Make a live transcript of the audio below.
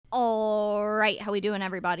right, how we doing,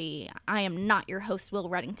 everybody? I am not your host, Will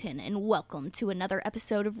Reddington, and welcome to another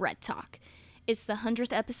episode of Red Talk. It's the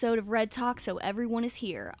 100th episode of Red Talk, so everyone is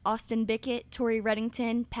here. Austin Bickett, Tori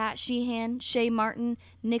Reddington, Pat Sheehan, Shay Martin,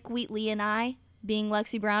 Nick Wheatley, and I, being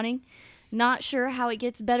Lexi Browning. Not sure how it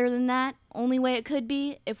gets better than that. Only way it could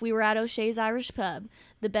be if we were at O'Shea's Irish Pub,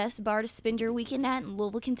 the best bar to spend your weekend at in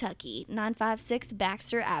Louisville, Kentucky, 956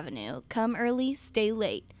 Baxter Avenue. Come early, stay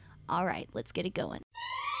late. All right, let's get it going.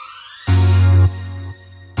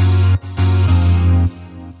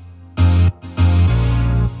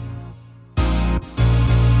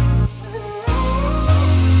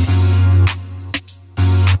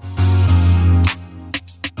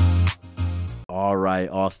 All right,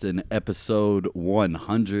 Austin, episode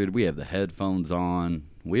 100. We have the headphones on.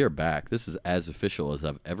 We are back. This is as official as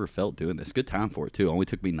I've ever felt doing this. Good time for it, too. Only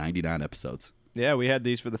took me 99 episodes. Yeah, we had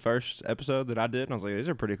these for the first episode that I did, and I was like, these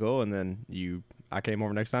are pretty cool. And then I came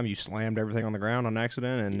over next time, you slammed everything on the ground on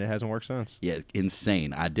accident, and it hasn't worked since. Yeah,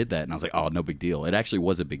 insane. I did that, and I was like, oh, no big deal. It actually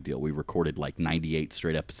was a big deal. We recorded like 98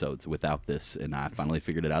 straight episodes without this, and I finally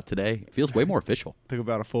figured it out today. It feels way more official. Took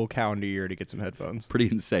about a full calendar year to get some headphones. Pretty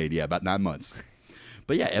insane. Yeah, about 9 months.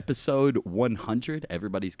 But yeah, episode 100.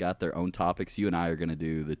 Everybody's got their own topics. You and I are going to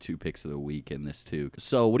do the 2 picks of the week in this, too.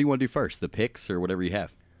 So what do you want to do first, the picks or whatever you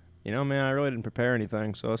have? You know, man, I really didn't prepare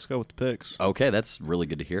anything, so let's go with the picks. Okay, that's really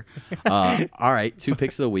good to hear. All right, 2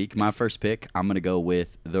 picks of the week. My first pick, I'm going to go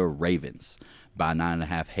with the Ravens by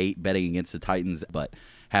 9.5. Hate betting against the Titans, but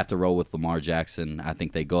have to roll with Lamar Jackson. I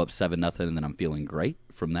think they go up 7-0, and then I'm feeling great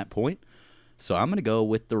from that point. So I'm going to go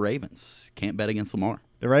with the Ravens. Can't bet against Lamar.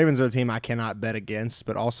 The Ravens are a team I cannot bet against,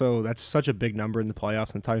 but also that's such a big number in the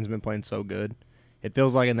playoffs, and the Titans have been playing so good. It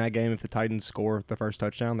feels like in that game, if the Titans score the first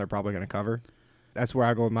touchdown, they're probably going to cover. That's where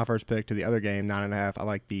I go with my first pick. To the other game, 9.5. I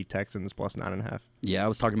like the Texans plus 9.5. Yeah, I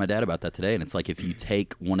was talking to my dad about that today, and it's like if you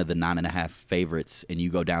take one of the 9.5 favorites and you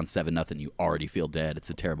go down 7-0, you already feel dead. It's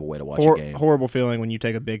a terrible way to watch a game. Horrible feeling when you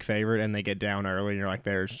take a big favorite and they get down early, and you're like,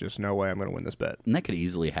 there's just no way I'm going to win this bet. And that could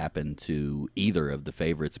easily happen to either of the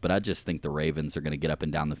favorites, but I just think the Ravens are going to get up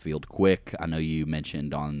and down the field quick. I know you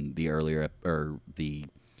mentioned on the the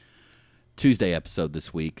Tuesday episode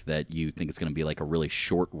this week that you think it's going to be like a really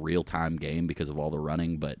short real-time game because of all the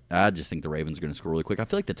running, but I just think the Ravens are going to score really quick. I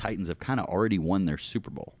feel like the Titans have kind of already won their Super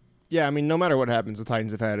Bowl. Yeah, I mean, no matter what happens, the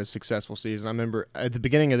Titans have had a successful season. I remember at the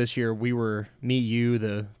beginning of this year, you,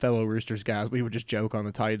 the fellow Roosters guys, we would just joke on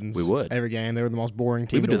the Titans. We would. Every game. They were the most boring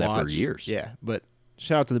team We've to been watch. doing that for years. Yeah, but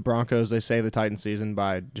shout out to the Broncos. They saved the Titans season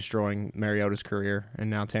by destroying Mariota's career, and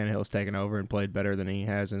now Tannehill's taken over and played better than he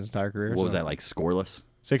has in his entire career. What was that, like scoreless?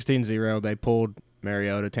 16-0. They pulled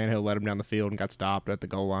Mariota. Tannehill led him down the field and got stopped at the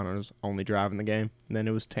goal line on his only drive in the game. And then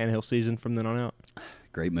it was Tannehill's season from then on out.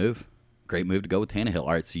 Great move. Great move to go with Tannehill. All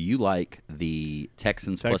right, so you like the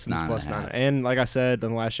Texans plus 9.5. And like I said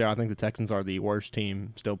on the last show, I think the Texans are the worst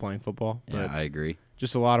team still playing football. Yeah, I agree.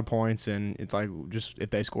 Just a lot of points, and it's like just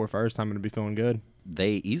if they score first, I'm going to be feeling good.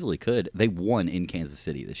 They easily could. They won in Kansas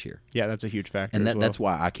City this year. Yeah, that's a huge factor. And that's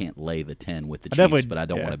why I can't lay the 10 with the Chiefs, but I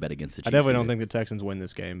don't want to bet against the Chiefs. I definitely don't think the Texans win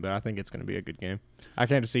this game, but I think it's going to be a good game. I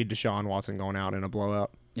can't see Deshaun Watson going out in a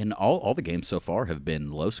blowout. And all the games so far have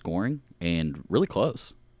been low scoring and really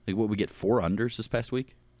close. Like what we get 4 unders this past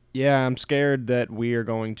week. Yeah, I'm scared that we are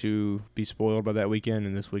going to be spoiled by that weekend,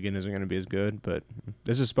 and this weekend isn't going to be as good. But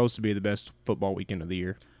this is supposed to be the best football weekend of the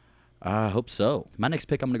year. I hope so. My next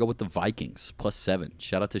pick, I'm going to go with the Vikings, plus 7.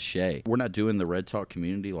 Shout out to Shay. We're not doing the Red Talk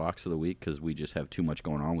Community Locks of the Week because we just have too much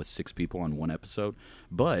going on with 6 people on one episode.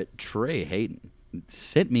 But Trey Hayden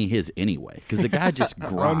sent me his anyway because the guy just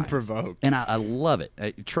grinds. Unprovoked. And I love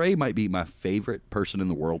it. Trey might be my favorite person in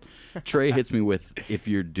the world. Trey hits me with, if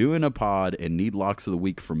you're doing a pod and need Locks of the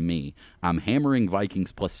Week from me, I'm hammering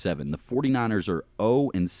Vikings plus 7. The 49ers are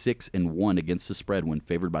 0-6-1 against the spread when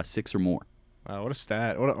favored by 6 or more. Wow, what a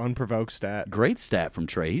stat. What an unprovoked stat. Great stat from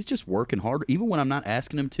Trey. He's just working hard. Even when I'm not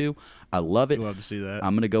asking him to, I love it. Love to see that.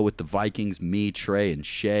 I'm going to go with the Vikings, me, Trey, and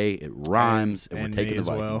Shay. It rhymes, and we're taking the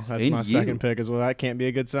Vikings. Well. That's and my second pick as well. That can't be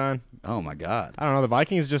a good sign. Oh, my God. I don't know. The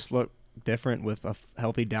Vikings just look different with a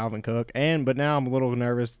healthy Dalvin Cook. But now I'm a little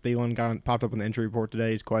nervous. Thielen popped up in the injury report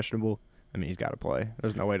today. He's questionable. I mean, he's got to play.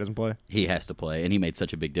 There's no way he doesn't play. He has to play, and he made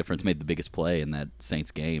such a big difference. Made the biggest play in that Saints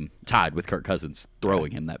game, tied with Kirk Cousins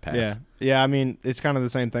throwing him that pass. Yeah. I mean, it's kind of the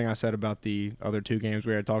same thing I said about the other 2 games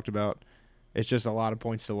we had talked about. It's just a lot of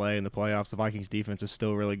points to lay in the playoffs. The Vikings defense is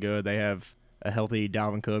still really good. They have a healthy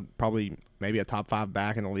Dalvin Cook, probably maybe a top 5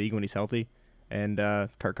 back in the league when he's healthy. And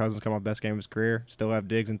Kirk Cousins come off best game of his career. Still have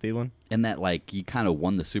Diggs and Thielen. And that, like, you kind of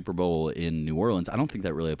won the Super Bowl in New Orleans. I don't think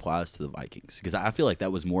that really applies to the Vikings because I feel like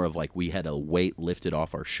that was more of like we had a weight lifted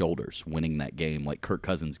off our shoulders winning that game, like Kirk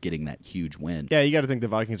Cousins getting that huge win. Yeah, you got to think the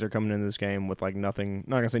Vikings are coming into this game with like nothing.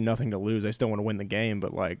 Not gonna say nothing to lose. They still want to win the game,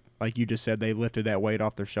 but like you just said, they lifted that weight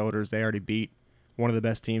off their shoulders. They already beat one of the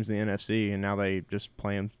best teams in the NFC, and now they just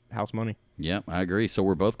playing house money. Yep, I agree. So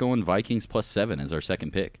we're both going Vikings +7 as our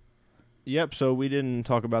second pick. Yep, so we didn't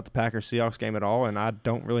talk about the Packers-Seahawks game at all, and I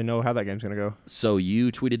don't really know how that game's going to go. So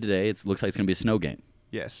you tweeted today it looks like it's going to be a snow game.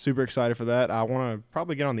 Yes, super excited for that. I want to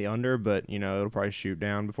probably get on the under, but, it'll probably shoot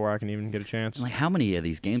down before I can even get a chance. Like, how many of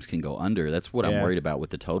these games can go under? That's what I'm worried about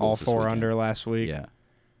with the totals. All this 4 weekend. under last week. Yeah.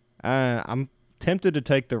 I'm tempted to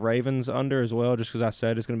take the Ravens under as well, just because I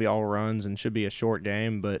said it's going to be all runs and should be a short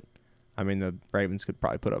game, but I mean, the Ravens could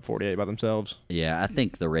probably put up 48 by themselves. Yeah, I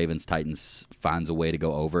think the Ravens-Titans finds a way to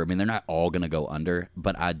go over. I mean, they're not all going to go under,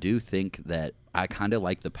 but I do think that I kind of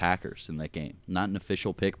like the Packers in that game. Not an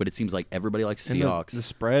official pick, but it seems like everybody likes Seahawks. The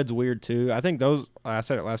spread's weird, too. I think those – I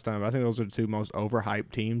said it last time, but I think those are the two most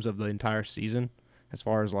overhyped teams of the entire season as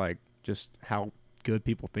far as, like, just how good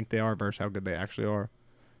people think they are versus how good they actually are.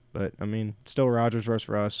 But, I mean, still Rodgers versus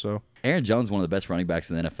Russ, so. Aaron Jones is one of the best running backs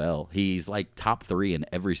in the NFL. He's like top 3 in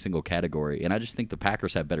every single category. And I just think the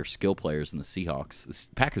Packers have better skill players than the Seahawks.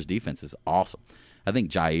 The Packers defense is awesome. I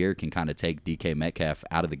think Jair can kind of take DK Metcalf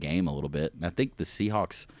out of the game a little bit. And I think the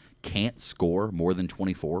Seahawks can't score more than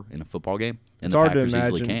 24 in a football game. And the Packers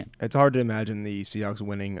easily can. It's hard to imagine the Seahawks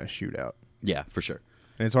winning a shootout. Yeah, for sure.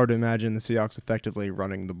 And it's hard to imagine the Seahawks effectively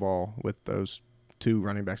running the ball with those 2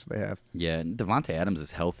 running backs that they have. Yeah, and Devontae Adams is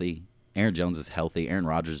healthy. Aaron Jones is healthy. Aaron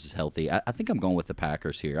Rodgers is healthy. I think I'm going with the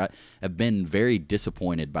Packers here. I've been very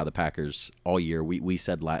disappointed by the Packers all year. We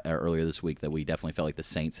said earlier this week that we definitely felt like the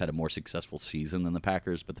Saints had a more successful season than the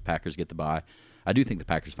Packers, but the Packers get the bye. I do think the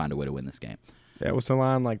Packers find a way to win this game. Yeah, what's the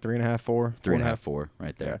line? Like 3.5, 4? 3.5, 4,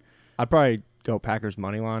 right there. Yeah. I'd probably go Packers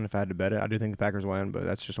money line if I had to bet it. I do think the Packers win, but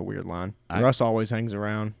that's just a weird line. Russ always hangs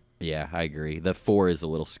around. Yeah, I agree. The 4 is a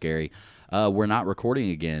little scary. We're not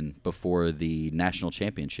recording again before the national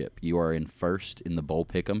championship. You are in first in the bowl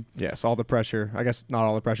pick'em. Yes, all the pressure. I guess not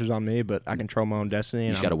all the pressure's on me, but I control my own destiny.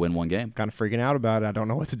 You just got to win one game. Kind of freaking out about it. I don't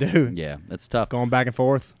know what to do. Yeah, that's tough. Going back and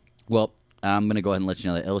forth. Well, I'm going to go ahead and let you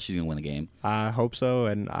know that LSU's going to win the game. I hope so,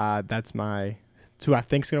 and that's who I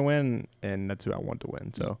think's going to win, and that's who I want to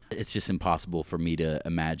win. So it's just impossible for me to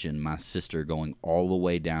imagine my sister going all the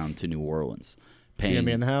way down to New Orleans. She going to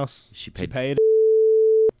be in the house? She paid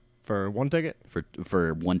for one ticket?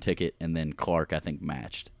 For one ticket, and then Clark, I think,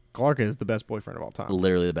 matched. Clark is the best boyfriend of all time.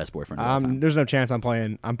 Literally the best boyfriend of all time. There's no chance I'm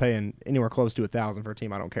paying anywhere close to $1,000 for a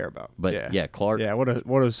team I don't care about. But yeah, Clark. Yeah, what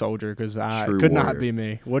a soldier, because it could warrior. not be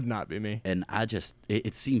me. Would not be me. And I just,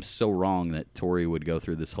 it seems so wrong that Tori would go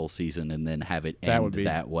through this whole season and then have it end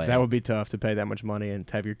that way. That would be tough to pay that much money and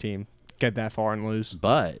to have your team get that far and lose.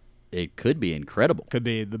 But it could be incredible. Could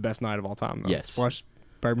be the best night of all time, though. Yes. Plus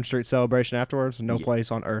Bourbon Street celebration afterwards. No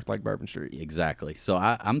place on earth like Bourbon Street. Exactly. So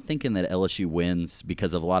I'm thinking that LSU wins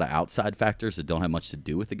because of a lot of outside factors that don't have much to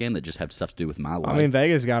do with the game, that just have stuff to do with my life. I mean,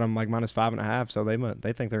 Vegas got them like -5.5, so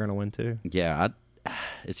they think they're going to win too. Yeah,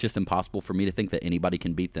 it's just impossible for me to think that anybody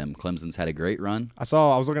can beat them. Clemson's had a great run. I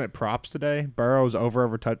was looking at props today. Burrow's over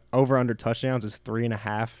under touchdowns is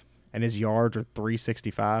 3.5, and his yards are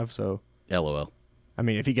 365. So LOL. I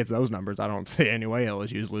mean, if he gets those numbers, I don't see any way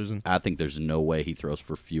LSU's losing. I think there's no way he throws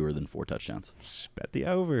for fewer than 4 touchdowns. Just bet the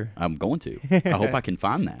over. I'm going to. I hope I can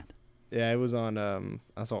find that. Yeah, it was on.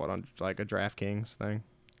 I saw it on like a DraftKings thing.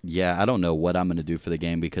 Yeah, I don't know what I'm going to do for the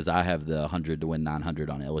game because I have the 100 to win 900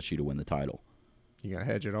 on LSU to win the title. You gonna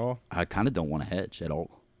hedge at all? I kind of don't want to hedge at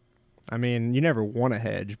all. I mean, you never want to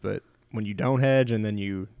hedge, but when you don't hedge and then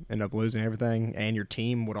you end up losing everything, and your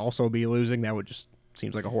team would also be losing, that would just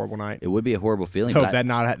seems like a horrible night. It would be a horrible feeling. So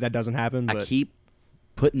that doesn't happen. But I keep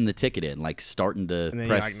putting the ticket in, like starting to and then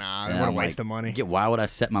press. You're like, nah, what a waste of money. Yeah, why would I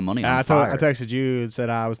set my money on fire? I texted you and said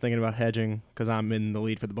I was thinking about hedging because I'm in the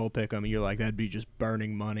lead for the bowl pick. And you're like, that'd be just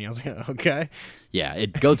burning money. I was like, okay. Yeah,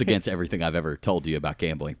 it goes against everything I've ever told you about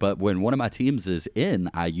gambling. But when one of my teams is in,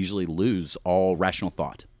 I usually lose all rational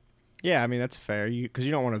thought. Yeah, I mean, that's fair. Because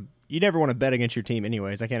you don't want to. You never want to bet against your team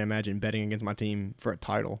anyways. I can't imagine betting against my team for a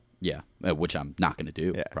title. Yeah, which I'm not going to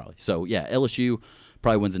do, yeah. Probably. So, yeah, LSU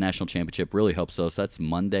probably wins the national championship. Really hope so. So that's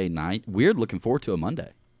Monday night. Weird looking forward to a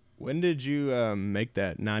Monday. When did you make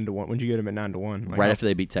that 9-1? When did you get them at 9-1? Like right after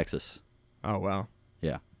they beat Texas. Oh, wow.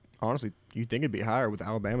 Yeah. Honestly, you'd think it'd be higher with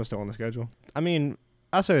Alabama still on the schedule. I mean,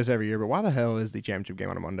 I say this every year, but why the hell is the championship game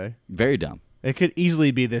on a Monday? Very dumb. It could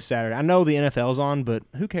easily be this Saturday. I know the NFL's on, but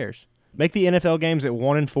who cares? Make the NFL games at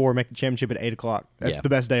 1 and 4. Make the championship at 8 o'clock. That's Yeah. the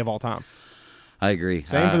best day of all time. I agree.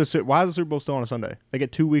 Same for the why is the Super Bowl still on a Sunday? They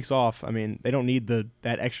get 2 weeks off. I mean, they don't need that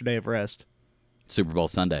extra day of rest. Super Bowl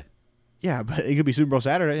Sunday. Yeah, but it could be Super Bowl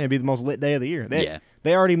Saturday and it'd be the most lit day of the year. Yeah.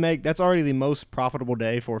 They already that's already the most profitable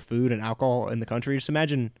day for food and alcohol in the country. Just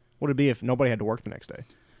imagine what it'd be if nobody had to work the next day.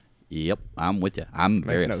 Yep, I'm with you. I'm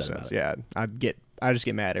very Makes no upset sense. about it. Yeah, I just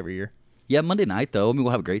get mad every year. Yeah, Monday night though. I mean,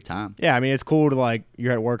 we'll have a great time. Yeah, I mean it's cool to like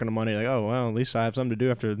you're at work on a Monday, like oh well, at least I have something to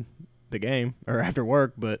do after the game or after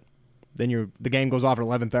work. But then the game goes off at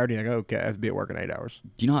 11:30. Like okay, I have to be at work in 8 hours.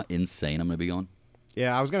 Do you know how insane I'm gonna be going?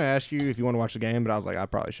 Yeah, I was gonna ask you if you want to watch the game, but I was like I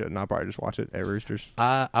probably shouldn't. I'll probably just watch it at Roosters.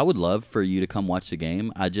 I would love for you to come watch the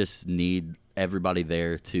game. I just need everybody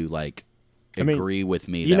there to like agree with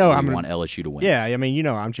me that we want LSU to win. Yeah, I mean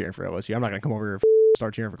I'm cheering for LSU. I'm not gonna come over here and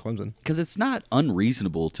start cheering for Clemson. Because it's not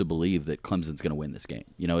unreasonable to believe that Clemson's going to win this game.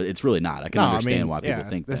 You know, it's really not. I can understand why people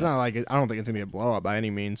think that. It's not like I don't think it's going to be a blowout by any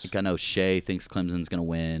means. Like I know Shea thinks Clemson's going to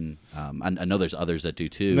win. I know there's others that do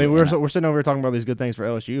too. I mean, we're sitting over here talking about these good things for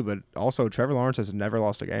LSU, but also Trevor Lawrence has never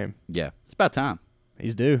lost a game. Yeah, it's about time.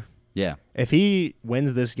 He's due. Yeah. If he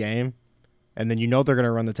wins this game, and then they're going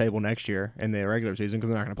to run the table next year in the regular season because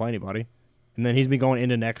they're not going to play anybody, and then he's been going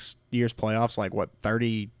into next year's playoffs like,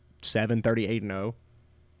 37, 38-0.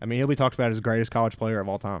 I mean, he'll be talked about as the greatest college player of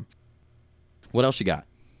all time. What else you got?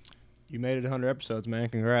 You made it 100 episodes, man.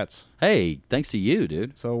 Congrats. Hey, thanks to you,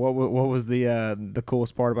 dude. So what was the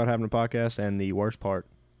coolest part about having a podcast and the worst part?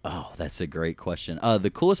 Oh, that's a great question. The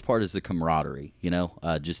coolest part is the camaraderie,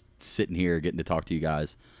 just sitting here getting to talk to you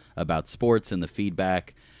guys about sports and the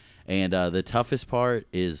feedback. And the toughest part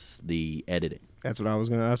is the editing. That's what I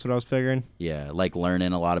was figuring. Yeah, like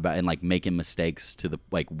learning a lot about and like making mistakes to the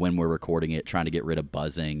like when we're recording it, trying to get rid of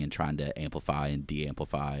buzzing and trying to amplify and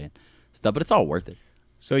de-amplify and stuff, but it's all worth it.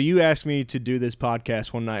 So you asked me to do this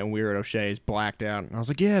podcast one night when we were at O'Shea's, blacked out, and I was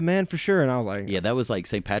like, "Yeah, man, for sure." And I was like, "Yeah, that was like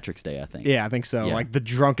St. Patrick's Day, I think." Yeah, I think so. Yeah. Like the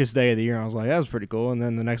drunkest day of the year. I was like, "That was pretty cool." And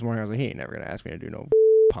then the next morning, I was like, "He ain't never gonna ask me to do no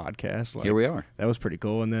podcast." Like, here we are. That was pretty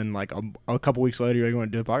cool. And then like a couple weeks later, you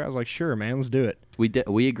want to do a podcast? I was like, "Sure, man, let's do it."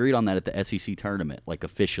 We agreed on that at the SEC tournament, like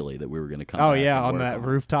officially that we were going to come. Oh back yeah, on that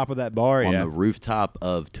rooftop of that bar. On yeah, the rooftop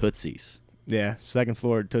of Tootsie's. Yeah, second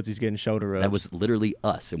floor, Tootsie's getting shoulder rubs. That was literally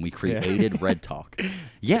us, and we created Red Talk.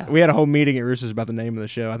 Yeah. We had a whole meeting at Roosters about the name of the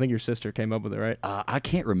show. I think your sister came up with it, right? I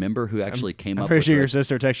can't remember who actually came up with it. I'm pretty sure your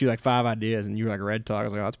sister texted you like 5 ideas, and you were like, Red Talk. I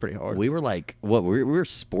was like, oh, that's pretty hard. We were like, what? We were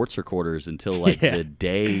sports recorders until like the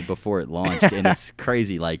day before it launched, and it's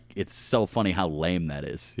crazy. Like, it's so funny how lame that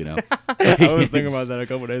is, I was thinking about that a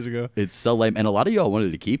couple days ago. It's so lame, and a lot of y'all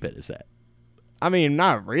wanted to keep it. Is that? I mean,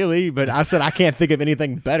 not really, but I said I can't think of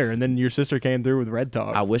anything better, and then your sister came through with Red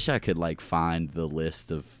Talk. I wish I could like find the list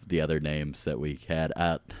of the other names that we had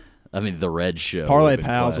at. I mean, the Red Show. Parlay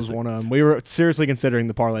Pals was one of them. We were seriously considering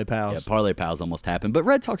the Parlay Pals. Yeah, Parlay Pals almost happened, but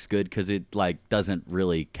Red Talk's good because it like doesn't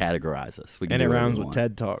really categorize us. We can and do it whatever rhymes we with want.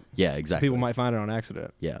 TED Talk. Yeah, exactly. People might find it on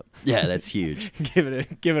accident. Yeah, that's huge. give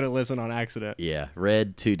it a listen on accident. Yeah,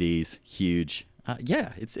 Red 2Ds, huge.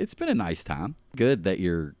 Yeah, it's been a nice time. Good that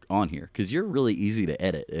you're on here because you're really easy to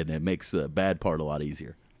edit, and it makes the bad part a lot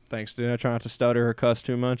easier. Thanks, dude. I try not to stutter or cuss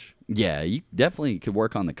too much. Yeah, you definitely could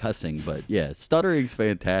work on the cussing, but yeah, stuttering's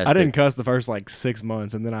fantastic. I didn't cuss the first like 6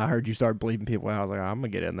 months, and then I heard you start bleeping people out. I was like, I'm gonna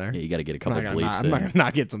get in there. Yeah, you got to get a couple bleeps I'm in. not gonna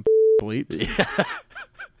not get some bleeps.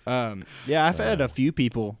 Yeah, I've had a few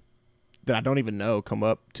people that I don't even know come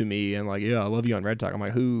up to me and like, yeah, I love you on Red Talk. I'm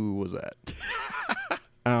like, who was that?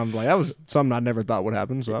 Like that was something I never thought would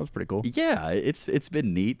happen, so that was pretty cool. Yeah, it's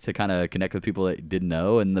been neat to kind of connect with people that didn't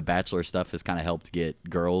know, and the Bachelor stuff has kind of helped get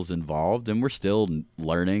girls involved, and we're still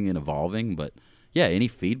learning and evolving. But yeah, any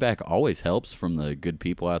feedback always helps from the good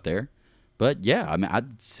people out there. But yeah, I mean,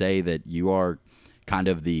 I'd say that you are kind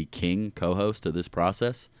of the king co-host of this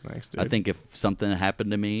process. Thanks, dude. I think if something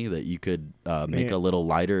happened to me, that you could make a little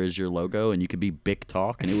lighter as your logo, and you could be Big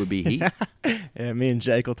Talk, and it would be Heat. Yeah, me and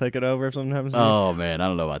Jake will take it over if something happens. Oh man, I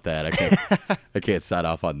don't know about that. I can't sign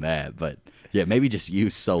off on that. But yeah, maybe just you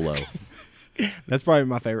solo. That's probably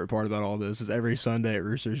my favorite part about all this is every Sunday at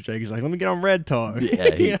Roosters, Jake is like, let me get on Red Talk.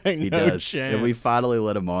 Yeah, he no does. chance. And we finally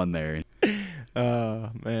let him on there.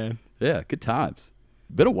 Man. Yeah, good times.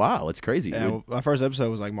 Been a while. It's crazy. Yeah, well, our first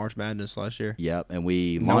episode was like March Madness last year. Yep, and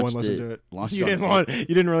we No launched one listened to it. Launched You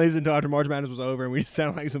didn't release it until after March Madness was over, and we just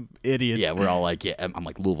sounded like some idiots. Yeah, we're all like, yeah. I'm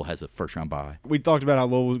like, Louisville has a first round bye. We talked about how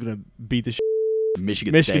Louisville was going to beat the shit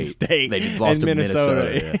Michigan State. They lost and to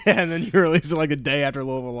Minnesota. Yeah. And then you released it like a day after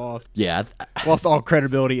Louisville lost. Yeah, Lost all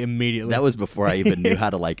credibility immediately. that was before I even knew how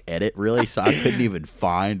to like edit, really. So I couldn't even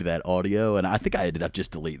find that audio, and I think I ended up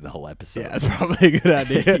just deleting the whole episode. Yeah, that's probably a good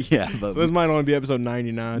idea. Yeah, but So this might only be episode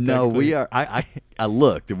 99. no, technically. we are. I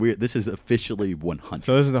looked. This is officially 100.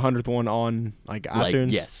 So this is the 100th one on like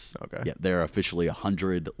iTunes? Yes. Okay. Yeah, there are officially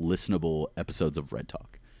 100 listenable episodes of Red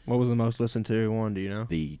Talk. What was the most listened to one? Do you know?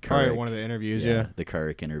 The Probably Couric, one of the interviews, yeah. the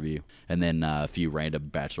Couric interview, and then a few random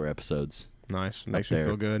Bachelor episodes. Nice. Makes me there.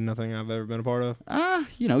 feel good. Nothing I've ever been a part of.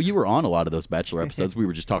 You were on a lot of those Bachelor episodes. We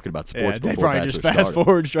were just talking about Yeah, sports they before probably Bachelor just fast started.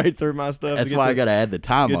 forward straight through my stuff. That's why I got to add the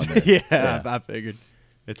time on there. Yeah, I figured.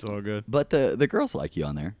 It's all good. But the girls like you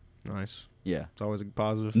on there. Nice. Yeah. It's always a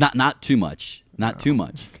positive. Not too much. Not too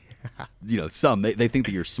much. Some they think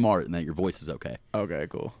that you're smart and that your voice is okay. Okay,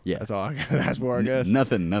 cool. Yeah. That's all I can ask for, I guess.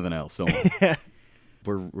 Nothing else. So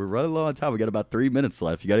we're running low on time. We got about 3 minutes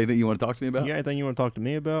left. You got anything you want to talk to me about? You got anything you want to talk to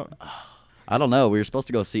me about? I don't know. We were supposed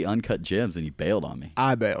to go see Uncut Gems, and you bailed on me.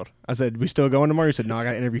 I bailed. I said, we still going tomorrow? You said, no, I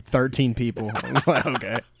got to interview 13 people. I was like,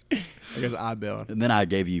 okay. I guess I bailed. And then I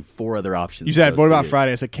gave you 4 other options. You to said, go what about see it.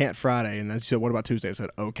 Friday? I said, can't Friday. And then you said, what about Tuesday? I said,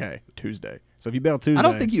 okay, Tuesday. So if you bail Tuesday. I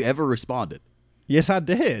don't think you ever responded. Yes, I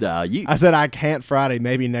did. You. I said, I can't Friday,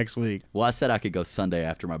 maybe next week. Well, I said I could go Sunday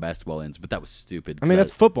after my basketball ends, but that was stupid. I mean,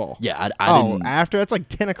 that's football. Yeah, I didn't. After? That's like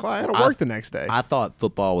 10 o'clock. I got to work the next day. I thought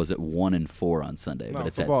football was at 1 and 4 on Sunday, No, but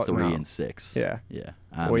it's football- at 3 no. and 6. Yeah. Yeah.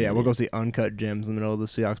 We'll go see Uncut Gems in the middle of the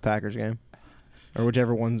Seahawks-Packers game. Or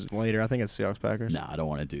whichever one's later. I think it's Seahawks-Packers. No, I don't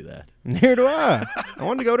want to do that. Neither do I. I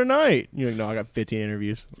wanted to go tonight. You're like, no, I got 15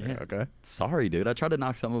 interviews. Yeah. Okay. Sorry, dude. I tried to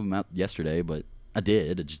knock some of them out yesterday, but I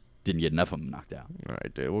did. I just didn't get enough of them knocked out. All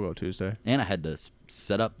right, dude. We'll go Tuesday. And I had to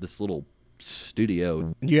set up this little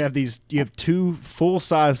studio. You have 2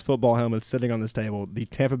 full-size football helmets sitting on this table, the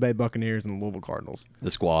Tampa Bay Buccaneers and the Louisville Cardinals.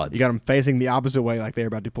 The squads. You got them facing the opposite way like they're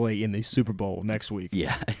about to play in the Super Bowl next week.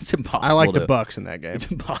 Yeah, it's impossible. I like the Bucks in that game. It's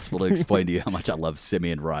impossible to explain to you how much I love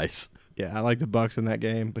Simeon Rice. Yeah, I like the Bucks in that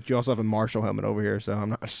game, but you also have a Marshall helmet over here, so I'm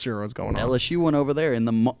not sure what's going on. LSU went over there, and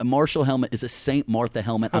the Marshall helmet is a St. Martha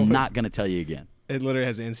helmet. I'm not going to tell you again. It literally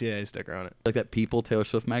has the NCAA sticker on it. Like that People Taylor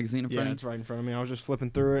Swift magazine in Yeah, front of it's right in front of me. I was just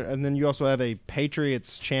flipping through it, and then you also have a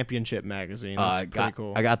Patriots Championship magazine. That's pretty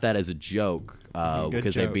cool. I got that as a joke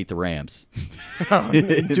because they joke. beat the Rams.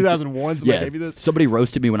 In 2001, somebody Yeah, gave you this? somebody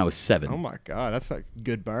roasted me when I was 7. Oh my god, that's a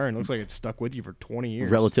good burn. Looks like it stuck with you for 20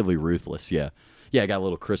 years. Relatively ruthless, yeah. Yeah, I got a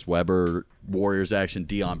little Chris Webber, Warriors action,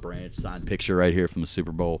 Deion Branch signed picture right here from the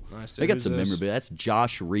Super Bowl. Nice, dude. They got Who's some this? memorabilia. That's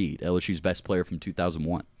Josh Reed, LSU's best player from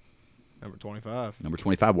 2001. Number 25. Number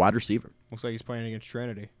 25, wide receiver. Looks like he's playing against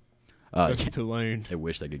Trinity. Uh, That's Tulane. I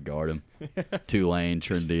wish they could guard him. Tulane,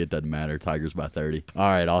 Trinity, it doesn't matter. Tigers by 30. All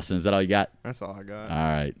right, Austin, is that all you got? That's all I got. All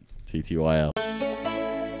right, TTYL.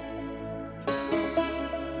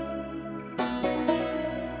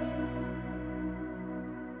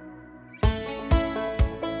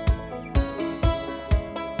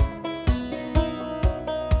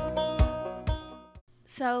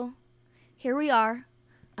 So, here we are,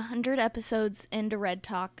 100 episodes into Red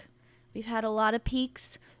Talk. We've had a lot of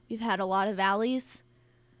peaks. We've had a lot of valleys.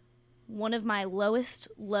 One of my lowest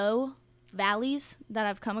low valleys that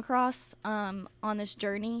I've come across on this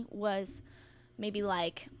journey was maybe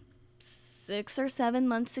like 6 or 7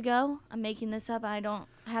 months ago. I'm making this up. I don't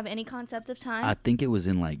have any concept of time. I think it was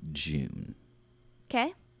in like June.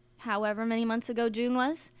 Okay. However many months ago June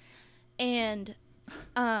was. And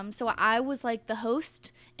so I was like the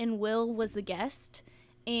host and Will was the guest.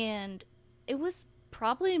 And it was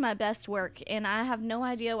probably my best work. And I have no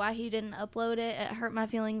idea why he didn't upload it. It hurt my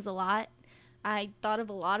feelings a lot. I thought of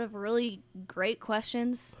a lot of really great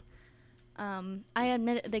questions. I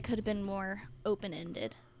admit they could have been more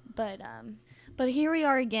open-ended. But here we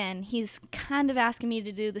are again. He's kind of asking me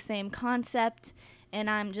to do the same concept. And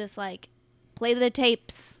I'm just like, play the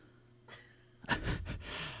tapes.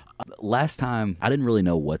 Last time, I didn't really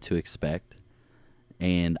know what to expect,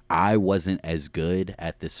 and I wasn't as good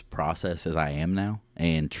at this process as I am now,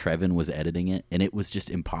 and Trevin was editing it, and it was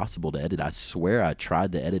just impossible to edit. I swear I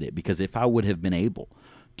tried to edit it, because if I would have been able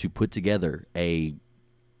to put together a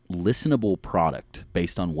listenable product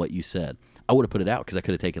based on what you said, I would have put it out, because I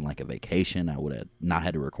could have taken like a vacation. I would have not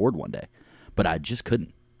had to record one day, but I just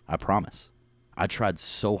couldn't. I promise. I tried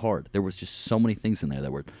so hard. There was just so many things in there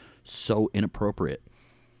that were so inappropriate.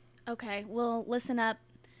 Okay, well, listen up.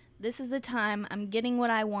 This is the time. I'm getting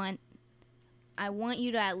what I want. I want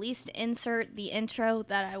you to at least insert the intro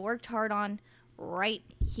that I worked hard on right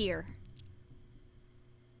here.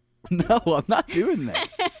 No, I'm not doing that.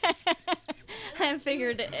 I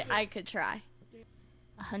figured I could try.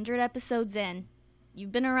 100 episodes in.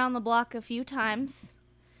 you've been around the block a few times.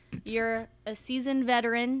 You're a seasoned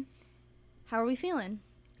veteran. How are we feeling?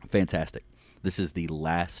 Fantastic. This is the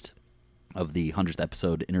last of the 100th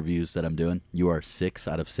episode interviews that I'm doing. You are 6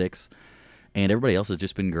 out of 6. And everybody else has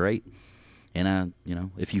just been great. And,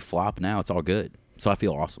 if you flop now, it's all good. So I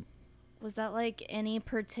feel awesome. Was that like any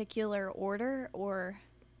particular order or?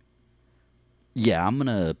 Yeah, I'm going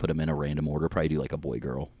to put them in a random order. Probably do like a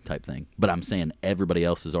boy-girl type thing. But I'm saying everybody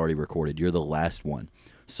else is already recorded. You're the last one.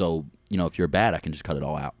 So, if you're bad, I can just cut it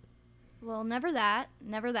all out. Well, never that.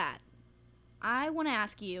 Never that. I want to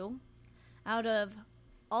ask you, out of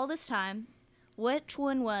all this time, which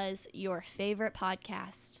one was your favorite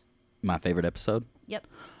podcast? My favorite episode? Yep.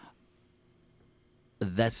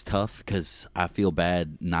 That's tough because I feel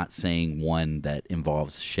bad not saying one that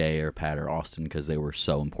involves Shay or Pat or Austin because they were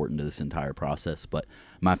so important to this entire process. But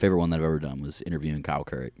my favorite one that I've ever done was interviewing Kyle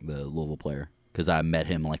Couric, the Louisville player, because I met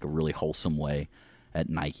him in like a really wholesome way at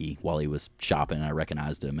Nike while he was shopping, and I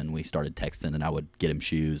recognized him, and we started texting, and I would get him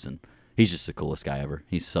shoes, and he's just the coolest guy ever.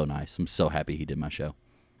 He's so nice. I'm so happy he did my show.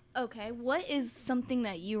 Okay, what is something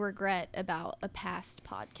that you regret about a past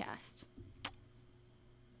podcast?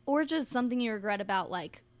 Or just something you regret about,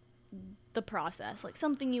 like, the process? Like,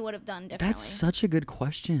 something you would have done differently? That's such a good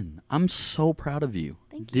question. I'm so proud of you.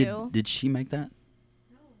 Thank you. Did she make that?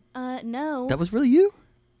 No. That was really you?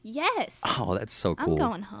 Yes. Oh, that's so cool. I'm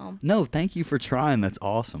going home. No, thank you for trying. That's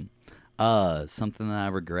awesome. Something that I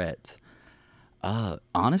regret.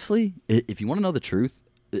 Honestly, if you want to know the truth,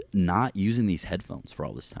 not using these headphones for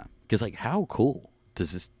all this time. Because, like, how cool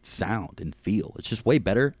does this sound and feel? It's just way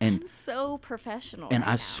better. And I'm so professional. And right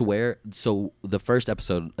I now. swear, so the first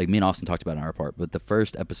episode, like me and Austin talked about in our part, but the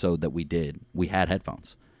first episode that we did, we had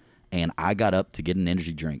headphones. And I got up to get an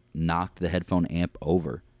energy drink, knocked the headphone amp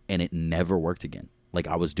over, and it never worked again. Like,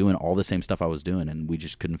 I was doing all the same stuff I was doing, and we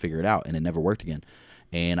just couldn't figure it out, and it never worked again.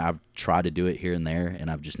 And I've tried to do it here and there, and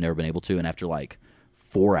I've just never been able to. And after, like,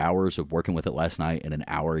 4 hours of working with it last night and an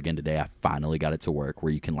hour again today, I finally got it to work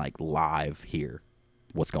where you can, like, live hear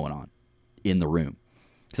what's going on in the room.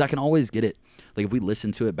 Because I can always get it. Like, if we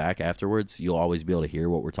listen to it back afterwards, you'll always be able to hear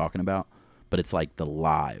what we're talking about. But it's, like, the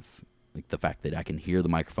live, like, the fact that I can hear the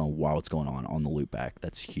microphone while it's going on the loop back.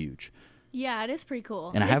 That's huge. Yeah, it is pretty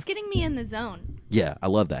cool. And it's getting me in the zone. Yeah, I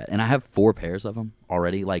love that. And I have 4 pairs of them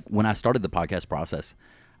already. Like, when I started the podcast process,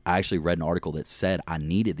 I actually read an article that said I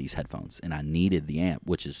needed these headphones and I needed the amp,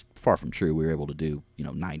 which is far from true. We were able to do,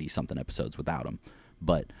 90-something episodes without them.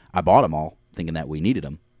 But I bought them all thinking that we needed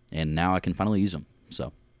them, and now I can finally use them.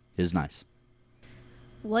 So it is nice.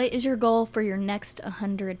 What is your goal for your next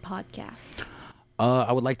 100 podcasts?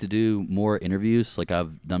 I would like to do more interviews like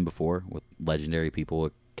I've done before with legendary people.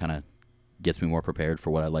 It kind of gets me more prepared for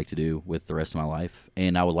what I'd like to do with the rest of my life.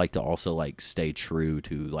 And I would like to also, like, stay true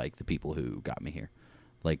to, like, the people who got me here.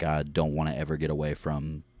 Like, I don't want to ever get away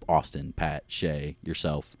from Austin, Pat, Shay,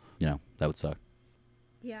 yourself. That would suck.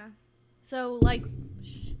 Yeah. So, like...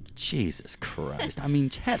 Jesus Christ. I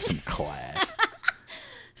mean, have some class.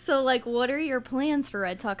 So, like, what are your plans for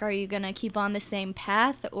Red Talk? Are you going to keep on the same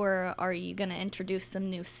path, or are you going to introduce some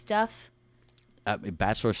new stuff?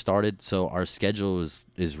 Bachelor started, so our schedule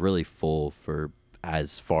is really full for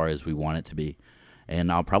as far as we want it to be.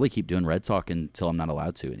 And I'll probably keep doing Red Talk until I'm not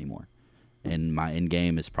allowed to anymore. And my end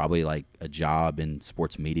game is probably like a job in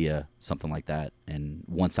sports media, something like that. And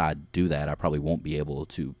once I do that, I probably won't be able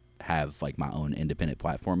to have like my own independent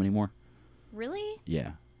platform anymore. Really?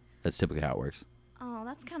 Yeah. That's typically how it works. Oh,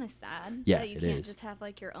 that's kind of sad. Yeah, that you it can't is. just have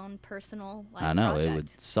like your own personal I know. project. It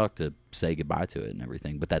would suck to say goodbye to it and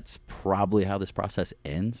everything, but that's probably how this process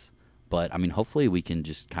ends. But I mean, hopefully we can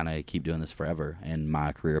just kind of keep doing this forever, and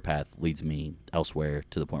my career path leads me elsewhere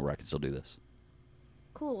to the point where I can still do this.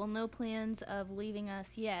 Cool. Well, no plans of leaving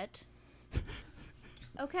us yet.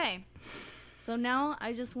 Okay. So now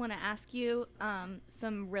I just want to ask you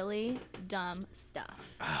some really dumb stuff.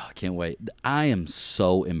 Oh, I can't wait. I am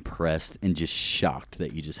so impressed and just shocked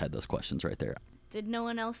that you just had those questions right there. Did no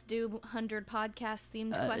one else do 100 podcast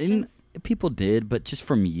themed questions? People did, but just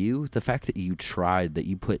from you, the fact that you tried, that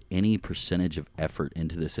you put any percentage of effort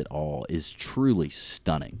into this at all is truly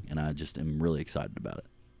stunning, and I just am really excited about it.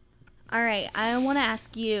 All right. I want to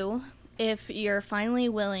ask you if you're finally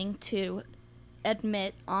willing to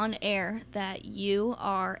admit on air that you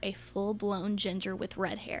are a full-blown ginger with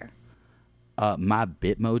red hair. My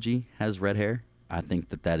Bitmoji has red hair. I think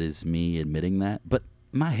that is me admitting that. But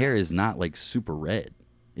my hair is not like super red.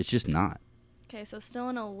 It's just not. Okay, so still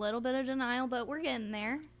in a little bit of denial, but we're getting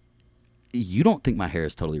there. You don't think my hair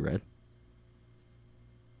is totally red?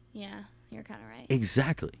 Yeah, you're kind of right.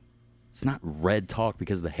 Exactly. It's not red talk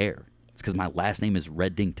because of the hair. It's because my last name is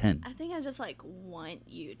Reddington. I think I just like want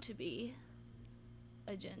you to be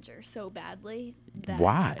a ginger so badly that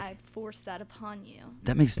Why? I forced that upon you.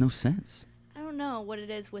 That makes no sense. I don't know what it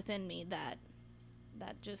is within me that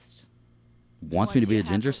just Wants me to be you a to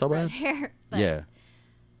ginger have so red bad? hair, but Yeah.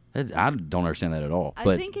 I don't understand that at all. I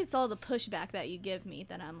But think it's all the pushback that you give me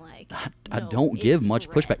that I'm like, I "No, don't give it's much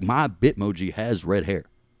red." pushback. My Bitmoji has red hair.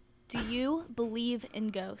 Do you believe in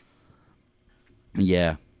ghosts?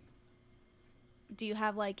 Yeah. Do you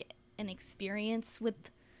have like an experience with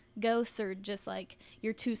ghosts, or just like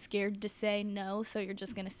you're too scared to say no, so you're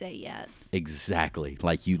just gonna say yes? Exactly.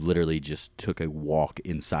 Like you literally just took a walk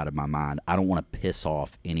inside of my mind. I don't want to piss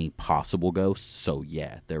off any possible ghosts. So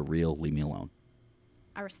yeah, they're real. Leave me alone.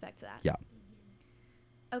 I respect that. Yeah.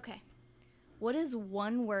 Okay. What is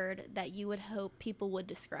one word that you would hope people would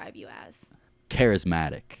describe you as?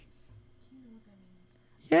 Charismatic.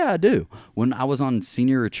 Yeah, I do. When I was on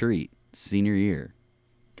senior retreat, senior year,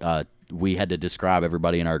 we had to describe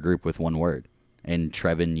everybody in our group with one word. And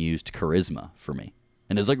Trevin used charisma for me.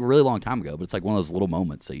 And it was like a really long time ago, but it's like one of those little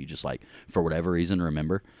moments that you just like, for whatever reason,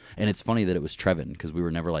 remember. And it's funny that it was Trevin because we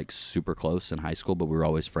were never like super close in high school, but we were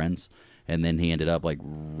always friends. And then he ended up like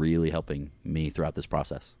really helping me throughout this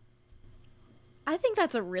process. I think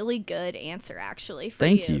that's a really good answer, actually, for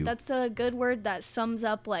Thank you. That's a good word that sums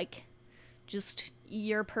up like just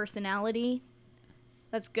your personality.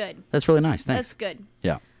 That's good. That's really nice. Thanks. That's good.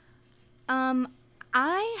 Yeah.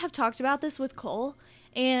 I have talked about this with Cole,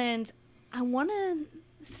 and I want to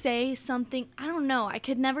say something. I don't know. I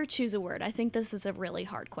could never choose a word. I think this is a really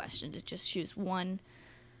hard question to just choose one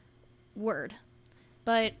word.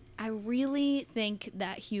 But I really think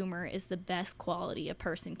that humor is the best quality a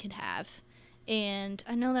person can have. And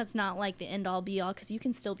I know that's not like the end all be all, because you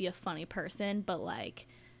can still be a funny person, but like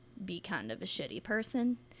be kind of a shitty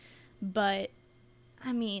person. But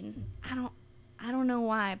I mean, I don't know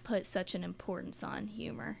why I put such an importance on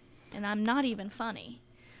humor, and I'm not even funny.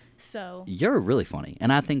 So You're really funny.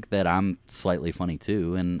 And I think that I'm slightly funny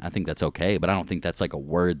too, and I think that's okay, but I don't think that's like a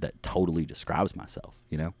word that totally describes myself,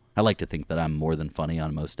 you know? I like to think that I'm more than funny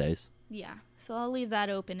on most days. yeah, so I'll leave that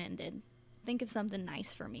open-ended. Think of something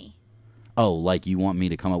nice for me. Oh, like you want me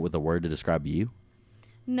to come up with a word to describe you?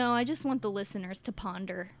 No, I just want the listeners to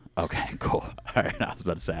ponder. Okay, cool. All right, I was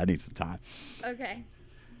about to say I need some time. Okay,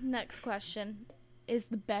 next question. Is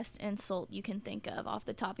the best insult you can think of off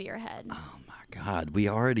the top of your head? Oh my God, we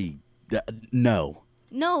already no.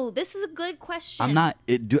 No, this is a good question. I'm not.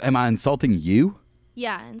 Am I insulting you?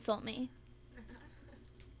 Yeah, insult me.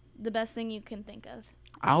 The best thing you can think of.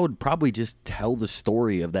 I would probably just tell the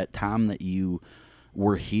story of that time that you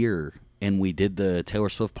were here and we did the Taylor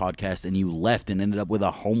Swift podcast and you left and ended up with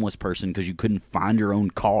a homeless person because you couldn't find your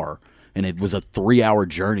own car. And it was a 3-hour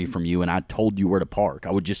journey from you, and I told you where to park.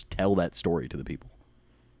 I would just tell that story to the people.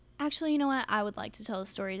 Actually, you know what? I would like to tell the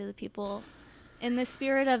story to the people. In the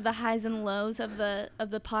spirit of the highs and lows of the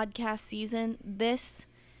podcast season,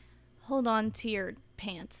 hold on to your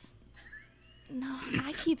pants. No,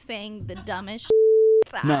 I keep saying the dumbest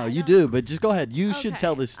No, you do, but just go ahead. You should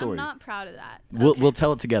tell this story. I'm not proud of that. We'll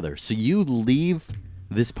tell it together. So you leave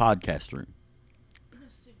this podcast room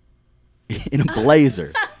in a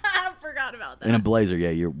blazer. I forgot about that. In a blazer, yeah.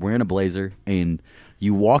 You're wearing a blazer, and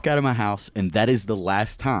you walk out of my house, and that is the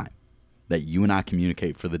last time that you and I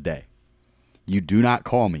communicate for the day. You do not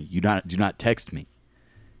call me. You do not text me.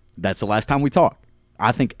 That's the last time we talk.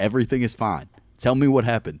 I think everything is fine. Tell me what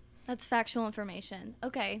happened. That's factual information.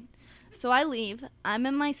 Okay. So I leave. I'm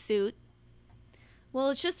in my suit.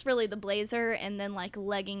 Well, it's just really the blazer and then like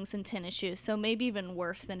leggings and tennis shoes. So maybe even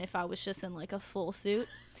worse than if I was just in like a full suit.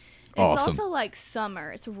 It's Awesome. also like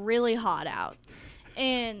summer. It's really hot out.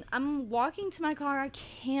 And I'm walking to my car. I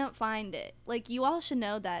can't find it. Like, you all should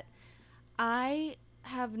know that I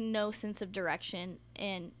have no sense of direction,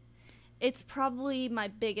 and it's probably my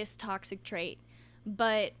biggest toxic trait.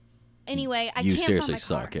 But anyway, I You can't seriously find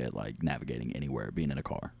my car. suck at like navigating anywhere, being in a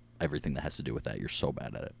car. Everything that has to do with that, you're so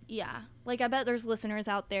bad at it. Yeah. Like, I bet there's listeners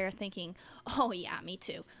out there thinking, oh, yeah, me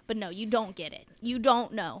too. But no, you don't get it. You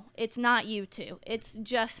don't know. It's not you two. It's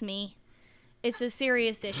just me. It's a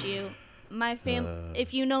serious issue. My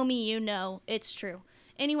if you know me, you know it's true.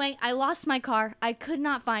 Anyway, I lost my car. I could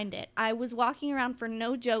not find it. I was walking around, for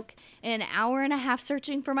no joke, an hour and a half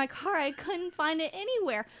searching for my car. I couldn't find it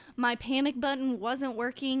anywhere. My panic button wasn't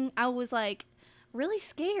working. I was like really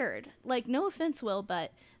scared. Like, no offense, Will,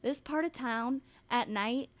 but this part of town at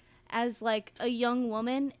night as like a young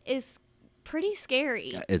woman is pretty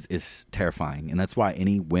scary. It's terrifying. And that's why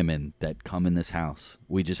any women that come in this house,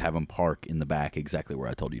 we just have them park in the back exactly where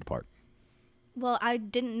I told you to park. well, I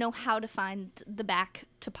didn't know how to find the back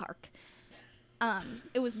to park.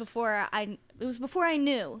 It was before I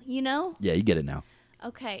knew, you know? Yeah, you get it now.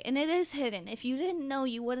 Okay, and it is hidden. If you didn't know,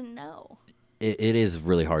 you wouldn't know. It is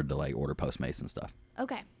really hard to like order Postmates and stuff.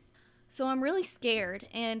 Okay. So I'm really scared,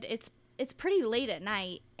 and it's pretty late at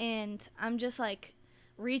night, and I'm just like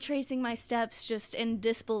retracing my steps just in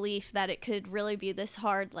disbelief that it could really be this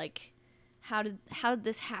hard. Like, how did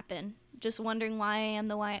this happen? Just wondering why I am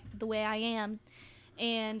the way I am.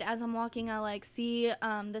 And as I'm walking, I like see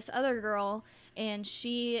this other girl, and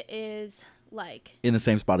she is like In the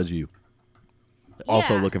same spot as you.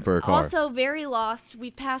 Also yeah, looking for a car. Also very lost.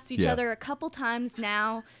 We've passed each Yeah. other a couple times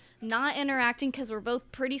now, not interacting because we're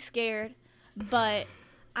both pretty scared. But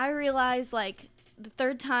I realize like the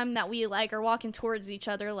third time that we like are walking towards each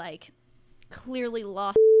other, like clearly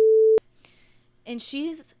lost. And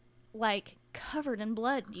she's like covered in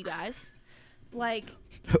blood, you guys. Like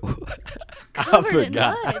covered in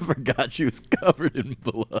blood. I forgot she was covered in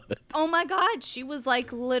blood. Oh my God, she was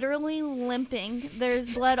like literally limping. There's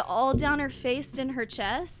blood all down her face and her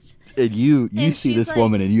chest. And you And see she's this like-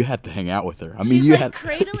 woman and you have to hang out with her. I mean, She's you like have.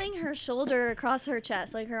 cradling her shoulder across her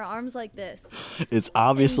chest, like her arms like this. It's And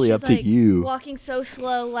obviously she's, up to like, you. Walking so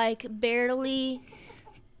slow, like barely,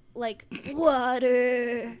 like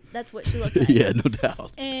water. That's what she looked like. Yeah, no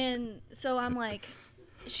doubt. And so I'm like,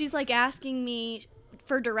 she's like asking me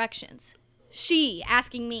for directions. She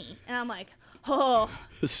asking me, and I'm like, oh,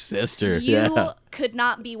 Sister. you Yeah. could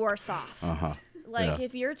not be worse off. Uh-huh. Like, Yeah.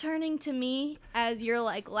 if you're turning to me as your,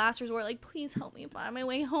 like, last resort, like, please help me find my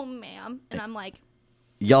way home, ma'am. And I'm like,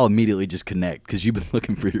 Y'all immediately just connect because you've been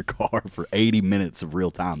looking for your car for 80 minutes of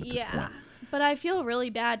real time at this yeah. point. But I feel really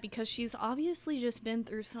bad because she's obviously just been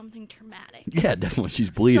through something traumatic. Yeah, definitely. She's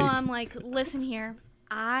bleeding. So I'm like, listen here.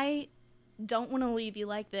 I don't want to leave you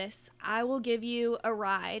like this. I will give you a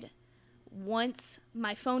ride once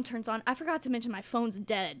my phone turns on. I forgot to mention my phone's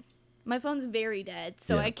dead. My phone's very dead,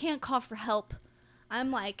 so Yeah. I can't call for help.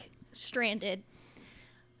 I'm like stranded.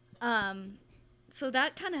 So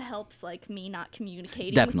that kind of helps like me not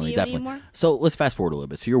communicating Definitely, with you definitely. anymore. So let's fast forward a little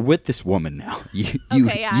bit. So you're with this woman now. You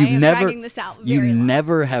Okay, yeah, I am dragging this out you very long.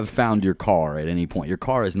 never have found your car at any point. Your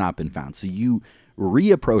car has not been found. So you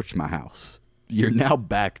reapproached my house. You're now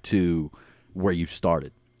back to where you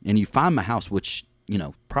started, and you find my house, which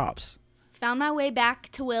props. Found my way back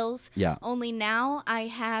to Will's. Yeah. Only now I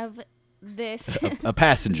have this A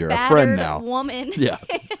passenger, a battered friend now. woman Yeah.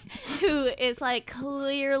 who is like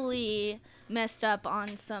clearly messed up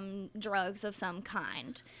on some drugs of some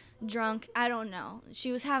kind. Drunk, I don't know.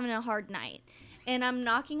 She was having a hard night. And I'm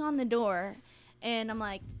knocking on the door and I'm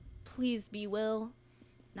like, please be Will.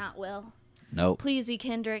 Not Will. Nope. Please be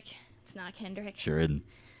Kendrick. It's not Kendrick. Sure isn't.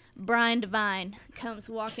 Brian Devine comes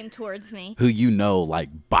walking towards me. Who like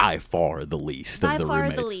by far the least By of the far the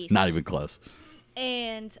roommates. least. Not even close.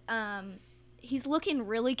 And he's looking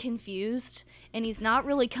really confused, and he's not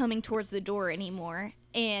really coming towards the door anymore.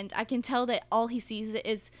 And I can tell that all he sees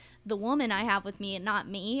is the woman I have with me and not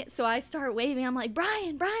me. So I start waving. I'm like,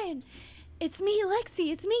 Brian, it's me,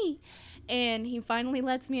 Lexi, it's me. And he finally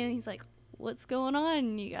lets me in. He's like, what's going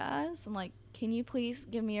on, you guys? I'm like, can you please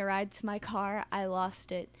give me a ride to my car? I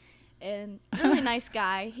lost it. And really nice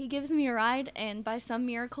guy. He gives me a ride and by some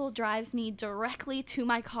miracle drives me directly to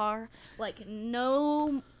my car. Like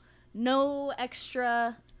no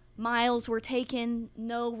extra miles were taken,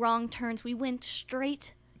 no wrong turns. We went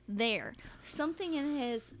straight there. Something in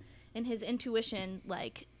his intuition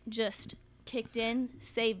like just kicked in,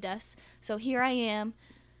 saved us. So here I am.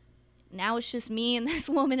 Now it's just me and this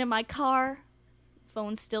woman in my car.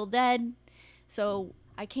 Phone's still dead. So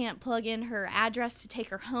I can't plug in her address to take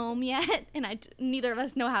her home yet, and neither of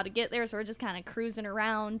us know how to get there, so we're just kind of cruising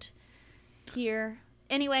around here.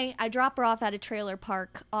 Anyway, I drop her off at a trailer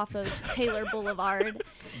park off of Taylor Boulevard,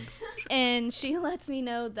 and she lets me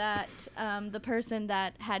know that the person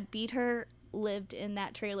that had beat her lived in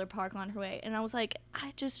that trailer park on her way. And I was like,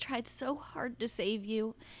 I just tried so hard to save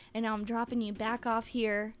you, and now I'm dropping you back off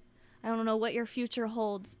here. I don't know what your future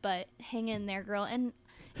holds, but hang in there, girl. And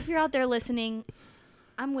if you're out there listening,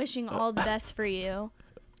 I'm wishing all the best for you.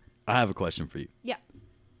 I have a question for you. Yeah.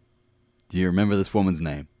 Do you remember this woman's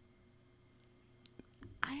name?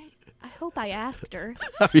 I hope I asked her.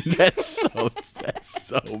 I mean, that's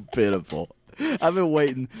so pitiful. I've been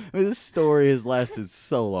waiting. I mean, this story has lasted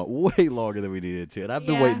so long, way longer than we needed to. And I've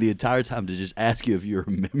been Yeah. waiting the entire time to just ask you if you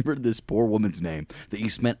remembered this poor woman's name that you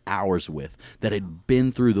spent hours with, that had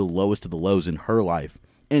been through the lowest of the lows in her life.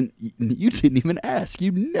 And you didn't even ask.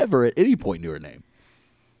 You never at any point knew her name.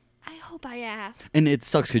 I hope I asked. And it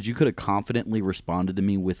sucks because you could have confidently responded to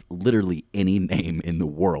me with literally any name in the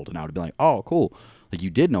world, and I would have been like, "Oh, cool." Like, you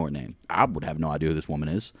did know her name. I would have no idea who this woman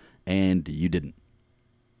is, and you didn't.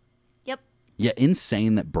 Yep. Yeah,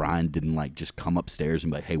 insane that Brian didn't like just come upstairs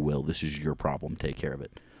and be like, "Hey, Will, this is your problem. Take care of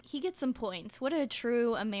it." He gets some points. What a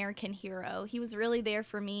true American hero. He was really there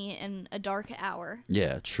for me in a dark hour.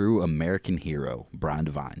 Yeah, true American hero, Brian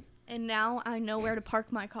Devine. And now I know where to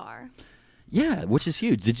park my car. Yeah, which is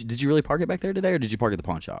huge. Did you really park it back there today, or did you park at the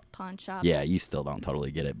pawn shop? Pawn shop. Yeah, you still don't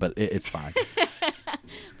totally get it, but it's fine.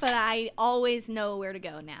 But I always know where to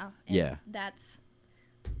go now. And Yeah.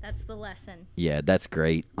 That's the lesson. Yeah, that's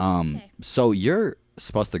great. Okay. So you're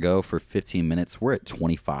supposed to go for 15 minutes. We're at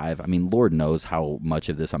 25. I mean, Lord knows how much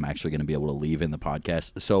of this I'm actually going to be able to leave in the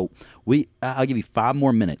podcast. So I'll give you 5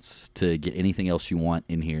 more minutes to get anything else you want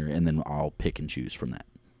in here, and then I'll pick and choose from that.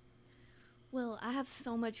 Well, I have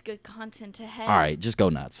so much good content ahead. All right, just go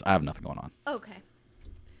nuts. I have nothing going on. Okay.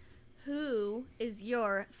 Who is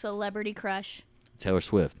your celebrity crush? Taylor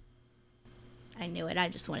Swift. I knew it. I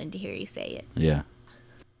just wanted to hear you say it. Yeah.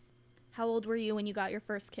 How old were you when you got your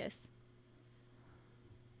first kiss?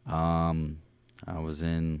 I was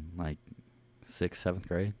in like 6th, 7th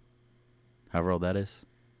grade. However old that is.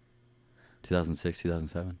 2006,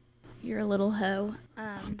 2007. You're a little hoe.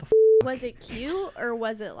 The Was it cute or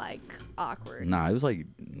was it like awkward? Nah, it was like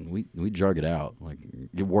we drug it out. Like,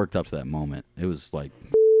 it worked up to that moment. It was like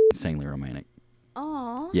insanely romantic.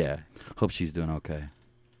 Aw. Yeah. Hope she's doing okay.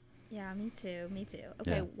 Yeah, me too. Me too.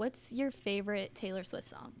 Okay, Yeah. what's your favorite Taylor Swift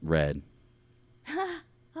song? Red.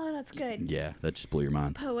 Oh, that's good. Yeah, that just blew your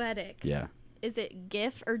mind. Poetic. Yeah. Is it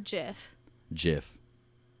GIF or JIF? Jif.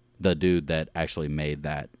 The dude that actually made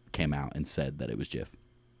that came out and said that it was Jif.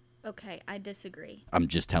 Okay, I disagree. I'm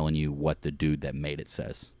just telling you what the dude that made it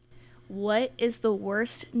says. What is the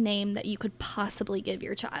worst name that you could possibly give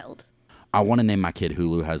your child? I want to name my kid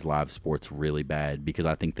Hulu Has Live Sports really bad because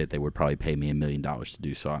I think that they would probably pay me $1 million to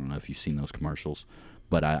do so. I don't know if you've seen those commercials,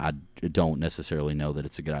 but I don't necessarily know that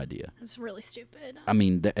it's a good idea. It's really stupid. I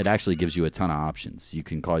mean, it actually gives you a ton of options. You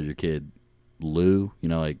can call your kid Lou,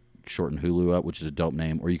 like shorten Hulu up, which is a dope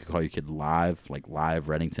name, or you could call your kid Live, like Live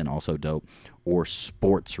Reddington, also dope, or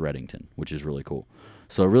Sports Reddington, which is really cool.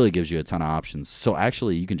 So it really gives you a ton of options. So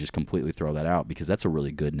actually, you can just completely throw that out because that's a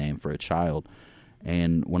really good name for a child.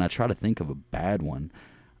 And when I try to think of a bad one,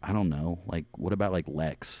 I don't know. Like, what about like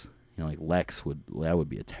Lex? Like Lex that would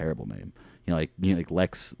be a terrible name. Like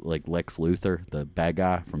Lex Luthor, the bad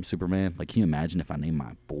guy from Superman. Like, can you imagine if I named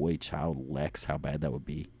my boy child Lex? How bad that would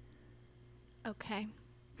be. Okay.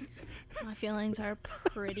 My feelings are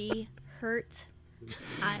pretty hurt.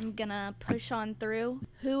 I'm gonna push on through.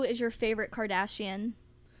 Who is your favorite Kardashian?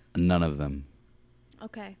 None of them.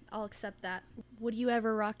 Okay, I'll accept that. Would you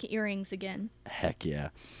ever rock earrings again? Heck yeah.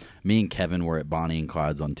 Me and Kevin were at Bonnie and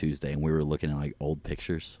Clyde's on Tuesday, and we were looking at like old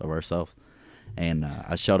pictures of ourselves. And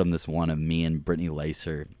I showed him this one of me and Brittany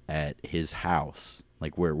Lacer at his house.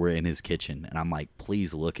 Like, we're in his kitchen, and I'm like,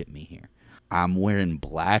 please look at me here. I'm wearing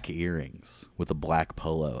black earrings with a black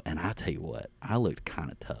polo, and I tell you what, I looked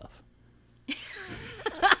kind of tough.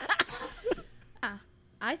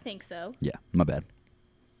 I think so. Yeah, my bad.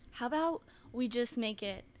 How about we just make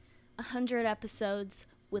it 100 episodes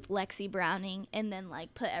with Lexi Browning and then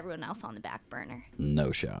like put everyone else on the back burner?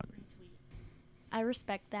 No shot. I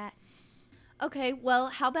respect that. Okay, well,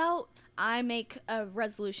 how about I make a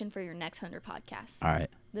resolution for your next 100 podcasts? All right.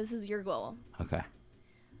 This is your goal. Okay.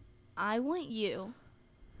 I want you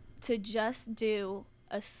to just do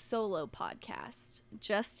a solo podcast,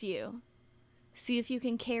 just you. See if you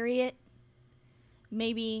can carry it.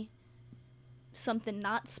 Maybe something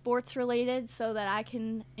not sports related so that I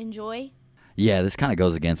can enjoy. Yeah, this kind of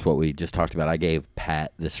goes against what we just talked about. I gave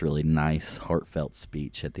Pat this really nice, heartfelt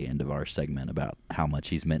speech at the end of our segment about how much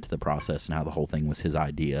he's meant to the process and how the whole thing was his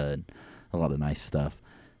idea and a lot of nice stuff.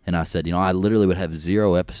 And I said, I literally would have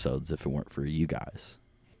 0 episodes if it weren't for you guys.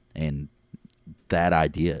 And that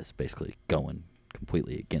idea is basically going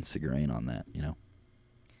completely against the grain on that,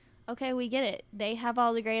 Okay, we get it. They have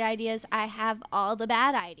all the great ideas. I have all the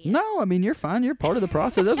bad ideas. No, I mean, you're fine. You're part of the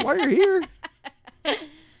process. That's why you're here.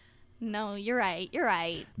 No, you're right. You're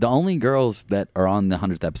right. The only girls that are on the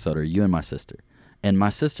 100th episode are you and my sister. And my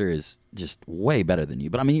sister is just way better than you.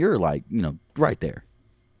 But, I mean, you're like, right there.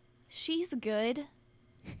 She's good.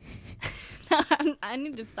 I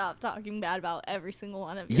need to stop talking bad about every single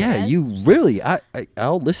one of you. Yeah, you really.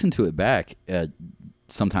 I'll listen to it back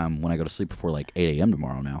sometime when I go to sleep before like 8 a.m.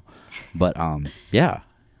 tomorrow now. But, yeah,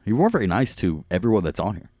 you were very nice to everyone that's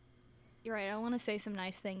on here. You're right. I want to say some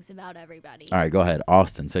nice things about everybody. All right, go ahead.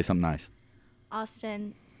 Austin, say something nice.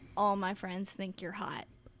 Austin, all my friends think you're hot.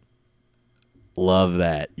 Love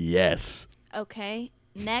that. Yes. Okay.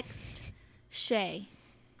 Next, Shay.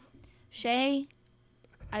 Shay,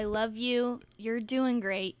 I love you. You're doing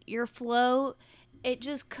great. Your flow, it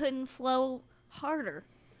just couldn't flow harder.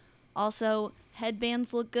 Also,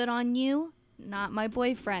 headbands look good on you. Not my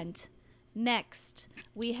boyfriend. Next,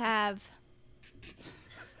 we have...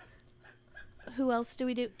 Who else do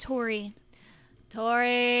we do? Tori.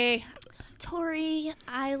 Tori,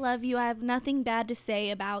 I love you. I have nothing bad to say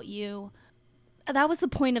about you. That was the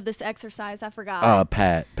point of this exercise. I forgot.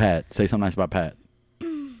 Pat. Say something nice about Pat.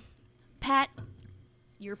 Pat,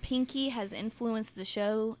 your pinky has influenced the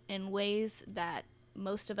show in ways that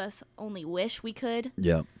most of us only wish we could.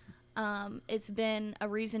 Yep. It's been a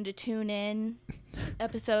reason to tune in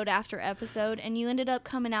episode after episode, and you ended up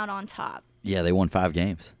coming out on top. Yeah, they won 5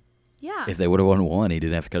 games. Yeah. If they would have won 1, he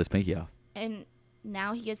didn't have to cut his pinky off. And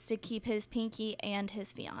now he gets to keep his pinky and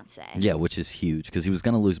his fiance. Yeah, which is huge because he was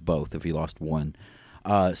going to lose both if he lost 1.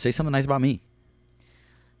 Say something nice about me.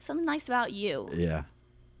 Something nice about you. Yeah.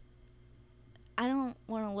 I don't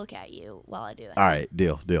want to look at you while I do it. All right,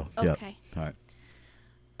 deal. Okay. Yep. All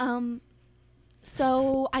right.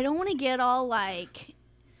 So I don't want to get all like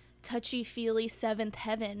touchy-feely seventh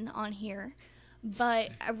heaven on here, but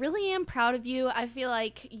I really am proud of you. I feel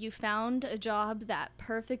like you found a job that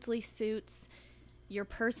perfectly suits your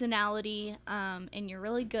personality, and you're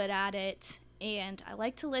really good at it. And I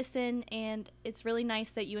like to listen, and it's really nice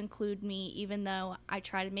that you include me, even though I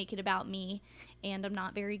try to make it about me, and I'm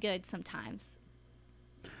not very good sometimes.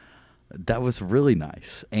 That was really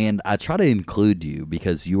nice. And I try to include you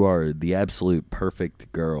because you are the absolute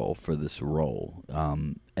perfect girl for this role.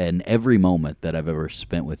 And every moment that I've ever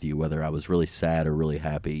spent with you, whether I was really sad or really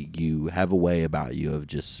happy, you have a way about you of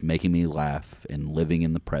just making me laugh and living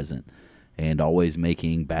in the present and always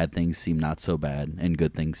making bad things seem not so bad and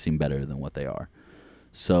good things seem better than what they are.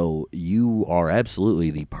 So you are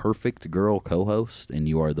absolutely the perfect girl co-host, and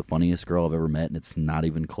you are the funniest girl I've ever met, and it's not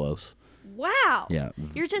even close. Wow. Yeah.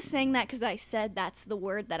 You're just saying that because I said that's the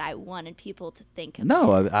word that I wanted people to think of.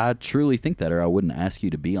 No, I truly think that, or I wouldn't ask you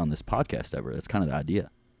to be on this podcast ever. That's kind of the idea.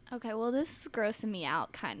 Okay, well, this is grossing me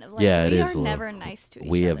out, kind of. Like, Yeah, it we is. are never nice to each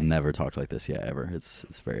We other. have never talked like this yet, ever. It's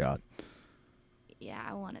very odd. Yeah,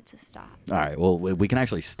 I want it to stop. All right, well, we can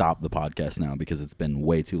actually stop the podcast now because it's been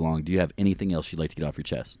way too long. Do you have anything else you'd like to get off your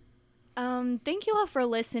chest? Thank you all for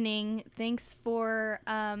listening. Thanks for,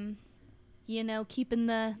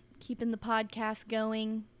 keeping the podcast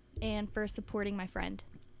going, and for supporting my friend.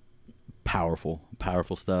 Powerful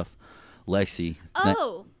stuff. Lexi.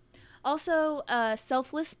 Oh, also,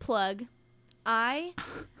 selfless plug.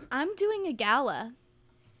 I'm doing a gala.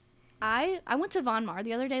 I went to Von Mar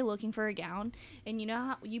the other day looking for a gown, and you know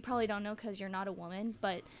how you probably don't know because you're not a woman,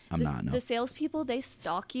 but the salespeople, they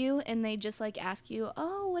stalk you and they just like ask you,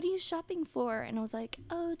 "Oh, what are you shopping for?" And I was like,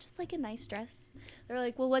 "Oh, just like a nice dress." They're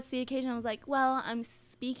like, "Well, what's the occasion?" I was like, "Well, I'm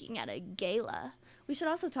speaking at a gala." We should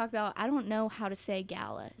also talk about, I don't know how to say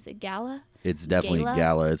gala. Is it gala? It's definitely Gala?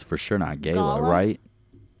 gala. It's for sure not gala, Gala? right?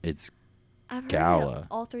 It's I've heard Gala. it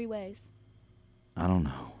all 3 ways. I don't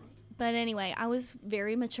know. But anyway, I was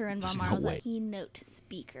very mature in There's Von Mar. no I was way. a keynote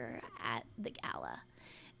speaker at the gala.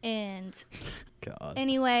 And God.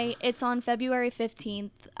 anyway, it's on February 15th.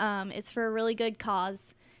 It's for a really good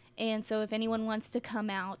cause. And so if anyone wants to come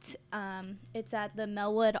out, it's at the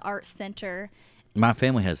Melwood Art Center. My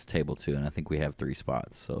family has a table too, and I think we have 3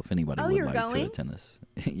 spots. So if anybody would you're like going? to attend this,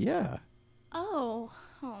 yeah. Oh,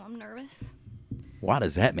 I'm nervous. Why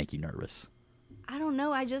does that make you nervous? I don't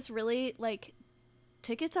know. I just really,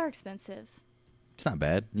 tickets are expensive. It's not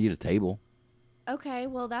bad. You get a table. Okay,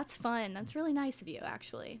 well, that's fun. That's really nice of you,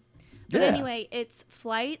 actually. But Yeah. anyway, it's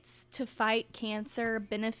Flights to Fight Cancer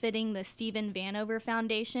benefiting the Stephen Vanover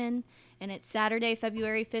Foundation, and it's Saturday,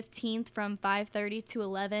 February 15th from 5:30 to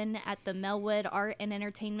 11 at the Melwood Art and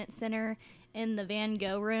Entertainment Center in the Van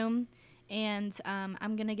Gogh Room. And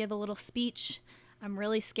I'm going to give a little speech. I'm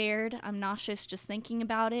really scared. I'm nauseous just thinking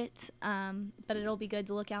about it, but it'll be good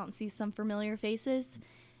to look out and see some familiar faces.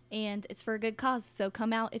 And it's for a good cause, so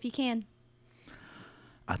come out if you can.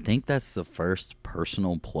 I think that's the first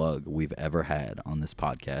personal plug we've ever had on this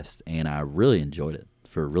podcast, and I really enjoyed it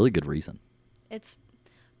for a really good reason. It's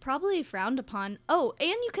probably frowned upon. Oh, and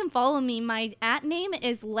you can follow me. My @name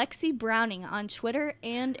is Lexi Browning on Twitter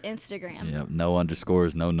and Instagram. Yep, no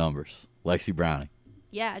underscores, no numbers. Lexi Browning.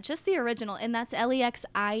 Yeah, just the original, and that's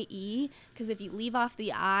Lexie, because if you leave off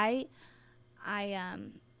the I.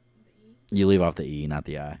 You leave off the E, not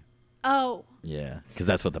the I. Oh. Yeah, because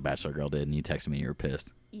that's what the Bachelor girl did, and you texted me and you were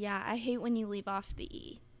pissed. Yeah, I hate when you leave off the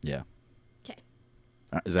E. Yeah. Okay.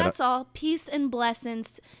 Is That's all. Peace and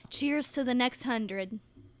blessings. Cheers to the next 100.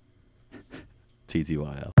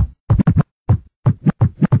 TTYL.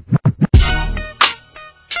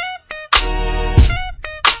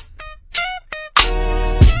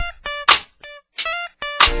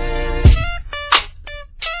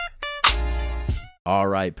 All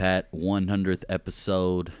right, Pat, 100th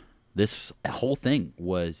episode. This whole thing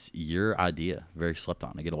was your idea, very slept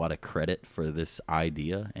on. I get a lot of credit for this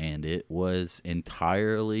idea, and it was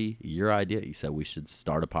entirely your idea. You said we should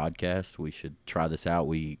start a podcast. We should try this out.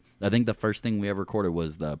 I think the first thing we ever recorded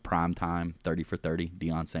was the primetime 30 for 30,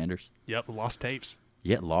 Deion Sanders. Yep, lost tapes.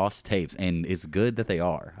 Yeah, lost tapes, and it's good that they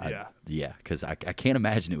are. Yeah, because I can't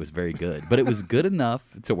imagine it was very good, but it was good enough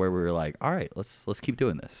to where we were like, all right, let's keep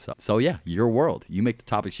doing this. So yeah, your world. You make the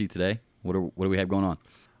topic sheet today. What do we have going on?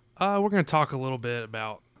 We're going to talk a little bit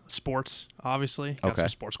about sports, obviously. Got Okay. some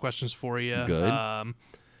sports questions for you. Good.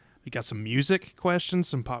 We got some music questions,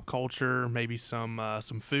 some pop culture, maybe some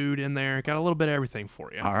food in there. Got a little bit of everything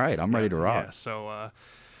for you. All right, I'm ready to rock. Yeah, so,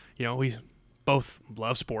 we both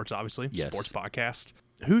love sports, obviously. Yes. Sports podcast.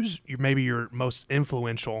 Who's maybe your most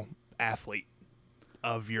influential athlete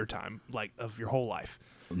of your time, like of your whole life?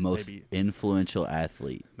 Most Maybe. influential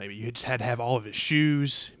athlete. Maybe you just had to have all of his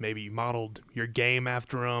shoes. Maybe you modeled your game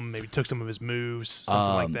after him. Maybe took some of his moves,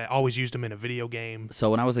 something like that. Always used him in a video game. So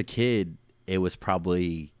when I was a kid, it was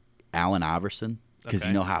probably Allen Iverson, because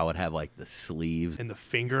Okay. you know how I would have like the sleeves, And the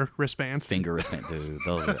finger wristbands. finger wristband. Dude,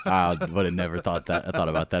 those are, I would have never thought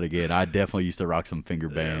about that again. I definitely used to rock some finger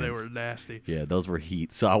Yeah, bands. they were nasty. Yeah, those were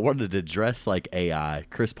heat. So I wanted to dress like AI.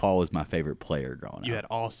 Chris Paul was my favorite player growing You up. had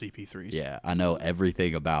all CP3s. Yeah, I know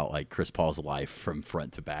everything about like Chris Paul's life from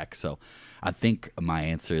front to back. So I think my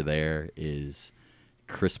answer there is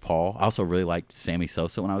Chris Paul. I also really liked Sammy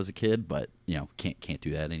Sosa when I was a kid, but can't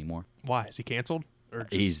do that anymore. Why? Is he canceled? Or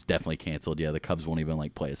just, He's definitely canceled. Yeah, the Cubs won't even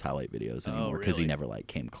like play his highlight videos anymore because he really? never like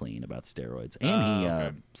came clean about steroids. And he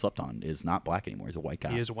okay. slept on. Is not black anymore. He's a white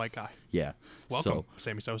guy. he is a white guy. Yeah. Welcome, So,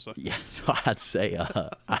 Sammy Sosa. yeah, so I'd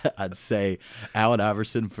say Allen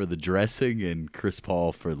Iverson for the dressing and Chris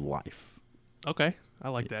Paul for life. Okay, I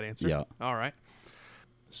like that answer. Yeah. All right.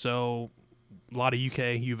 So, a lot of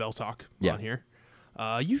UK U of L talk Yeah. on here.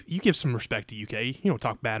 You give some respect to UK. You don't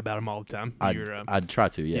talk bad about them all the time. I'd try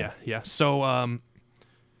to. Yeah. Yeah. So,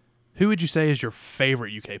 who would you say is your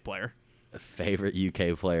favorite UK player? Favorite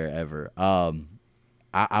UK player ever.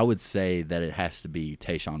 I would say that it has to be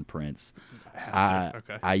Tayshaun Prince.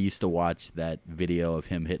 Okay. I used to watch that video of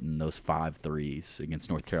him hitting those 5 threes against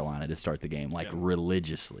North Carolina to start the game, like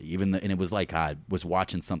religiously. And it was like I was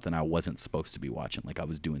watching something I wasn't supposed to be watching, like I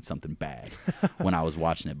was doing something bad when I was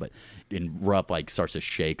watching it. But Rupp like starts to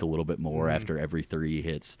shake a little bit more after every 3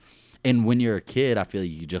 hits. And when you're a kid, I feel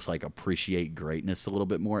you just like appreciate greatness a little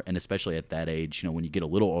bit more, and especially at that age, when you get a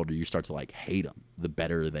little older, you start to like hate them the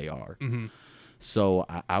better they are. Mm-hmm. So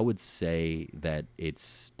I would say that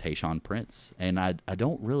it's Tayshaun Prince, and I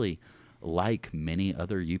don't really like many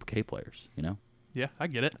other UK players. Yeah, I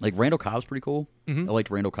get it. Like Randall Cobb's pretty cool. Mhm. I liked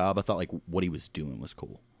Randall Cobb. I thought like what he was doing was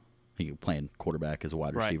cool. He was playing quarterback as a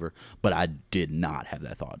wide Right. receiver, but I did not have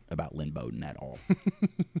that thought about Lynn Bowden at all.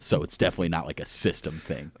 So it's definitely not like a system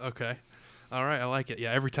thing. Okay. All right, I like it.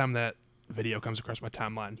 Yeah, every time that video comes across my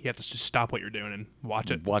timeline, you have to just stop what you're doing and watch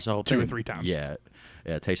it. Watch the whole 2 or thing 3 times. Yeah,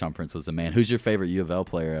 Tayshaun Prince was the man. Who's your favorite U of L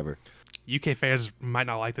player ever? UK fans might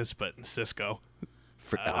not like this, but Cisco.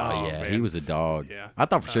 Oh Oh, yeah, he man. was a dog. Yeah. I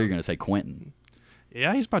thought for sure you were gonna say Quentin.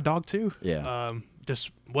 Yeah, he's my dog too. Yeah. Just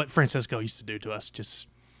what Francisco used to do to us, just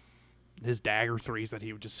his dagger threes that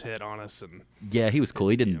he would just hit on us, and Yeah, he was cool.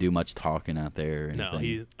 He didn't do much talking out there. Or no,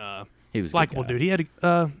 anything. he was a good likable guy. dude. He had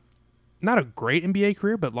not a great NBA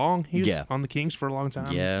career, but long. He was Yeah. on the Kings for a long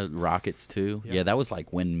time. Yeah, Rockets too. Yeah. Yeah, that was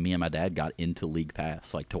like when me and my dad got into League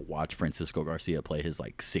Pass, like to watch Francisco Garcia play his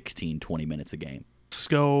like 16, 20 minutes a game.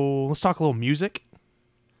 Let's talk a little music.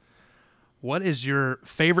 What is your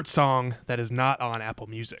favorite song that is not on Apple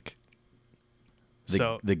Music?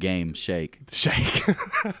 The game Shake Shake.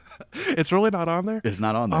 It's really not on there? is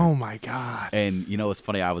not on there. Oh my god. And it's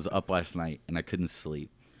funny. I was up last night and I couldn't sleep.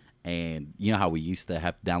 And you know how we used to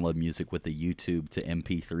have to download music with the YouTube to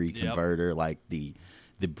MP3 Yep. converter, like the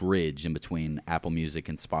bridge in between Apple Music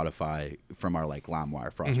and Spotify from our like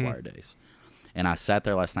LimeWire, FrostWire days. And I sat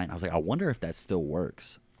there last night and I was like, I wonder if that still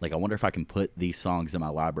works. Like, I wonder if I can put these songs in my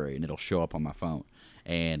library and it'll show up on my phone.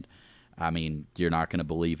 And I mean, you're not going to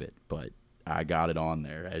believe it, but I got it on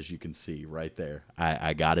there, as you can see right there.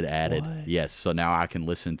 I got it added. What? Yes, so now I can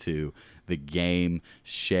listen to The Game,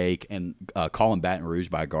 Shake, and Call 'Em Baton Rouge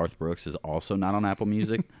by Garth Brooks is also not on Apple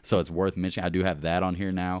Music, so it's worth mentioning. I do have that on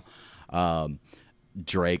here now.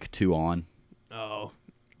 Drake, 2 On. Oh.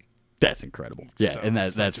 That's incredible. Yeah, So, and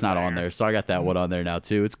that's such a not on banger. there. So I got that one on there now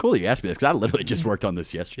too. It's cool that you asked me this because I literally just worked on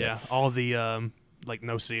this yesterday. Yeah, all the like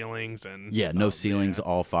no ceilings and Yeah, no ceilings,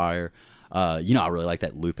 all fire. I really like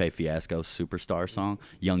that Lupe Fiasco Superstar song,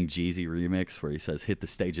 Young Jeezy remix, where he says, "Hit the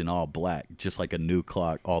stage in all black, just like a new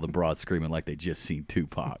clock." All the broads screaming like they just seen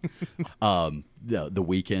Tupac. The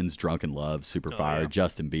Weeknd's Drunken Love, super fire. yeah.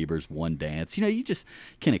 Justin Bieber's One Dance. You just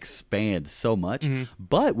can expand so much. Mm-hmm.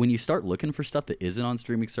 But when you start looking for stuff that isn't on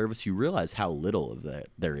streaming service, you realize how little of that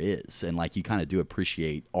there is, and like you kind of do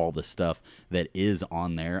appreciate all the stuff that is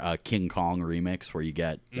on there. King Kong remix, where you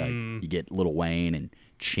get you get Lil Wayne and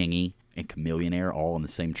Chingy and Chameleonaire all on the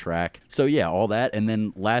same track. So yeah, all that. And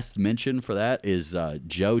then last mention for that is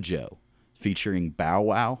JoJo featuring Bow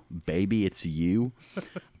Wow, Baby It's You.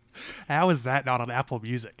 How is that not on Apple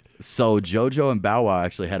Music? So JoJo and Bow Wow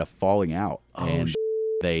actually had a falling out, and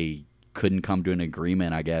they couldn't come to an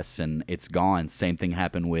agreement, I guess, and it's gone. Same thing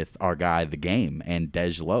happened with our guy, The Game, and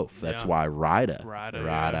Dej Loaf. That's Yeah. why Rida,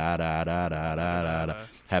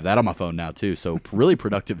 have that on my phone now too. So really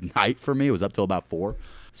productive night for me. It was up till about 4.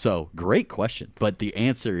 So great question, but the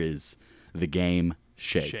answer is The Game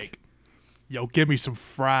Shake. Yo, give me some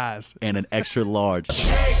fries. And an extra large.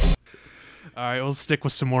 All right, we'll stick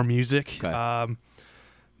with some more music. Okay.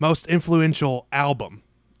 Most influential album.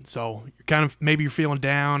 So you're kind of maybe you're feeling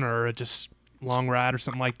down or just long ride or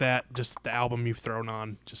something like that. Just the album you've thrown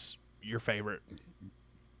on, just your favorite.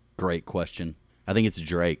 Great question. I think it's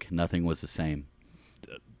Drake. Nothing Was the Same.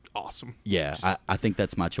 Awesome. Yeah, I think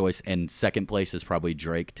that's my choice. And second place is probably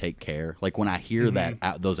Drake, Take Care. Like when I hear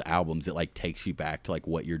those albums, it like takes you back to like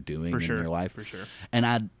what you're doing in your life. For sure. And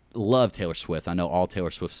I love Taylor Swift. I know all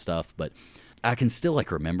Taylor Swift stuff, but I can still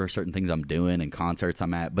like remember certain things I'm doing and concerts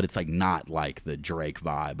I'm at, but it's like not like the Drake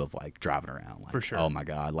vibe of like driving around. Like, For sure. Oh my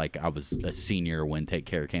God. Like I was a senior when Take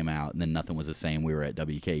Care came out, and then Nothing Was the Same. We were at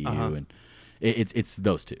WKU, and it's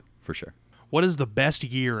those two for sure. What is the best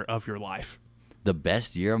year of your life? The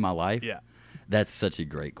best year of my life? Yeah. That's such a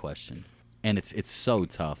great question. And it's so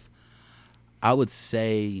tough. I would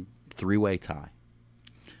say three-way tie.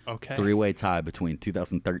 Okay. Three-way tie between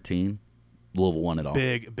 2013, Louisville won it all.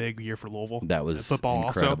 Big year for Louisville. That was football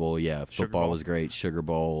incredible. Also? Yeah, Sugar football Bowl. was great. Sugar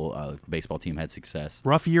Bowl, baseball team had success.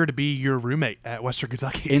 Rough year to be your roommate at Western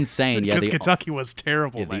Kentucky. Insane. Yeah, Because Kentucky was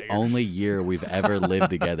terrible Yeah, that the year. only year we've ever lived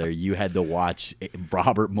together, you had to watch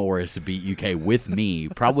Robert Morris beat UK with me.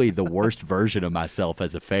 Probably the worst version of myself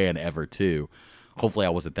as a fan ever, too. Hopefully I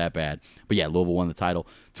wasn't that bad. But yeah, Louisville won the title.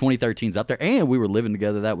 2013's up there, and we were living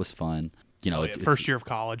together. That was fun. It's First year of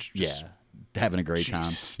college. Yeah, having a great time.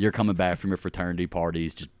 Jesus. You're coming back from your fraternity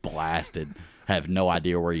parties, just blasted, have no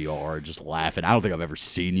idea where you are, just laughing. I don't think I've ever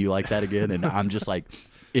seen you like that again. And I'm just like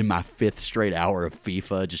in my 5th straight hour of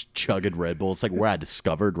FIFA, just chugging Red Bull. It's like where I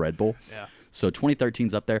discovered Red Bull. Yeah. So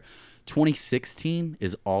 2013's up there. 2016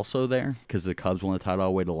 is also there because the Cubs won the title. I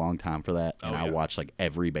waited a long time for that, and I watched like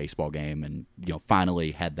every baseball game, and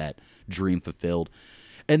finally had that dream fulfilled.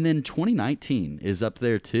 And then 2019 is up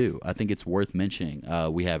there too. I think it's worth mentioning.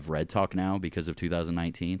 We have Red Talk now because of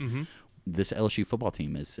 2019. This LSU football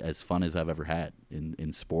team is as fun as I've ever had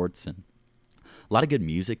in sports, and a lot of good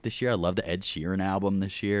music this year. I love the Ed Sheeran album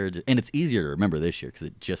this year, and it's easier to remember this year because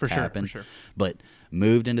it just happened. For sure. But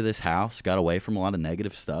moved into this house, got away from a lot of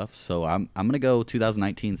negative stuff. So I'm gonna go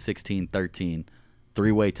 2019, 16, 13,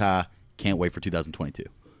 three-way tie. Can't wait for 2022.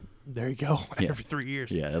 There you go. Every 3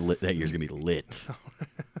 years. Yeah, that year's gonna be lit.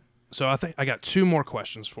 So I think I got 2 more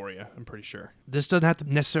questions for you, I'm pretty sure. This doesn't have to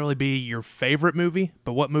necessarily be your favorite movie,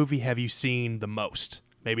 but what movie have you seen the most?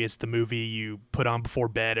 Maybe it's the movie you put on before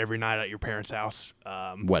bed every night at your parents' house.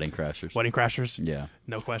 Wedding Crashers. Wedding Crashers? Yeah.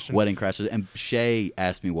 No question. Wedding Crashers. And Shay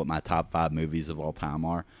asked me what my top 5 movies of all time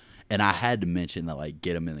are. And I had to mention that, like,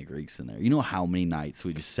 Get 'Em in the Greek's in there. You know how many nights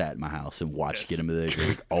we just sat in my house and watched Get 'Em in the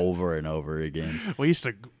Greek over and over again? We used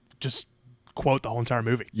to just quote the whole entire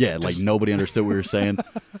movie. Yeah, like nobody understood what we were saying.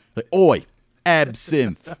 Like, oi,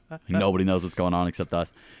 absinthe. Nobody knows what's going on except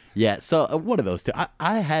us. Yeah, so one of those two.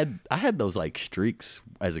 I had those like streaks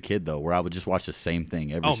as a kid though, where I would just watch the same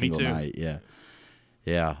thing every single me too. night. Yeah,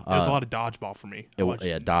 yeah. There was a lot of dodgeball for me.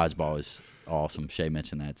 Yeah, dodgeball is awesome. Shay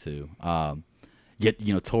mentioned that too. Yet,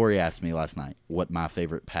 Tori asked me last night what my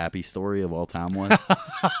favorite Pappy story of all time was,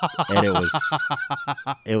 and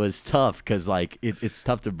it was tough because like it's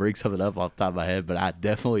tough to bring something up off the top of my head. But I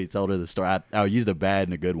definitely told her the story. I used a bad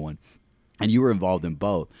and a good one, and you were involved in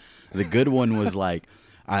both. The good one was like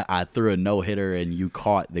I threw a no-hitter and you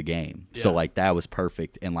caught the game, so like that was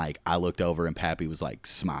perfect. And like I looked over and Pappy was like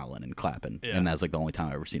smiling and clapping, and that was like the only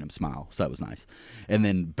time I ever seen him smile, so that was nice. And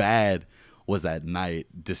then bad was that night,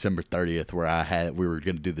 December 30th, where we were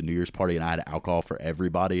going to do the New Year's party, and I had alcohol for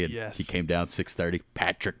everybody, and Yes. he came down 6:30.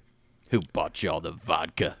 Patrick, who bought y'all the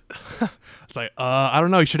vodka? It's like, I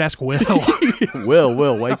don't know. You should ask Will.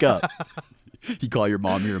 Will, wake up. You call your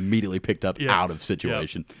mom, you're immediately picked up Yeah. out of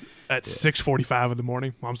situation. At 6:45 in the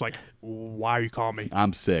morning, Mom's like, "Why are you calling me?"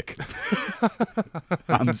 I'm sick.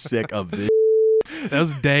 I'm sick of this. That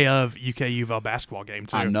was the day of UK UofL basketball game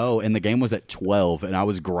too. I know, and the game was at 12, and I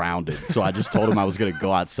was grounded. So I just told him I was going to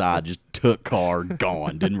go outside, just took car,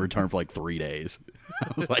 gone, didn't return for like 3 days.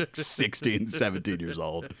 I was like 16, 17 years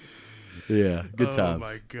old. Yeah, good times. Oh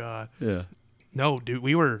my god. Yeah. No, dude,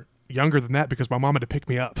 we were younger than that because my mom had to pick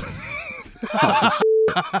me up.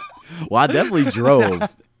 Well, I definitely drove.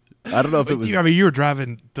 I don't know if it was. You were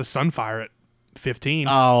driving the Sunfire at 15.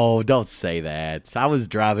 Oh, don't say that. I was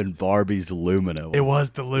driving Barbie's Lumina. It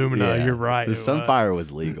was the Lumina. Yeah. You're right. The it was. Sunfire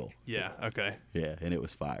was legal. Yeah. Okay. Yeah, and it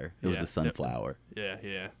was fire. It was Yeah. the Sunflower.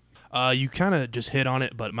 Yeah. You kind of just hit on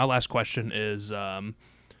it, but my last question is, I'd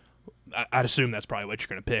assume that's probably what you're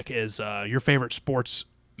going to pick, is your favorite sports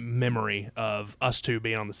memory of us two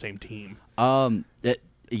being on the same team.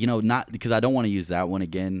 Not because I don't want to use that one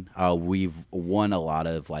again. We've won a lot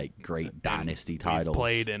of like great dynasty titles. We've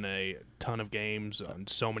played in a ton of games on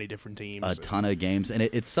so many different teams. A ton of games, and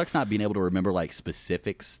it sucks not being able to remember like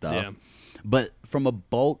specific stuff. Yeah. But from a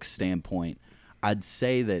bulk standpoint, I'd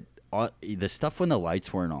say that the stuff when the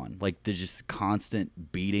lights weren't on, like the just constant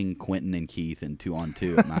beating Quentin and Keith in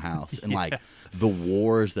 2-on-2 at my house, and like the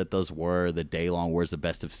wars that those were, the day-long wars, the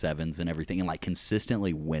best of sevens and everything, and like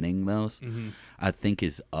consistently winning those, I think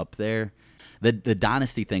is up there. The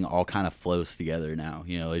dynasty thing all kind of flows together now,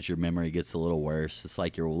 as your memory gets a little worse. It's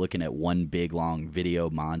like you're looking at one big long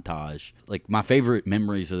video montage. Like my favorite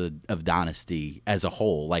memories of dynasty as a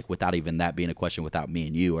whole, like without even that being a question, without me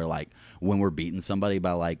and you, are like when we're beating somebody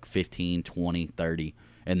by like 15, 20, 30,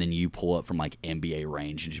 and then you pull up from like NBA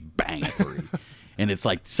range and just bang a three. And it's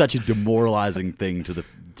like such a demoralizing thing to the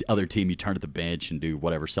other team. You turn to the bench and do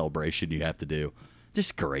whatever celebration you have to do.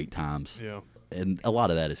 Just great times. Yeah. And a lot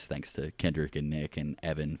of that is thanks to Kendrick and Nick and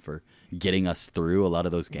Evan for getting us through a lot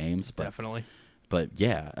of those games. But, Definitely. But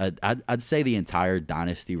yeah, I'd say the entire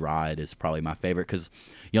dynasty ride is probably my favorite because,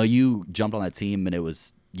 you jumped on that team and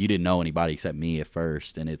you didn't know anybody except me at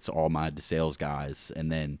first, and it's all my DeSales guys, and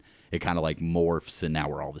then it kind of like morphs, and now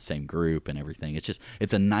we're all the same group and everything.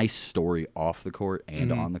 It's a nice story off the court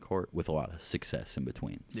and on the court with a lot of success in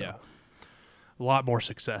between. So. Yeah. A lot more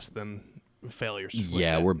success than failures. with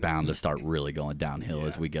Yeah, that. we're bound to start really going downhill Yeah.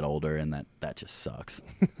 as we get older, and that just sucks.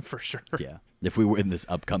 For sure. Yeah. If we were in this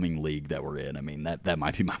upcoming league that we're in, I mean, that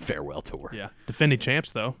might be my farewell tour. Yeah. Defending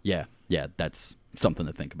champs, though. Yeah, that's something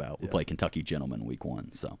to think about. We play Kentucky Gentlemen week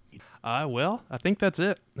 1, so. Well, I think that's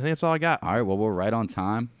it. I think that's all I got. All right, well, we're right on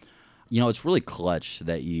time. It's really clutch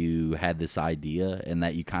that you had this idea and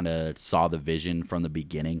that you kind of saw the vision from the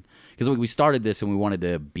beginning. Because we started this and we wanted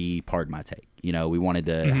to be Pardon My Take. We wanted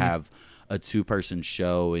to have a 2-person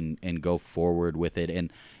show and go forward with it.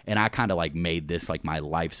 And I kind of like made this like my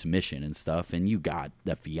life's mission and stuff. And you got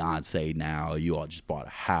a fiance now. You all just bought a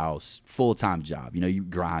house, full-time job. You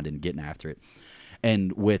grinding, getting after it.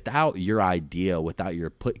 And without your idea, without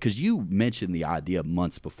your because you mentioned the idea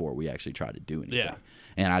months before we actually tried to do anything. Yeah.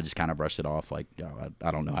 And I just kind of brushed it off like,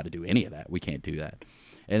 I don't know how to do any of that. We can't do that.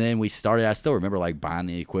 And then we started, I still remember like buying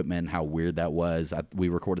the equipment, how weird that was. We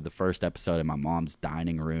recorded the first episode in my mom's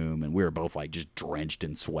dining room, and we were both like just drenched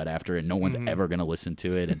in sweat after, and no one's ever going to listen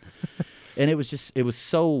to it. And it was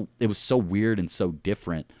so weird and so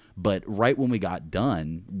different. But right when we got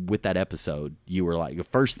done with that episode, you were like, the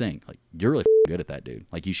first thing, like, you're really good at that, dude.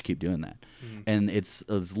 Like, you should keep doing that. And it's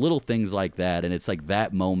little things like that. And it's like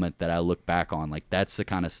that moment that I look back on, like, that's the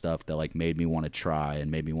kind of stuff that like made me want to try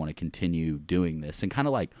and made me want to continue doing this, and kind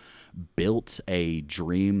of like built a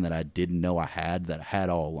dream that I didn't know I had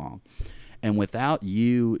all along. And without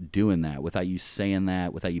you doing that, without you saying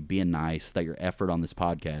that, without you being nice, without your effort on this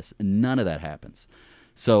podcast, none of that happens.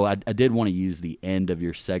 So I did want to use the end of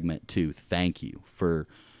your segment to thank you for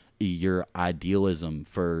your idealism,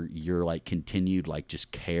 for your like continued like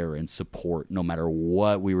just care and support no matter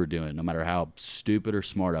what we were doing, no matter how stupid or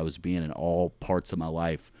smart I was being in all parts of my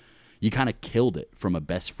life. You kind of killed it from a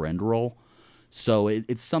best friend role. So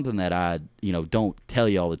it's something that I don't tell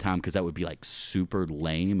you all the time because that would be like super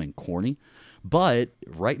lame and corny. But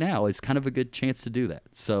right now is kind of a good chance to do that.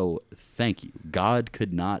 So thank you. God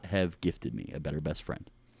could not have gifted me a better best friend.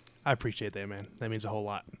 I appreciate that, man. That means a whole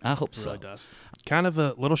lot. I hope It so. really does. Kind of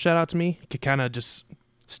a little shout out to me. Could kind of just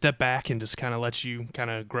step back and just kind of let you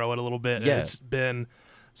kind of grow it a little bit. Yeah. And it's been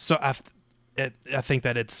so. I think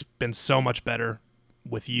that it's been so much better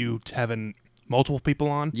with you having multiple people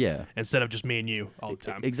on Yeah. instead of just me and you all the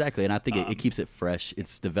time. Exactly, and I think it keeps it fresh.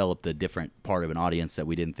 It's developed a different part of an audience that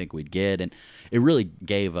we didn't think we'd get, and it really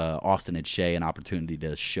gave Austin and Shay an opportunity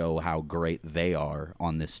to show how great they are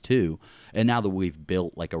on this too. And now that we've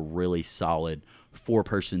built like a really solid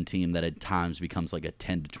 4-person team that at times becomes like a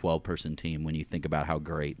 10 to 12-person team when you think about how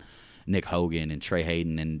great Nick Hogan and Trey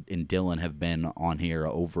Hayden and Dylan have been on here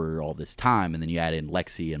over all this time, and then you add in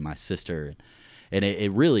Lexi and my sister. And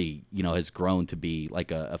it really, has grown to be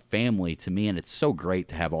like a family to me, and it's so great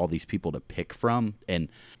to have all these people to pick from, and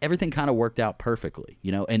everything kind of worked out perfectly,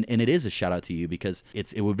 and it is a shout out to you because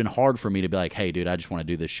it would have been hard for me to be like, hey, dude, I just want to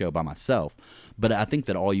do this show by myself. But I think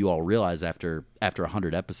that all you all realize after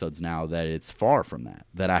 100 episodes now that it's far from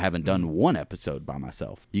that I haven't done one episode by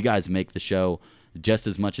myself. You guys make the show just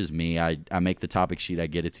as much as me. I make the topic sheet, I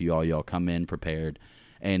get it to you all. Y'all come in prepared,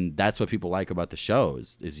 and that's what people like about the show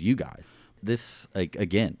is you guys. This,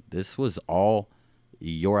 again, this was all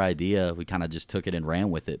your idea. We kind of just took it and ran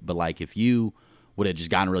with it. But, if you would have just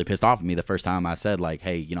gotten really pissed off at me the first time I said,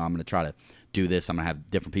 hey, I'm going to try to do this. I'm going to have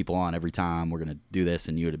different people on every time. We're going to do this.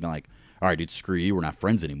 And you would have been like, all right, dude, screw you. We're not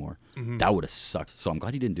friends anymore. Mm-hmm. That would have sucked. So I'm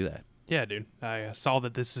glad you didn't do that. Yeah, dude. I saw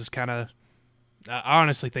that this is kind of – I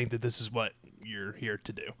honestly think that this is what you're here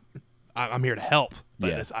to do. I'm here to help, but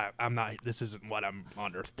Yeah. I'm not. This isn't what I'm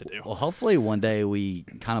on Earth to do. Well, hopefully one day we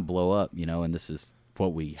kind of blow up, and this is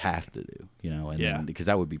what we have to do, and then, because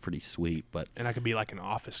that would be pretty sweet. But and I could be like an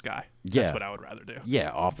office guy. Yeah. That's what I would rather do. Yeah,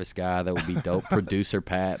 office guy, that would be dope. Producer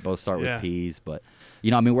Pat, both start with P's. But,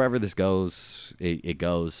 wherever this goes, it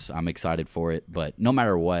goes. I'm excited for it. But no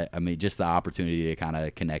matter what, just the opportunity to kind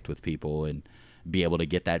of connect with people and be able to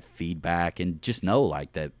get that feedback and just know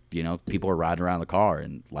that, people are riding around the car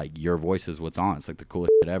and your voice is what's on. It's the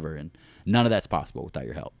coolest shit ever. And none of that's possible without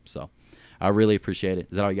your help. So I really appreciate it.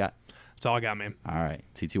 Is that all you got? That's all I got, man. All right.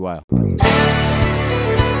 TTY.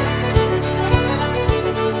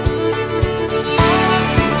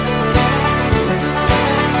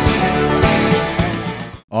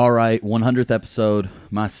 All right. 100th episode.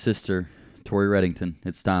 My sister, Tori Reddington.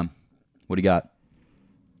 It's time. What do you got?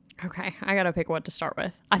 Okay, I gotta pick what to start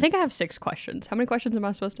with. I think I have 6 questions. How many questions am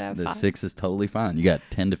I supposed to have? The 5? 6 is totally fine. You got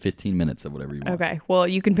 10 to 15 minutes of whatever you want. Okay, well,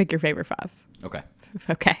 you can pick your favorite 5. Okay.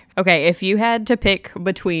 Okay, if you had to pick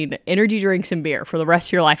between energy drinks and beer for the rest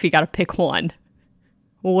of your life, you gotta pick one.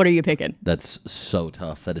 What are you picking? That's so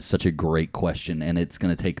tough. That is such a great question, and it's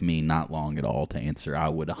going to take me not long at all to answer. I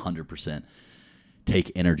would 100%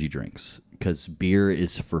 take energy drinks because beer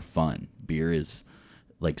is for fun. Beer is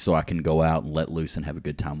so I can go out and let loose and have a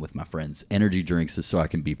good time with my friends. Energy drinks is so I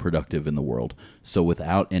can be productive in the world. So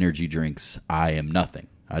without energy drinks, I am nothing.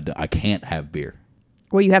 I can't have beer.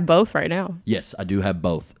 Well, you have both right now. Yes, I do have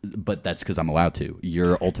both, but that's because I'm allowed to.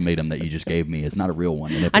 Your ultimatum that you just gave me is not a real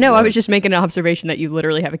one. I know, I was just making an observation that you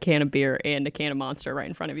literally have a can of beer and a can of Monster right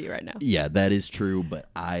in front of you right now. Yeah, that is true, but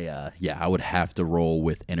I would have to roll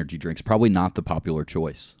with energy drinks. Probably not the popular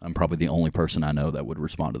choice. I'm probably the only person I know that would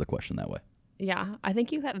respond to the question that way. Yeah, I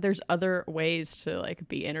think there's other ways to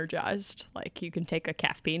be energized. You can take a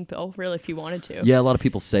caffeine pill, really, if you wanted to. Yeah, a lot of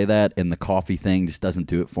people say that, and the coffee thing just doesn't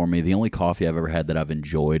do it for me. The only coffee I've ever had that I've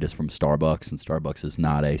enjoyed is from Starbucks, and Starbucks is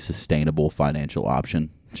not a sustainable financial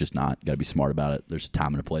option. It's just not. You got to be smart about it. There's a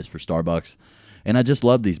time and a place for Starbucks. And I just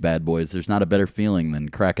love these bad boys. There's not a better feeling than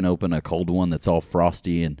cracking open a cold one that's all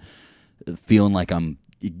frosty and feeling like I'm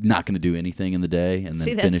not going to do anything in the day and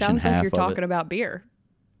then finishing half of it. See, that sounds like you're talking about beer.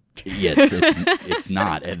 Yes, it's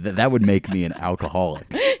not. That would make me an alcoholic.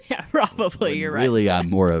 Yeah, probably. You're right. Really, I'm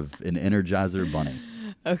more of an Energizer bunny.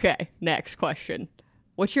 Okay, next question.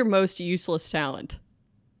 What's your most useless talent?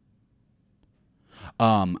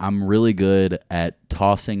 I'm really good at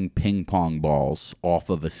tossing ping pong balls off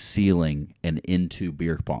of a ceiling and into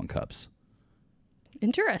beer pong cups.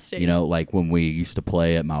 Interesting. When we used to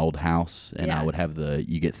play at my old house and Yeah. I would have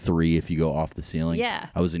you get 3 if you go off the ceiling. Yeah.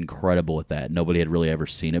 I was incredible at that. Nobody had really ever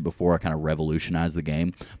seen it before. I kind of revolutionized the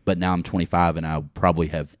game. But now I'm 25 and I probably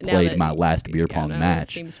have played my last beer pong match.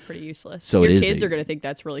 It seems pretty useless. So your it is kids are going to think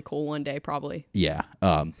that's really cool one day, probably. Yeah.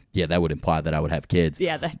 That would imply that I would have kids.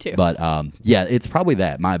 Yeah, that too. But it's probably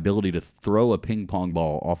that. My ability to throw a ping pong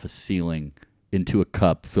ball off a ceiling into a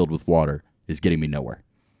cup filled with water is getting me nowhere.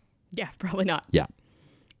 Yeah, probably not. Yeah.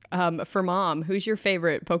 For Mom, who's your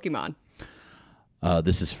favorite Pokemon?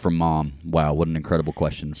 This is from Mom. Wow, what an incredible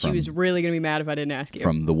question. She was really going to be mad if I didn't ask you.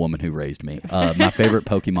 From the woman who raised me. My favorite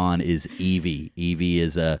Pokemon is Eevee. Eevee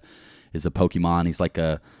is a Pokemon. He's like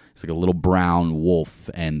a little brown wolf,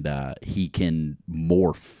 and he can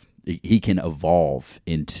morph. He can evolve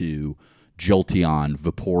into Jolteon,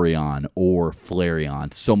 Vaporeon, or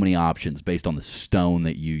Flareon. So many options based on the stone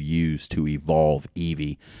that you use to evolve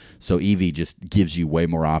Eevee. So Eevee just gives you way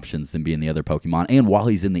more options than being the other Pokemon. And while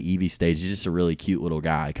he's in the Eevee stage, he's just a really cute little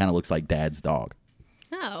guy. Kind of looks like Dad's dog.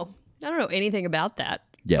 Oh, I don't know anything about that.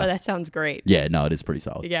 Yeah. But that sounds great. Yeah, no, it is pretty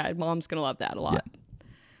solid. Yeah, Mom's going to love that a lot.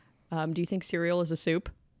 Do you think cereal is a soup?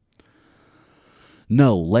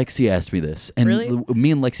 No, Lexi asked me this. And Really?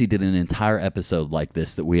 Me and Lexi did an entire episode like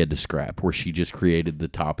this that we had to scrap, where she just created the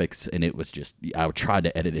topics, and it was just, I tried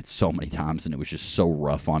to edit it so many times, and it was just so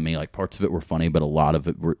rough on me. Like, parts of it were funny, but a lot of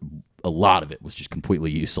it was just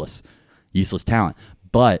completely useless talent.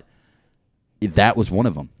 But that was one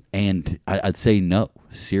of them. And I'd say no,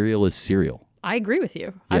 cereal is cereal. I agree with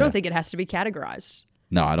you. I don't think it has to be categorized.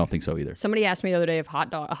 No, I don't think so either. Somebody asked me the other day if a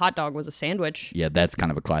hot dog was a sandwich. Yeah, that's kind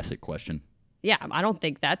of a classic question. Yeah, I don't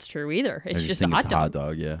think that's true either. It's I just a think hot it's dog. a hot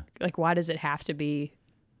dog, yeah. Like, why does it have to be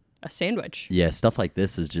a sandwich? Yeah, stuff like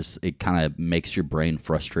this is just, it kind of makes your brain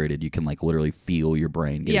frustrated. You can like literally feel your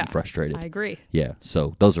brain getting frustrated. I agree. Yeah,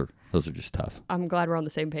 so those are just tough. I'm glad we're on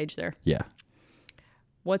the same page there. Yeah.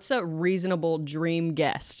 What's a reasonable dream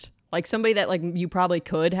guest? Like somebody that like you probably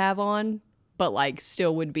could have on, but like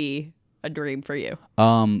still would be a dream for you.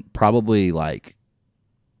 Probably like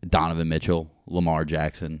Donovan Mitchell, Lamar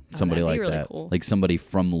Jackson, somebody that'd be like really that. cool. Like somebody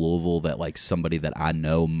from Louisville that like somebody that I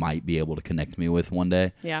know might be able to connect me with one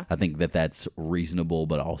day. Yeah. I think that that's reasonable,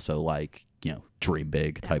 but also like, dream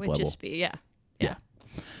big That type would level. just be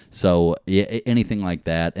So yeah, anything like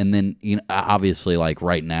that. And then, obviously like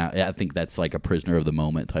right now, I think that's like a prisoner of the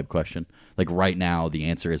moment type question. Like right now, the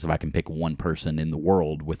answer is if I can pick one person in the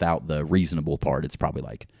world without the reasonable part, it's probably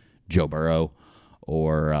like Joe Burrow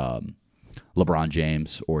or LeBron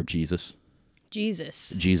James or Jesus.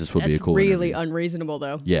 Jesus. Jesus would That's be a cool really interview. unreasonable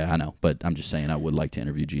though. Yeah, I know. But I'm just saying I would like to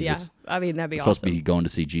interview Jesus. Yeah. I mean, that'd be I'm supposed awesome. to be going to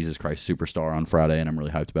see Jesus Christ Superstar on Friday, and I'm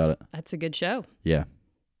really hyped about it. That's a good show. Yeah.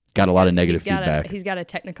 Got a lot of negative He's got feedback. He's got a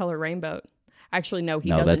Technicolor rainbow. Actually, no, he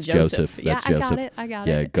No, doesn't. that's Joseph. That's yeah, Joseph. I got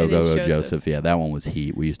Yeah, it. go, It go, is go, Joseph. Yeah, that one was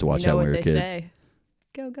heat. We used to watch You know that when what we were they kids. say.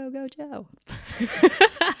 Go, go, go, Joe.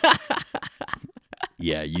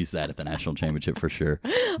 Yeah, use that at the national championship for sure.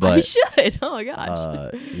 I But should. Oh my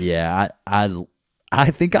gosh. yeah, I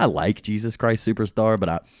think I like Jesus Christ Superstar, but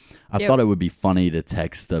I Yeah. thought it would be funny to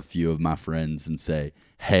text a few of my friends and say,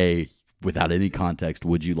 "Hey, without any context,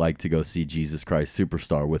 would you like to go see Jesus Christ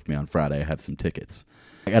Superstar with me on Friday? I have some tickets."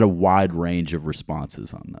 I got a wide range of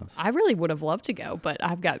responses on those. I really would have loved to go, but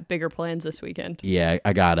I've got bigger plans this weekend. Yeah,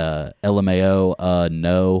 I got a LMAO,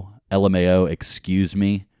 no, LMAO, excuse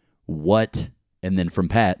me, what, and then from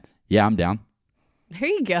Pat, yeah, I'm down. There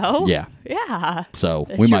you go. Yeah. Yeah. So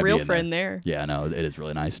That's we your might real be in friend there. Yeah, no, it is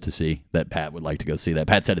really nice to see that Pat would like to go see that.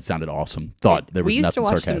 Pat said it sounded awesome. Thought there was we used to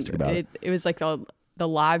nothing watch sarcastic about it. It was like the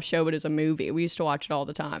live show, but as a movie. We used to watch it all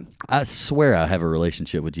the time. I swear I have a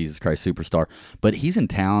relationship with Jesus Christ Superstar, but he's in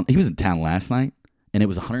town. He was in town last night, and it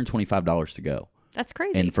was $125 to go. That's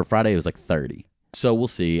crazy. And for Friday, it was like $30. So we'll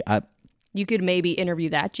see. You could maybe interview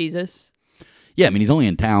that Jesus. Yeah, I mean, he's only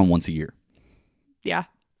in town once a year. Yeah.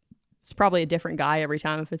 It's probably a different guy every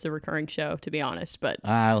time if it's a recurring show, to be honest. But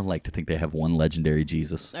I like to think they have one legendary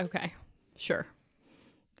Jesus. okay. Sure.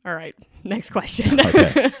 All right. Next question.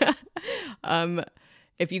 Okay.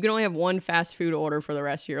 If you could only have one fast food order for the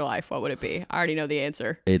rest of your life, what would it be? I already know the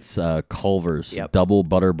answer. It's Culver's Yep. double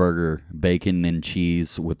butter burger, bacon and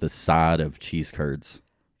cheese with a side of cheese curds.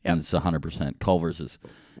 Yep. And it's 100%. Culver's is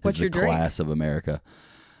What's the your drink? class of America.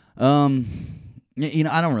 I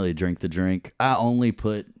don't really drink the drink. I only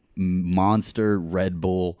put Monster, Red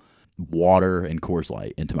Bull, water, and Coors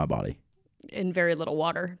Light into my body. And very little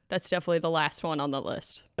water. That's definitely the last one on the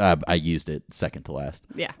list. I used it second to last.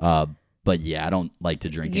 Yeah. But yeah, I don't like to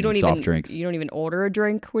drink You any don't soft even drinks. You don't even order a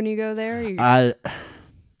drink when you go there.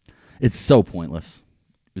 It's so pointless.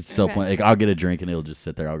 It's so Okay. pointless. Like, I'll get a drink and it'll just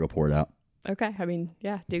sit there. I'll go pour it out. Okay. I mean,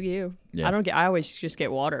 yeah. Do you? Yeah. I always just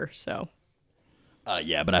get water. So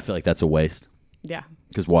Yeah, but I feel like that's a waste yeah.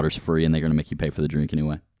 because water's free and they're going to make you pay for the drink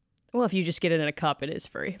anyway. Well, if you just get it in a cup, it is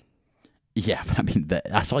free. Yeah, but I mean,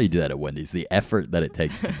 I saw you do that at Wendy's. The effort that it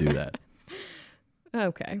takes to do that.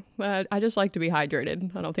 Okay. I just like to be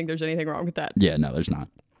hydrated. I don't think there's anything wrong with that. Yeah, no, there's not.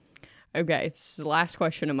 Okay. This is the last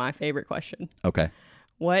question and my favorite question. Okay.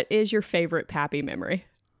 What is your favorite Pappy memory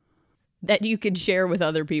that you could share with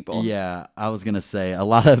other people? Yeah, I was going to say a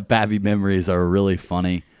lot of Babby memories are really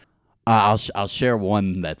funny. I'll share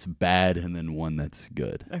one that's bad and then one that's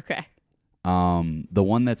good. Okay. The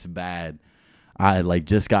one that's bad, I had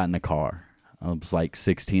just got in the car. I was like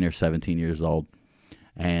 16 or 17 years old,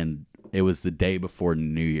 and it was the day before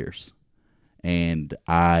New Year's. And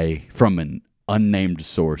from an unnamed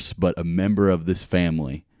source, but a member of this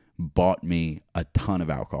family bought me a ton of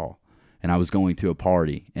alcohol. And I was going to a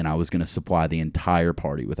party, and I was going to supply the entire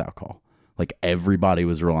party with alcohol. Like, everybody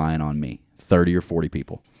was relying on me, 30 or 40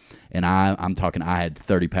 people. And I'm talking, I had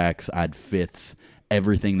 30 packs, I had fifths,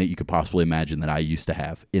 everything that you could possibly imagine that I used to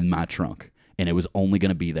have in my trunk. And it was only going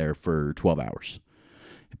to be there for 12 hours.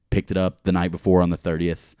 Picked it up the night before on the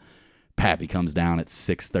 30th. Pappy comes down at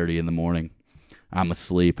 6:30 in the morning. I'm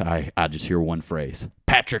asleep. I just hear one phrase.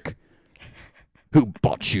 Patrick, who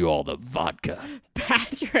bought you all the vodka?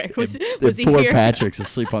 Patrick, was he Poor here? Patrick's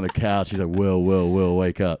asleep on the couch. He's like, Will,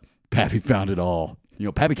 wake up. Pappy found it all. You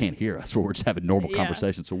know, Pappy can't hear us. We're just having normal Yeah.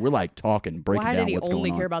 conversation. So we're like talking, breaking Why down did he what's going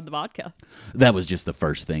only on. care about the vodka? That was just the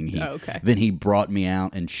first thing. Okay. Then he brought me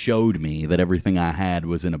out and showed me that everything I had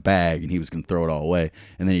was in a bag and he was going to throw it all away.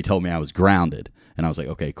 And then he told me I was grounded. And I was like,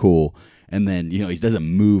 okay, cool. And then, you know, he doesn't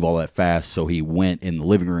move all that fast. So he went in the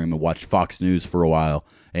living room and watched Fox News for a while.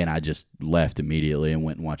 And I just left immediately and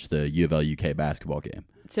went and watched the U of L UK basketball game.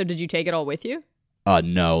 So did you take it all with you?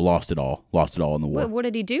 No, lost it all. Lost it all in the war. What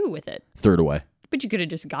did he do with it? Threw it away. But you could have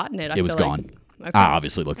just gotten it. It was gone. Okay. I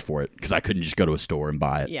obviously looked for it because I couldn't just go to a store and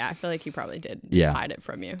buy it. Yeah, I feel like he probably did just Yeah. hide it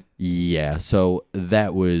from you. Yeah, so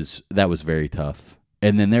that was very tough.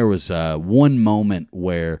 And then there was one moment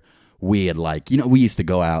where we had we used to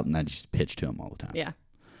go out and I just pitch to him all the time. Yeah.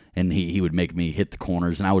 And he would make me hit the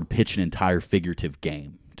corners and I would pitch an entire figurative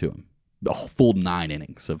game to him. A full 9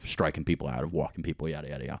 innings of striking people out, of walking people, yada,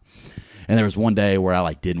 yada, yada. And there was one day where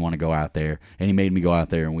I didn't want to go out there and he made me go out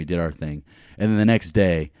there and we did our thing. And then the next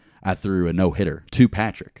day I threw a no-hitter to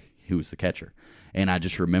Patrick, who was the catcher. And I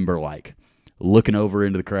just remember looking over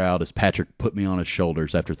into the crowd as Patrick put me on his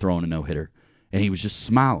shoulders after throwing a no-hitter. And he was just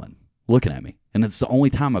smiling, looking at me. And it's the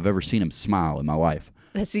only time I've ever seen him smile in my life.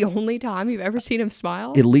 That's the only time you've ever seen him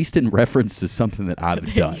smile? At least in reference to something that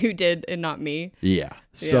I've done. You did and not me. Yeah.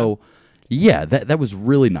 So, yeah, that was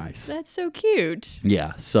really nice. That's so cute.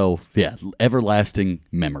 Yeah. So, yeah, everlasting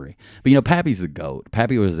memory. But, you know, Pappy's the GOAT.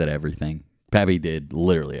 Pappy was at everything. Pappy did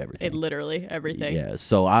literally everything. Literally everything. Yeah,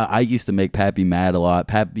 so I used to make Pappy mad a lot.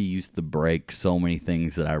 Pappy used to break so many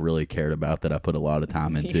things that I really cared about that I put a lot of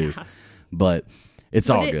time into. Yeah. But it's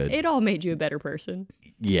But all it, good. It all made you a better person.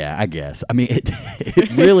 Yeah, I guess. I mean,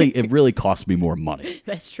 it really cost me more money.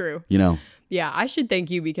 That's true. You know? Yeah, I should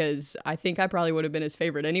thank you because I think I probably would have been his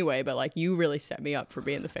favorite anyway, but you really set me up for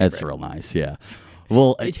being the favorite. That's real nice, yeah.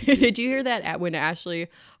 Well, Did you hear that when Ashley,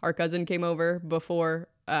 our cousin, came over before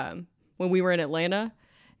when we were in Atlanta?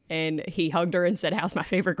 And he hugged her and said, "How's my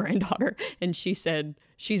favorite granddaughter?" And she said,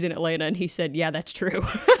 "She's in Atlanta." And he said, "Yeah, that's true."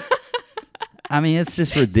 I mean, it's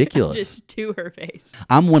just ridiculous. Just to her face.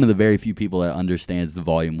 I'm one of the very few people that understands the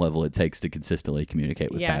volume level it takes to consistently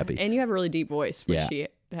communicate with Yeah, Pappy. and you have a really deep voice, which Yeah. she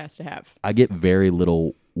has to have. I get very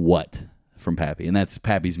little what from Pappy, and that's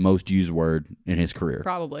Pappy's most used word in his career.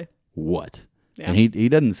 Probably. What? Yeah. And he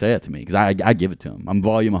doesn't say it to me because I give it to him. I'm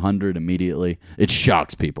volume 100 immediately. It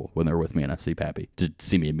shocks people when they're with me and I see Pappy to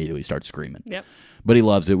see me immediately start screaming. Yep. But he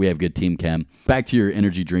loves it. We have good team chem. Back to your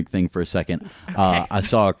energy drink thing for a second. I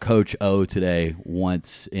saw Coach O today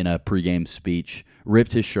once in a pregame speech,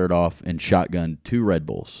 ripped his shirt off and shotgunned 2 Red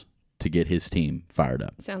Bulls to get his team fired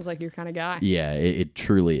up. Sounds like your kind of guy. Yeah, it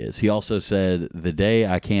truly is. He also said, the day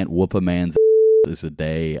I can't whoop a man's is the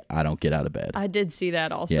day I don't get out of bed. I did see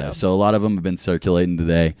that also. Yeah, so a lot of them have been circulating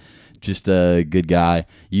today. Just a good guy.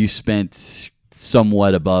 You spent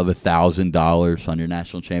somewhat above $1,000 on your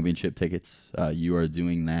national championship tickets. You are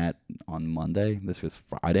doing that on Monday. This is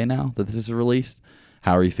Friday now that this is released.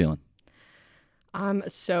 How are you feeling? I'm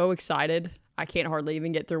so excited. I can't hardly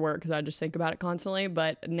even get through work because I just think about it constantly.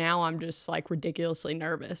 But now I'm just ridiculously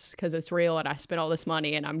nervous because it's real and I spent all this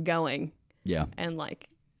money and I'm going. Yeah. And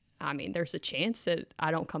there's a chance that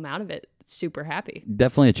I don't come out of it super happy.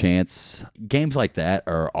 Definitely a chance. Games like that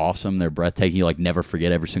are awesome. They're breathtaking. You never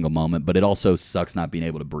forget every single moment, but it also sucks not being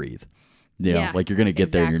able to breathe. You know, Yeah, you're going to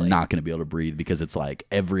get there and you're exactly. not going to be able to breathe because it's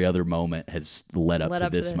every other moment has led up to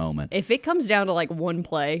this moment. If it comes down to one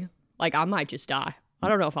play, I might just die. I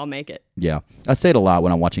don't know if I'll make it. Yeah. I say it a lot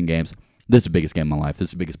when I'm watching games. This is the biggest game of my life. This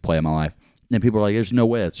is the biggest play of my life. And people are like, there's no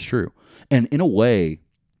way that's true. And in a way,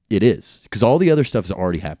 it is. Because all the other stuff has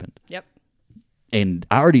already happened. Yep. And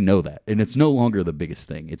I already know that. And it's no longer the biggest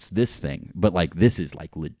thing. It's this thing. But this is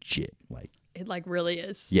legit. It really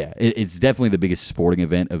is. Yeah. It's definitely the biggest sporting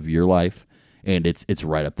event of your life. And it's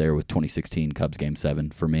right up there with 2016 Cubs Game 7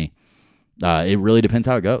 for me. It really depends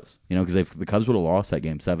how it goes. Because if the Cubs would have lost that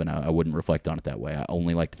Game 7, I wouldn't reflect on it that way. I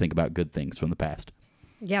only like to think about good things from the past.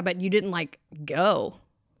 Yeah, but you didn't go.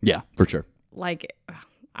 Yeah, for sure.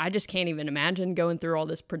 I just can't even imagine going through all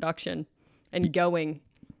this production and going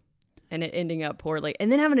and it ending up poorly,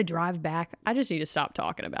 and then having to drive back. I just need to stop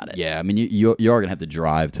talking about it. Yeah, I mean, you are going to have to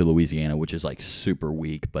drive to Louisiana, which is like super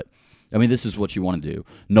weak. But, I mean, this is what you want to do.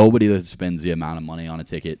 Nobody that spends the amount of money on a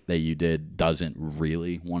ticket that you did doesn't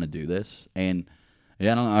really want to do this. And,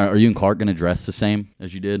 yeah, I don't know. Are you and Clark going to dress the same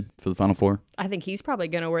as you did for the Final Four? I think he's probably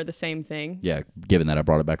going to wear the same thing. Yeah, given that I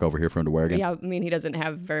brought it back over here for him to wear again. Yeah, I mean, he doesn't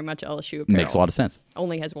have very much LSU apparel. Makes a lot of sense.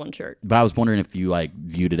 Only has one shirt. But I was wondering if you, like,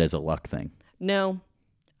 viewed it as a luck thing. No.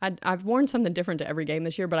 I've worn something different to every game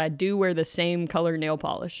this year, but I do wear the same color nail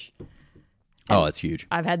polish. Oh, that's huge.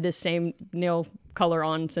 I've had this same nail color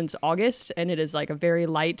on since August, and it is like a very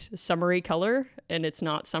light, summery color, and it's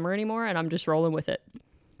not summer anymore, and I'm just rolling with it.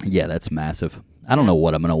 Yeah, that's massive. I don't know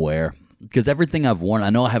what I'm going to wear. Because everything I've worn, I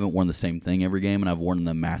know I haven't worn the same thing every game, and I've worn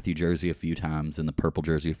the Matthew jersey a few times and the purple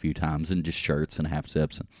jersey a few times and just shirts and half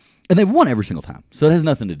zips. And they've won every single time. So it has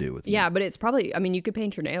nothing to do with me. Yeah, but it's probably, I mean, you could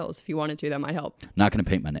paint your nails if you wanted to. That might help. Not going to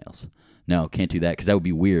paint my nails. No, can't do that because that would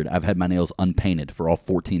be weird. I've had my nails unpainted for all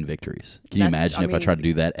 14 victories. Can you imagine if I tried to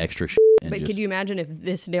do that extra shit? But could you imagine if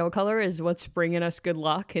this nail color is what's bringing us good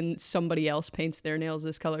luck and somebody else paints their nails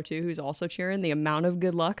this color too who's also cheering? The amount of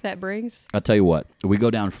good luck that brings? I'll tell you what. If we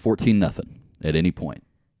go down 14-0 at any point,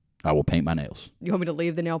 I will paint my nails. You want me to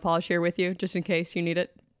leave the nail polish here with you just in case you need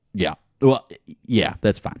it? Yeah. Well, yeah,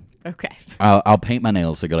 that's fine. Okay. I'll paint my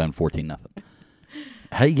nails to go down 14-0.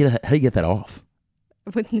 How do you get that off?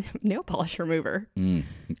 With nail polish remover.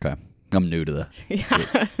 Okay. I'm new to the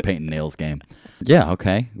Yeah. painting nails game. Yeah,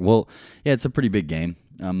 okay. Well, yeah, it's a pretty big game.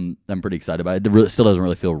 I'm pretty excited about it. It still doesn't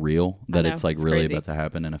really feel real that it's like really crazy. about to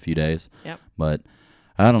happen in a few days. Yep. But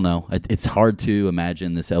I don't know. It's hard to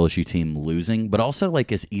imagine this LSU team losing, but also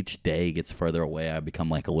like as each day gets further away, I become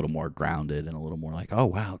like a little more grounded and a little more like, oh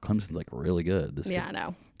wow, Clemson's like really good. This Yeah, could I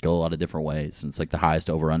know. go a lot of different ways. And it's like the highest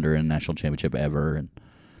over/under in a national championship ever, and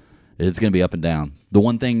it's going to be up and down. The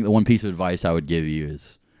one piece of advice I would give you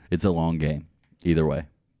is it's a long game either way.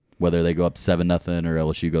 Whether they go up 7-0 or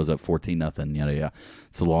LSU goes up 14-0, yeah.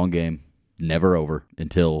 It's a long game, never over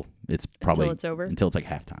until it's over? until it's like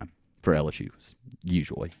halftime for LSU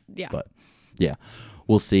usually. Yeah. But yeah,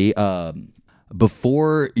 we'll see.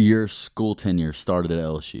 Before your school tenure started at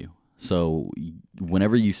LSU, so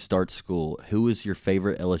whenever you start school, who was your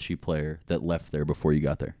favorite LSU player that left there before you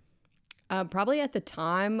got there? Probably at the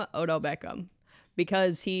time, Odell Beckham,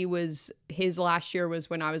 because his last year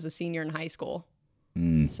was when I was a senior in high school.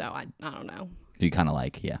 So I don't know. You kind of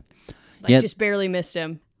yeah. Just barely missed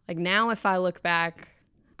him. Like now, if I look back,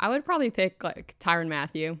 I would probably pick like Tyrann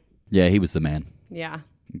Mathieu. Yeah, he was the man. Yeah.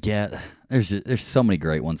 Yeah, there's so many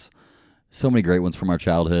great ones. So many great ones from our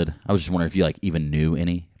childhood. I was just wondering if you like even knew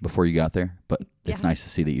any before you got there, but it's nice to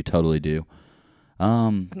see that you totally do. I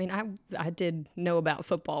mean, I did know about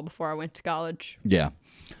football before I went to college. Yeah.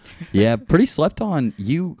 Yeah, pretty slept on.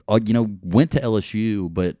 You went to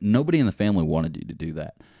LSU, but nobody in the family wanted you to do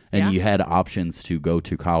that. And you had options to go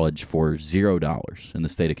to college for $0 in the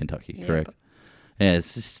state of Kentucky, correct? Yep. Yeah,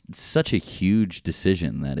 it's just such a huge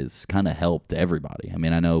decision that has kind of helped everybody. I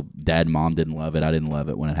mean, I know Dad and Mom didn't love it. I didn't love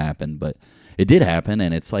it when it happened, but it did happen,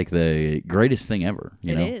 and it's like the greatest thing ever.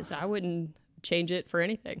 You know? It is. I wouldn't change it for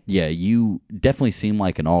anything. Yeah, you definitely seem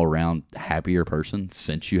like an all-around happier person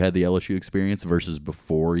since you had the LSU experience versus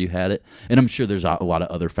before you had it. And I'm sure there's a lot of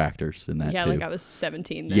other factors in that Yeah, too. like I was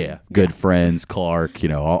 17 then. Yeah, good friends, Clark,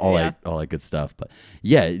 all that good stuff. But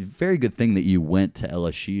yeah, very good thing that you went to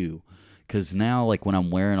LSU. Because now, like, when I'm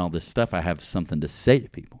wearing all this stuff, I have something to say to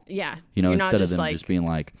people. Yeah. You're instead of them just being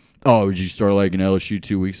like, oh, did you start liking LSU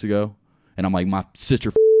 2 weeks ago? And I'm like, my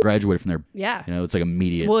sister graduated from there. Yeah. It's like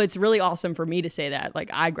immediate. Well, it's really awesome for me to say that. Like,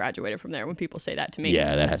 I graduated from there when people say that to me.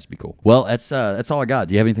 Yeah, that has to be cool. Well, that's all I got.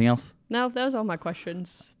 Do you have anything else? No, that was all my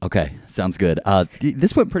questions. Okay, sounds good.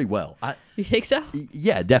 This went pretty well. You think so?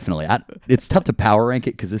 Yeah, definitely. It's tough to power rank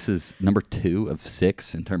it because this is number 2 of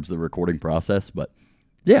 6 in terms of the recording process. But,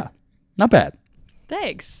 yeah. Not bad.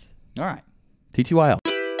 Thanks. All right. TTYL.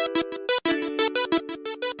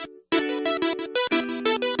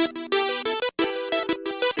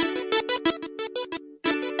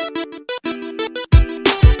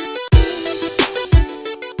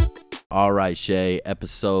 All right, Shay.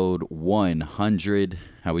 Episode 100.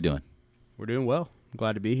 How we doing? We're doing well. I'm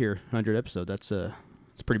glad to be here. 100 episode. It's a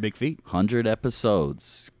pretty big feat. 100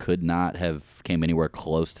 episodes. Could not have came anywhere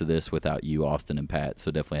close to this without you, Austin and Pat.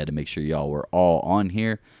 So definitely had to make sure y'all were all on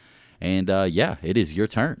here. And yeah, it is your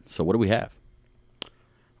turn. So what do we have?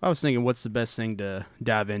 I was thinking, what's the best thing to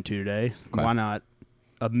dive into today? Okay. Why not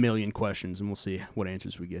a million questions, and we'll see what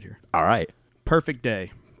answers we get here. All right. Perfect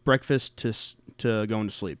day. Breakfast to going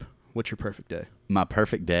to sleep. What's your perfect day? My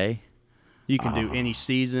perfect day. You can do any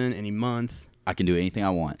season, any month. I can do anything I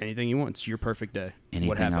want. Anything you want. It's your perfect day. Anything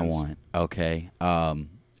what happens? I want. Okay.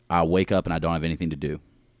 I wake up and I don't have anything to do.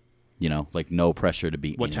 You know, like no pressure to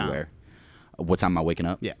be What time? anywhere. What time am I waking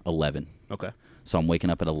up? Yeah. 11. Okay. So I'm waking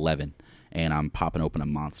up at 11 and I'm popping open a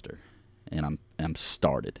Monster and I'm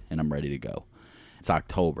started and I'm ready to go. It's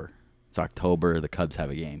October. The Cubs have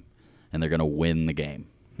a game and they're going to win the game.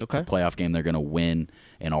 Okay. It's a playoff game. They're going to win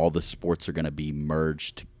and all the sports are going to be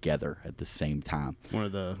merged together at the same time. One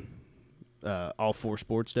of the all 4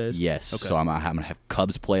 sports days? Yes. Okay. So I'm going to have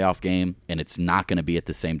Cubs playoff game, and it's not going to be at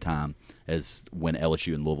the same time as when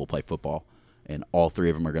LSU and Louisville play football. And all 3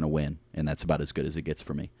 of them are going to win, and that's about as good as it gets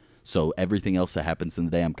for me. So everything else that happens in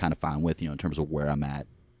the day, I'm kind of fine with, in terms of where I'm at,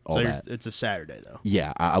 all So that. it's a Saturday, though.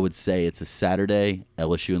 Yeah, I would say it's a Saturday.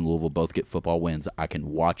 LSU and Louisville both get football wins. I can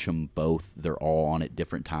watch them both. They're all on at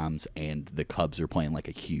different times, and the Cubs are playing like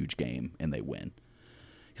a huge game, and they win.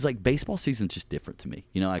 It's like baseball season's just different to me.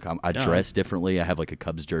 Like I dress differently. I have like a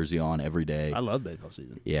Cubs jersey on every day. I love baseball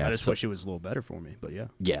season. Yeah, I just so- wish it was a little better for me, but yeah.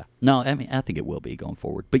 Yeah. No, I mean, I think it will be going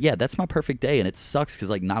forward. But yeah, that's my perfect day, and it sucks because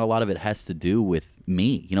like not a lot of it has to do with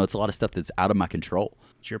me. It's a lot of stuff that's out of my control.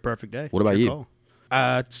 It's your perfect day. What about It's your you?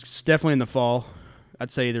 call. It's definitely in the fall.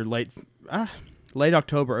 I'd say either late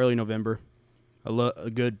October, early November. A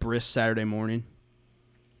good brisk Saturday morning.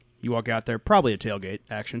 You walk out there, probably a tailgate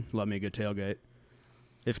action. Love me a good tailgate.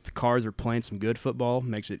 If the Cards are playing some good football,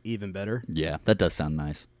 makes it even better. Yeah, that does sound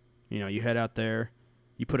nice. You head out there,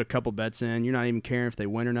 you put a couple bets in. You're not even caring if they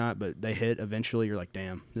win or not, but they hit eventually. You're like,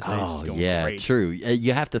 damn, this day's Oh, going yeah, great. true.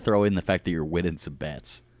 You have to throw in the fact that you're winning some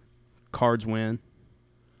bets. Cards win.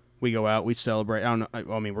 We go out, we celebrate. I don't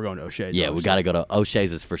know. I mean, we're going to O'Shea's. Yeah, we obviously. got to go to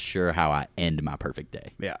O'Shea's is for sure how I end my perfect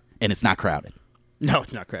day. Yeah. And it's not crowded. No,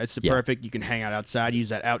 it's not correct. It's the Yeah. perfect. You can hang out outside, use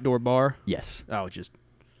that outdoor bar. Yes. Oh, just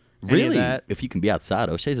any of Really? that. If you can be outside,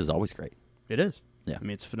 O'Shea's is always great. It is. Yeah. I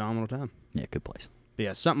mean, it's a phenomenal time. Yeah, good place. But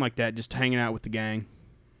yeah, something like that. Just hanging out with the gang,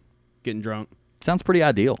 getting drunk. Sounds pretty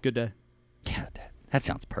ideal. Good day. Yeah, that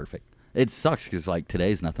sounds perfect. It sucks because like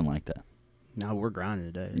today's nothing like that. No, we're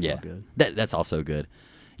grinding today. It's yeah, all good. that's also good.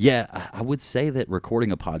 Yeah, I would say that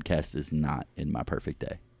recording a podcast is not in my perfect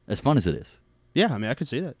day. As fun as it is. Yeah, I mean, I could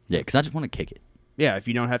see that. Yeah, because I just want to kick it. Yeah, if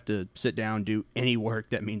you don't have to sit down and do any work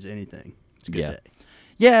that means anything, it's a good Yeah. day.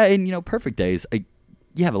 Yeah, and perfect days.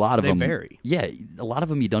 You have a lot of They them. vary. Yeah, a lot of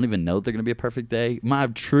them you don't even know they're going to be a perfect day. My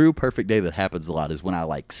true perfect day that happens a lot is when I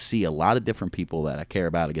like see a lot of different people that I care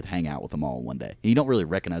about and get to hang out with them all in one day. And you don't really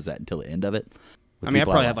recognize that until the end of it. With I mean, I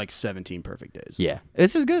people probably like. have like 17 perfect days. Yeah,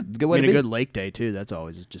 this is good. Good I way mean, to a be. good lake day too. That's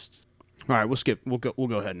always just. All right, we'll skip. We'll go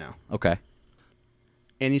ahead now. Okay.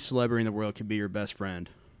 Any celebrity in the world could be your best friend.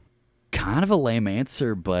 Kind of a lame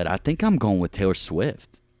answer, but I think I'm going with Taylor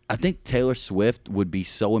Swift. I think Taylor Swift would be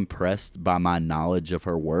so impressed by my knowledge of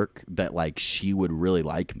her work that like she would really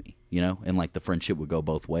like me, and like the friendship would go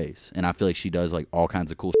both ways. And I feel like she does like all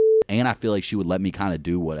kinds of cool shit. And I feel like she would let me kind of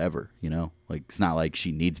do whatever, like it's not like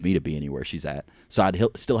she needs me to be anywhere she's at. So I'd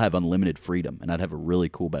still have unlimited freedom and I'd have a really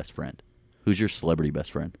cool best friend. Who's your celebrity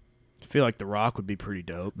best friend? I feel like The Rock would be pretty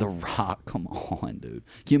dope. The Rock, come on, dude.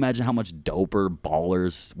 Can you imagine how much doper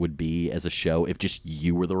Ballers would be as a show if just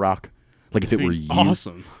you were The Rock? Like if it That'd were be you,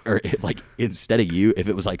 awesome. or like instead of you, if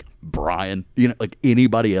it was like Brian, like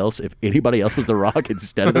anybody else. If anybody else was The Rock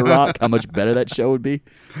instead of The Rock, how much better that show would be.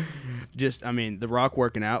 Just, I mean, The Rock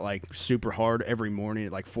working out like super hard every morning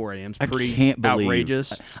at like 4 a.m. is I pretty can't believe.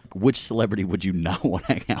 outrageous. Which celebrity would you not want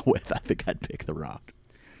to hang out with? I think I'd pick The Rock.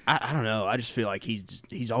 I don't know. I just feel like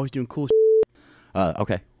he's always doing cool.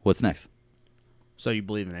 Okay, what's next? So you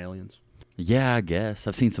believe in aliens? Yeah, I guess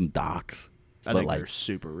I've seen some docs. I but think like, they're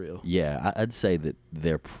super real. yeah, I'd say that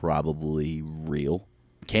they're probably real.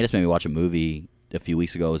 Candace made me watch a movie a few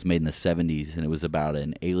weeks ago. It was made in the 70s, and it was about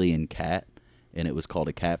an alien cat, and it was called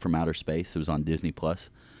A Cat from Outer Space. It was on Disney+.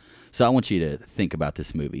 So I want you to think about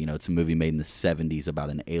this movie. It's a movie made in the 70s about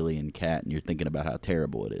an alien cat, and you're thinking about how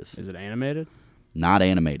terrible it is. Is it animated? Not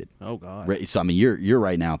animated. Oh God. So, I mean, you're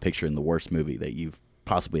right now picturing the worst movie that you've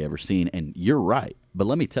possibly ever seen, and you're right. But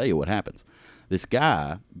let me tell you what happens. This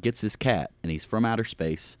guy gets this cat, and he's from outer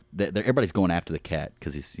space. Everybody's going after the cat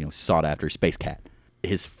because he's sought after, space cat.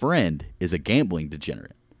 His friend is a gambling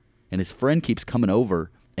degenerate, and his friend keeps coming over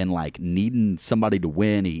and like needing somebody to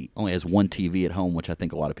win. He only has one TV at home, which I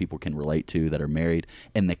think a lot of people can relate to that are married.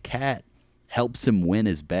 And the cat helps him win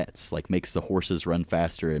his bets, like makes the horses run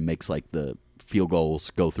faster and makes like the field goals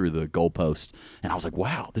go through the goalpost. And I was like,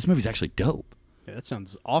 wow, this movie's actually dope. Yeah, that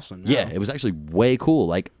sounds awesome. Yeah, it was actually way cool.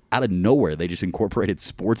 Like out of nowhere, they just incorporated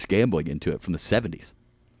sports gambling into it from the 70s.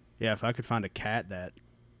 Yeah, if I could find a cat that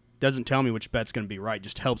doesn't tell me which bet's going to be right,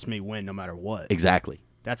 just helps me win no matter what. Exactly.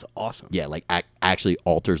 That's awesome. Yeah, like actually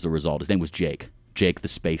alters the result. His name was Jake. Jake the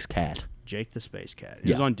Space Cat. Jake the Space Cat. It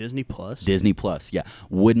Yeah. was on Disney Plus. Disney Plus. Yeah,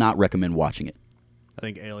 would not recommend watching it. I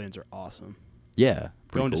think aliens are awesome. Yeah,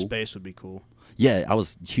 pretty Going to cool. space would be cool. Yeah, I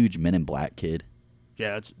was a huge Men in Black kid.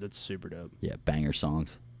 Yeah, that's super dope. Yeah, banger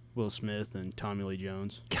songs. Will Smith and Tommy Lee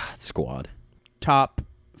Jones. God, Squad. Top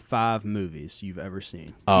 5 movies you've ever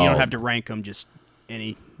seen. Oh. You don't have to rank them, just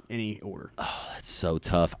any order. That's so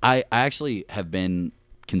tough. I actually have been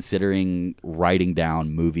considering writing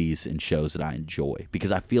down movies and shows that I enjoy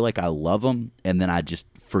because I feel like I love them and then I just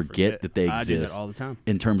forget that they exist. I do that all the time.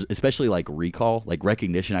 In terms, especially like recall, like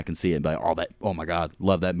recognition, I can see it and be like, oh my God,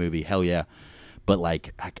 love that movie, hell yeah. But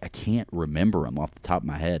like, I can't remember them off the top of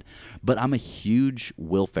my head. But I'm a huge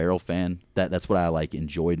Will Ferrell fan. That's what I like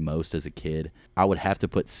enjoyed most as a kid. I would have to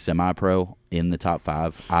put Semi Pro in the top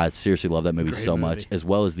 5. I seriously love that movie Great so movie. much, as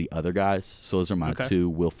well as the other guys. So those are my Okay. 2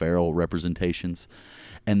 Will Ferrell representations.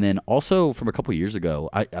 And then also from a couple years ago,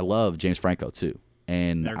 I love James Franco too.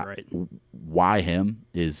 And They're great. Why Him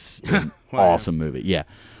is an Why Him? awesome movie. Yeah.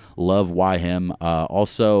 Love Why Him.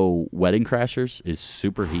 Also, Wedding Crashers is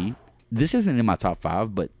super heat. This isn't in my top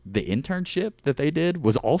 5, but the internship that they did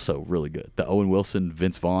was also really good. The Owen Wilson,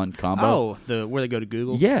 Vince Vaughn combo. Oh, the where they go to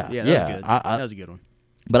Google? Yeah, Yeah, that yeah. was good. I- That was a good one.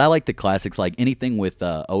 But I like the classics, like anything with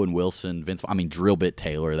Owen Wilson, Vince. I mean, Drill Bit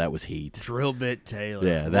Taylor. That was heat. Drill Bit Taylor.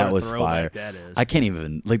 Yeah, What that a was throwback fire. That is. I can't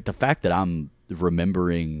even like the fact that I'm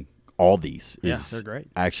remembering all these Yeah, is they're great.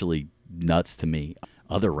 actually nuts to me.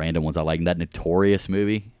 Other random ones I like. That Notorious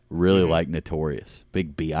movie, really Mm-hmm. like Notorious.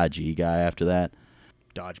 Big B.I.G. guy after that.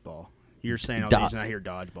 Dodgeball. You're saying all Do- these, and I hear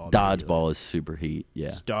Dodgeball. Dodgeball is super heat. Yeah.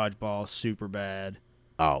 It's Dodgeball, super bad.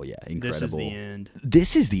 Oh yeah, incredible. This is the end.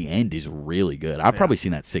 This is the end is really good. I've probably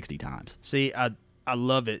seen that 60 times. See, I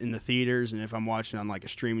love it in the theaters, and if I'm watching on like a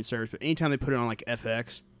streaming service, but anytime they put it on like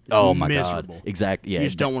FX, it's Oh my miserable. god. Exactly. Yeah. You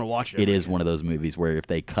just don't want to watch it. It ever is again. one of those movies where if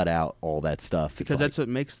they cut out all that stuff, because it's that's like,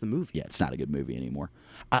 what makes the movie. yeah, it's not a good movie anymore.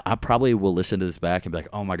 I probably will listen to this back and be like,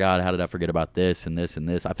 oh my god, how did I forget about this and this and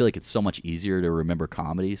this? I feel like it's so much easier to remember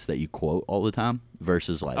comedies that you quote all the time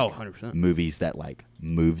versus like 100%. movies that like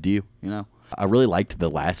moved you. You know, I really liked the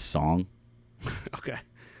last song. Okay.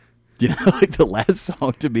 You know, like the last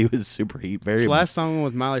song to me was super heat. Very This last song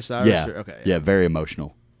with Miley Cyrus. yeah, Okay. yeah, very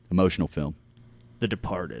emotional film. The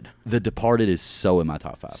Departed. The Departed is so in my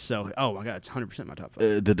top 5. So, oh my god, it's 100% my top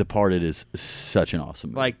 5. The Departed is such an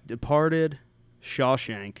awesome movie. Like Departed,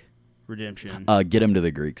 Shawshank Redemption. Get Him to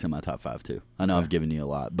the Greek's in my top 5 too. I know I've given you a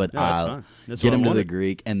lot, but No, that's fine. That's Get what I Him to the wanted.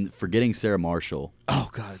 Greek and Forgetting Sarah Marshall. Oh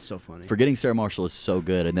god, it's so funny. Forgetting Sarah Marshall is so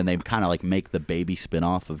good, and then they kind of like make the baby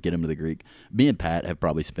spinoff of Get Him to the Greek. Me and Pat have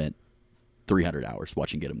probably spent 300 hours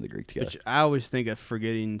watching Get Him to the Greek together. Which I always think of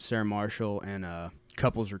Forgetting Sarah Marshall and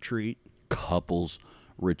Couples Retreat. Couples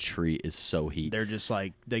Retreat is so heat. They're just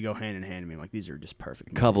like they go hand in hand to me. Like these are just perfect.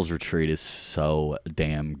 movies. Couples Retreat is so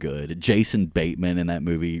damn good. Jason Bateman in that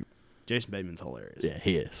movie, Jason Bateman's hilarious. yeah,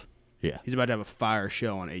 he is. Yeah, He's about to have a fire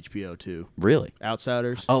show on HBO too. really.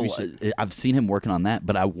 Outsiders. Oh, Have you seen- I've seen him working on that,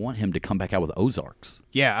 but I want him to come back out with Ozarks.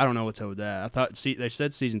 yeah, I don't know what's up with that. I thought they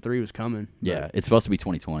said season 3 was coming. but- Yeah, it's supposed to be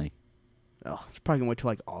 2020. Oh, it's probably gonna wait till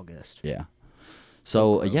like August. Yeah.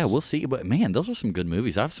 So gross. yeah, we'll see. But man, those are some good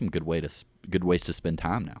movies. I have some good ways to spend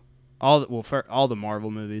time now. All the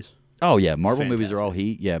Marvel movies. Oh yeah, Marvel movies are all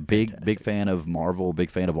heat. Yeah, big Fantastic. fan of Marvel. Big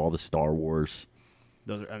fan of all the Star Wars.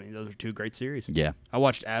 Those are 2 great series. Yeah, I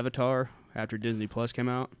watched Avatar after Disney Plus came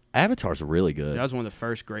out. Avatar's really good. That was one of the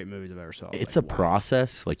first great movies I've ever saw. It's Like, a wow.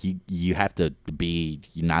 process. Like you have to be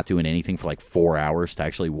not doing anything for like 4 hours to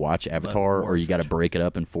actually watch Avatar, or you worth got to it. break it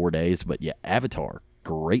up in 4 days. But yeah, Avatar,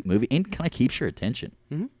 great movie, and kind of keeps your attention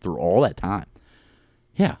Mhm. through all that time.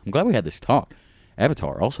 Yeah, I'm glad we had this talk.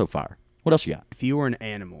 Avatar, also fire. What else you got? If you were an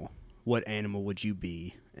animal, what animal would you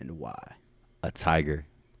be and why? A tiger.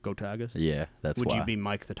 Go Tigers. Yeah, that's Would why. you be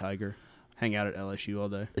Mike the Tiger? Hang out at LSU all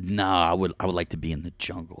day. No, I would like to be in the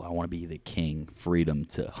jungle. I want to be the king, freedom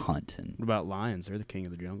to hunt, and What about lions? They're the king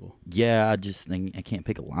of the jungle. yeah, I just think I can't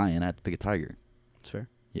pick a lion. I have to pick a tiger. That's fair.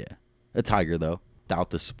 Yeah, a tiger though. Without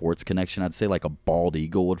the sports connection, I'd say like a bald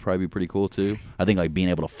eagle would probably be pretty cool too. I think like being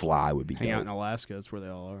able to fly would be Hang out dope. in Alaska. That's where they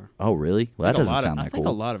all are. Oh really? Well, that doesn't sound I that think a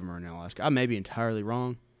cool. lot of them are in Alaska. I may be entirely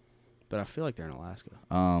wrong, but I feel like they're in Alaska.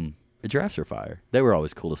 The giraffes are fire. They were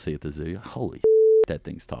always cool to see at the zoo. Holy that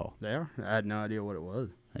thing's tall. They are. I had no idea what it was.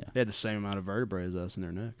 Yeah. They had the same amount of vertebrae as us in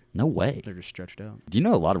their neck. No way. They're just stretched out. Do you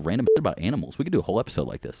know a lot of random shit about animals? We could do a whole episode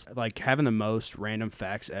like this. Like having the most random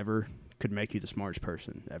facts ever could make you the smartest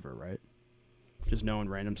person ever, right? Just knowing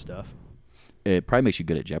random stuff. It probably makes you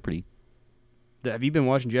good at Jeopardy. Have you been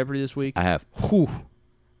watching Jeopardy this week? I have. Whew.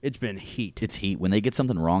 It's been heat. It's heat. When they get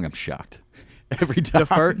something wrong, I'm shocked. every time.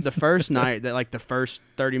 The first night, that like the first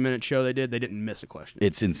 30-minute show they didn't miss a question.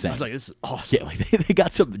 It's insane. I was like, this is awesome. Yeah, like they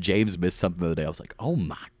got something. James missed something the other day. I was like, oh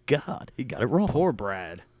my God, he got it wrong. Poor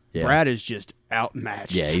Brad. Yeah. Brad is just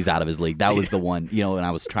outmatched. Yeah, he's out of his league. That was the one, and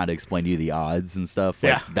I was trying to explain to you the odds and stuff.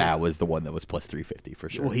 Like, Yeah. that was the one that was plus 350 for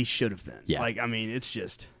sure. Well, he should have been. Yeah. Like, I mean, it's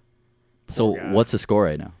just. So guy. what's the score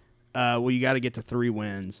right now? Well, you got to get to 3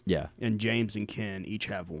 wins. Yeah. And James and Ken each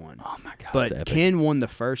have 1. Oh my God, But that's epic. Ken won the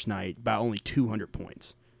first night by only 200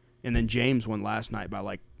 points, and then James won last night by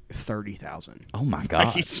like 30,000. Oh my Like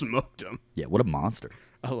God. he smoked him. Yeah, what a monster.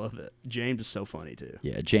 I love it. James is so funny too.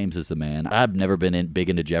 Yeah, James is the man. I've never been big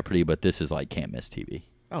into Jeopardy, but this is like can't miss TV.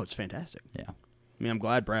 Oh, it's fantastic. Yeah. I mean, I'm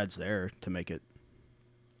glad Brad's there to make it.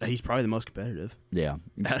 He's probably the most competitive Yeah.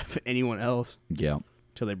 out of anyone else Yeah.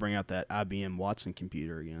 until they bring out that IBM Watson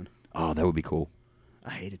computer again. Oh, that would be cool.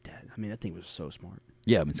 I hated that. I mean, that thing was so smart.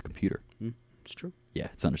 Yeah, I mean, it's a computer. It's true. Yeah,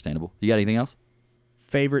 it's understandable. You got anything else?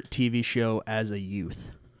 Favorite TV show as a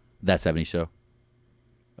youth? That 70s show.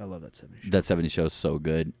 I love that 70s show. That 70s show is so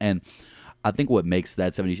good. And I think what makes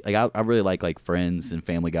that 70s, like I really like Friends and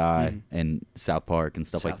Family Guy and South Park and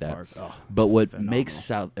stuff like South that. Park. Oh, But what phenomenal. makes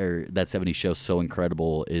that 70s show so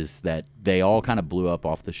incredible is that they all kind of blew up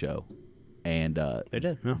off the show. And They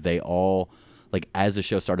did. Yeah. they all, like, as the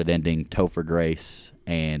show started ending, Topher Grace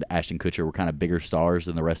and Ashton Kutcher were kind of bigger stars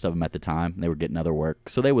than the rest of them at the time. They were getting other work.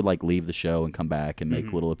 So they would, like, leave the show and come back and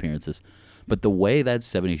make little appearances. But the way that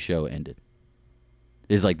 70s show ended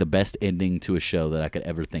is, like, the best ending to a show that I could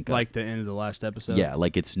ever think of. Like the end of the last episode. Yeah,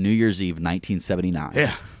 like it's New Year's Eve, 1979.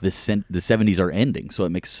 Yeah. The 70s are ending, so it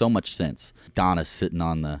makes so much sense. Donna's sitting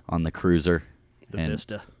on the cruiser, The and,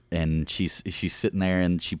 Vista. and she's sitting there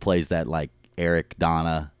and she plays that like Eric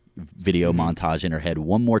Donna video montage in her head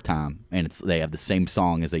one more time, and they have the same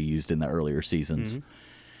song as they used in the earlier seasons.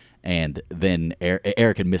 And then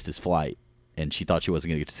Eric had missed his flight, and she thought she wasn't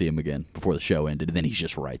going to get to see him again before the show ended. And then he's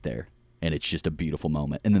just right there, and it's just a beautiful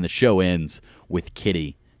moment. And then the show ends with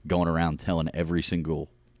Kitty going around telling every single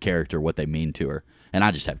character what they mean to her. And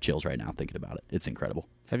I just have chills right now thinking about it. It's incredible.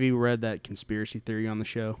 Have you read that conspiracy theory on the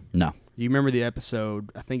show? No. You remember the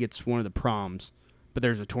episode? I think it's one of the proms, but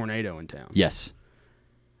there's a tornado in town. Yes.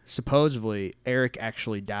 Supposedly, Eric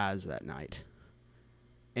actually dies that night.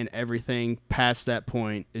 And everything past that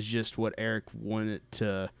point is just what Eric wanted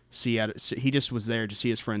to see. He just was there to see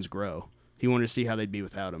his friends grow. He wanted to see how they'd be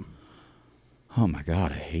without him. Oh my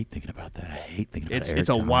God, I hate thinking about that. I hate thinking about Eric It's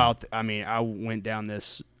a dying. wild. I mean, I went down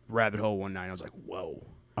this rabbit hole one night. And I was like, whoa.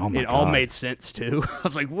 Oh my It all God. made sense too. I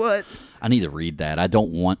was like, what? I need to read that. I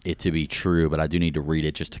don't want it to be true, but I do need to read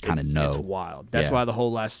it just to kind of know. It's wild. That's Yeah. why the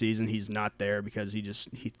whole last season he's not there, because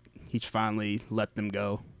he's finally let them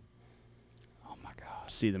go, Oh my God,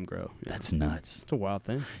 see them grow. Yeah. that's nuts. It's a wild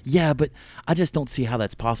thing. Yeah, but I just don't see how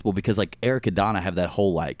that's possible because like Eric and Donna have that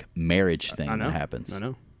whole like marriage thing I know. that happens, I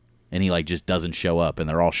know. and he like just doesn't show up, and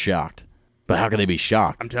they're all shocked. But how can they be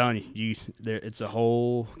shocked? I'm telling you, it's a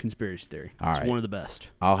whole conspiracy theory. All It's right. one of the best.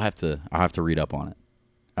 I'll have to read up on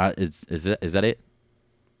it. Is that it?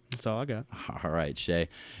 That's all I got. All right, Shay.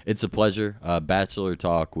 It's a pleasure. Bachelor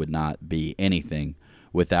Talk would not be anything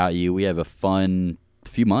without you. We have a fun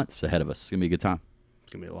few months ahead of us. It's gonna be a good time.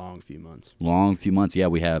 It's gonna be a long few months. Long few months. Yeah,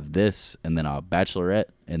 we have this, and then a Bachelorette,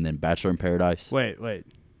 and then Bachelor in Paradise. Wait,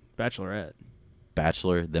 Bachelorette.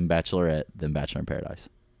 Bachelor, then Bachelorette, then Bachelor in Paradise.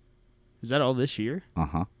 Is that all this year?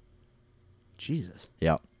 Uh-huh. Jesus.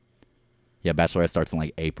 Yep. Yeah, Bachelorette starts in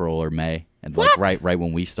like April or May, and like right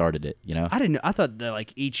when we started it, you know. I didn't know. I thought that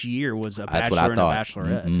like each year was a That's bachelor what I and thought. a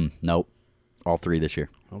bachelorette. Nope. All 3 this year.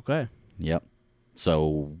 Okay. Yep.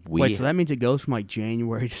 So Wait, so that means it goes from like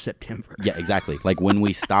January to September. Yeah, exactly. Like when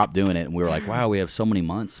we stopped doing it, and we were like, "Wow, we have so many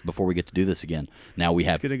months before we get to do this again." Now we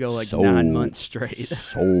have It's gonna go like so, 9 months straight.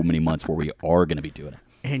 so many months where we are going to be doing it.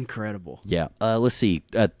 Incredible. Yeah. Let's see.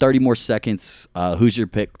 30 more seconds. Who's your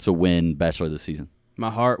pick to win Bachelor this season? My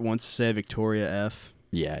heart wants to say Victoria F,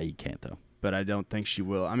 Yeah, you can't though. but I don't think she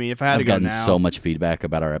will. I mean, if I had to I've go gotten now, so much feedback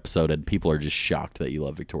about our episode, and people are just shocked that you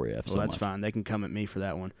love Victoria F well, so that's much. fine. They can come at me for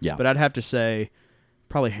that one. Yeah. But I'd have to say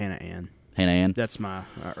probably Hannah Ann. Hannah Ann. That's my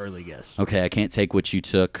early guess. Okay, I can't take what you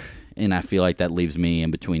took, and I feel like that leaves me in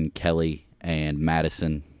between Kelly and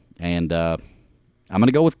Madison, and I'm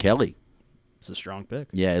gonna go with Kelly. It's a strong pick.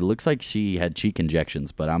 Yeah, it looks like she had cheek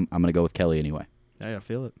injections, but I'm gonna go with Kelly anyway. Yeah, I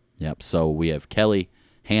feel it. Yep. So we have Kelly,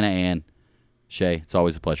 Hannah Ann, Shay. It's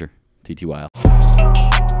always a pleasure. TTYL.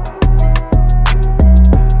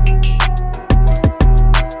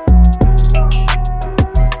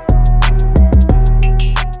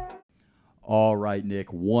 All right, Nick.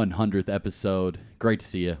 100th episode. Great to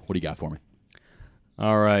see you. What do you got for me?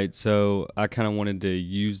 All right, so I kind of wanted to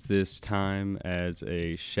use this time as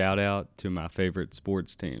a shout out to my favorite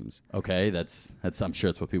sports teams. Okay, that's. I'm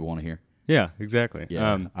sure that's what people want to hear. Yeah, exactly.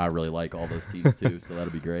 Yeah, I really like all those teams too, so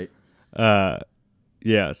that'll be great.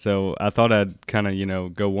 Yeah, so I thought I'd kind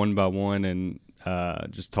of, go one by one and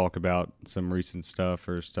just talk about some recent stuff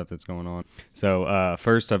or stuff that's going on. So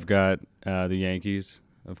first I've got the Yankees,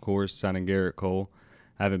 of course, signing Garrett Cole.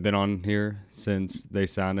 I haven't been on here since they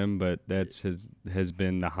signed him, but has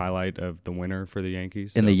been the highlight of the winter for the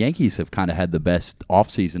Yankees. And the Yankees have kind of had the best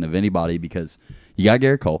offseason of anybody because you got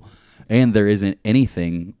Garrett Cole, and there isn't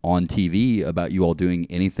anything on TV about you all doing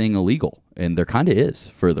anything illegal. And there kind of is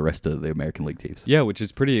for the rest of the American League teams. Yeah, which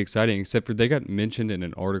is pretty exciting, except for they got mentioned in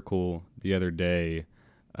an article the other day.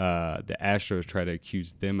 The Astros tried to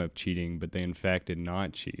accuse them of cheating, but they in fact did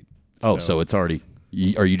not cheat. Oh, so it's already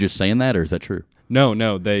 – are you just saying that, or is that true? No,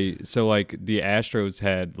 the Astros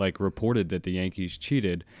had reported that the Yankees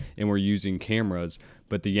cheated and were using cameras,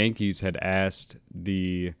 but the Yankees had asked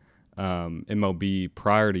the MLB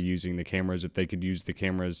prior to using the cameras if they could use the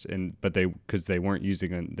cameras, because they weren't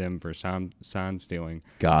using them for sign stealing.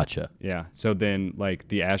 Gotcha. Yeah. So then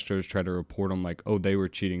the Astros tried to report them they were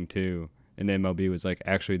cheating too. And the MLB was like,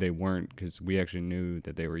 actually, they weren't, because we actually knew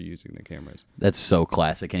that they were using the cameras. That's so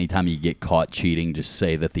classic. Anytime you get caught cheating, just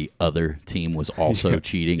say that the other team was also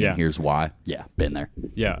cheating, and here's why. Yeah, been there.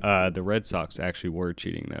 Yeah, the Red Sox actually were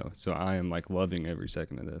cheating, though. So I am, loving every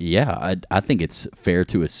second of this. Yeah, I think it's fair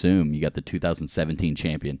to assume you got the 2017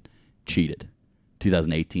 champion cheated.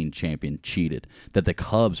 2018 champion cheated. That the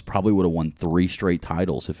Cubs probably would have won 3 straight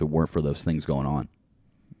titles if it weren't for those things going on.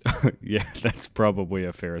 Yeah, that's probably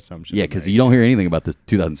a fair assumption. Yeah, because you don't hear anything about the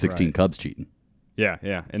 2016 Cubs cheating.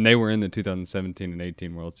 Yeah, and they were in the 2017 and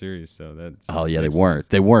 18 World Series, so that's. Oh yeah, they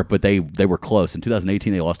weren't, but they were close. In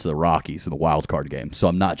 2018, they lost to the Rockies in the wild card game, so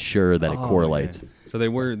I'm not sure that it correlates. Yeah. So they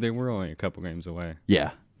were only a couple games away. Yeah,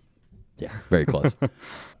 very close.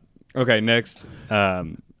 Okay, next, I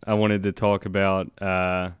wanted to talk about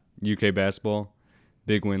UK basketball.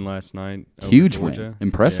 Big win last night. Huge Georgia. win,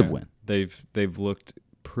 impressive win. They've looked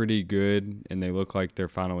pretty good, and they look like they're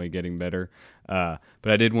finally getting better. But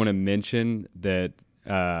I did want to mention that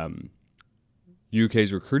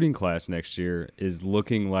UK's recruiting class next year is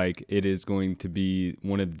looking like it is going to be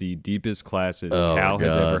one of the deepest classes Cal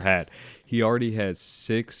has ever had. He already has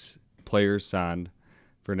 6 players signed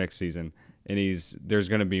for next season, and there's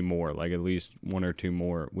going to be more, at least 1 or 2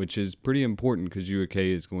 more, which is pretty important because UK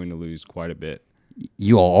is going to lose quite a bit.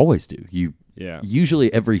 You all always do.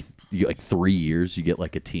 Usually every 3 years you get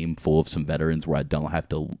a team full of some veterans where I don't have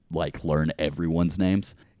to learn everyone's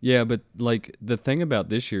names. Yeah, but the thing about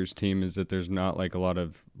this year's team is that there's not a lot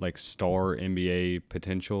of star NBA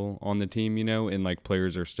potential on the team, and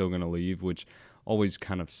players are still going to leave, which always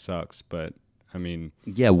kind of sucks. But I mean,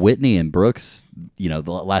 yeah, Whitney and Brooks,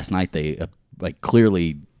 last night they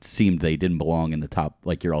clearly seemed they didn't belong in the top,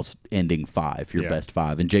 your all ending 5, your best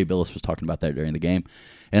 5. And Jay Billis was talking about that during the game.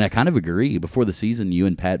 And I kind of agree. Before the season, you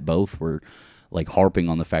and Pat both were harping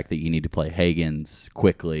on the fact that you need to play Higgins,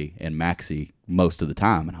 Quickly, and Maxey most of the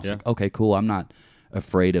time. And I was like, okay, cool. I'm not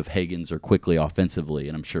afraid of Higgins or Quickly offensively,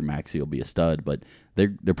 and I'm sure Maxey will be a stud, but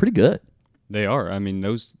they're pretty good. They are. I mean,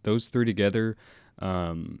 those 3 together,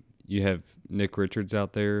 you have Nick Richards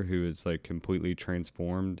out there who is completely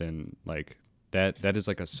transformed, and that is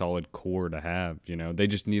a solid core to have. They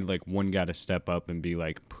just need one guy to step up and be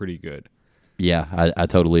pretty good. Yeah, I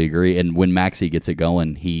totally agree. And when Maxey gets it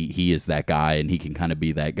going, he is that guy, and he can kind of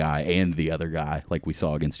be that guy and the other guy, like we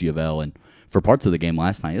saw against U of L. And for parts of the game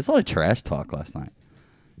last night, it's a lot of trash talk last night.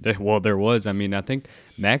 Well, there was. I mean, I think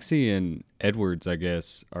Maxey and Edwards, I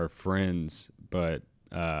guess, are friends, but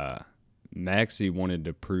Maxey wanted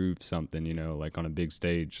to prove something, on a big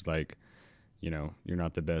stage, you're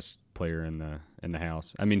not the best player in the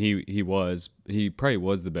house. I mean, he probably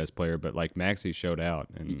was the best player, but Maxey showed out.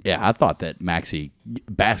 And yeah, I thought that Maxey,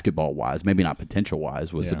 basketball wise, maybe not potential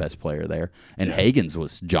wise, was the best player there. And Higgins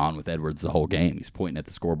was John with Edwards the whole game. He's pointing at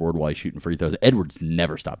the scoreboard while he's shooting free throws. Edwards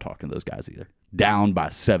never stopped talking to those guys either. Down by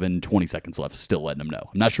 20 seconds left, still letting them know.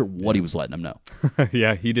 I'm not sure what he was letting them know.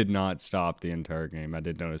 Yeah, he did not stop the entire game. I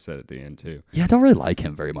did notice that at the end too. Yeah, I don't really like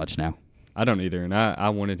him very much now. I don't either, and I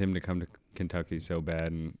wanted him to come to Kentucky so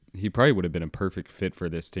bad, and he probably would have been a perfect fit for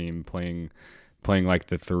this team, playing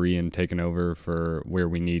the 3 and taking over for where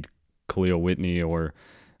we need Khalil Whitney or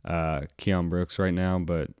Keon Brooks right now.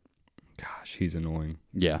 But gosh, he's annoying.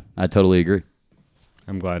 Yeah, I totally agree.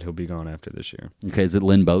 I'm glad he'll be gone after this year. Okay, is it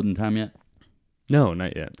Lynn Bowden time yet? No,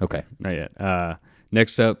 not yet. Okay, not yet.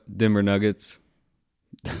 Next up, Denver Nuggets.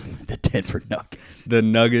 The Denver Nuggets. The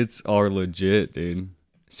Nuggets are legit, dude.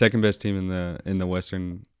 Second best team in the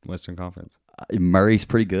Western Conference. Murray's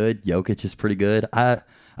pretty good. Jokic is pretty good. I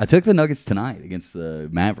took the Nuggets tonight against the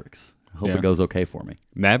Mavericks. I hope Yeah. it goes okay for me.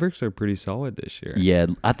 Mavericks are pretty solid this year. Yeah,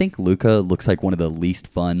 I think Luka looks like one of the least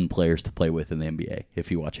fun players to play with in the NBA.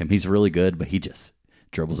 If you watch him, he's really good, but he just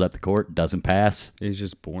dribbles up the court, doesn't pass, He's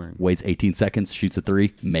just boring. waits 18 seconds, shoots a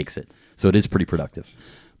three, makes it. So it is pretty productive.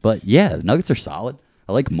 But yeah, the Nuggets are solid.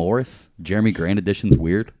 I like Morris. Jeremy Grant addition's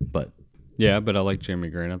weird, but Yeah, but I like Jeremy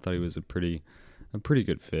Grant. I thought he was a pretty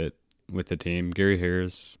good fit with the team. Gary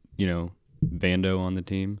Harris, Vando on the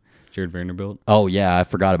team. Jared Vanderbilt. oh yeah, I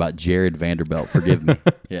forgot about Jared Vanderbilt. Forgive me.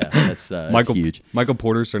 Yeah, that's Michael huge. Michael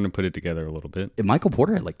Porter's starting to put it together a little bit. Michael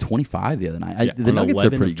Porter had like 25 the other night. Yeah, The on Nuggets are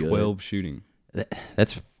 11 pretty of good. 12 shooting.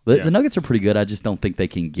 That's Yeah. the Nuggets are pretty good. I just don't think they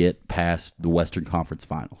can get past the Western Conference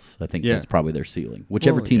Finals. I think Yeah. that's probably their ceiling.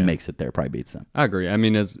 Whichever Well, team yeah. makes it there probably beats them. I agree. I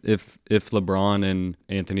mean, if LeBron and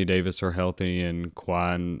Anthony Davis are healthy and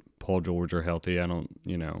Kawhi and Paul George are healthy, I don't,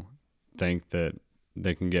 think that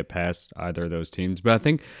they can get past either of those teams. But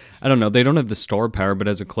I don't know, they don't have the star power, but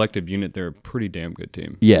as a collective unit, they're a pretty damn good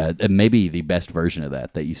team. Yeah, and maybe the best version of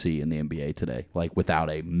that you see in the NBA today, like without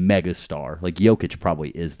a mega star. Like Jokic probably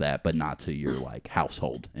is that, but not to your like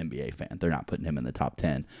household NBA fan. They're not putting him in the top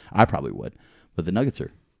 10. I probably would, but the Nuggets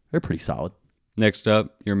they're pretty solid. Next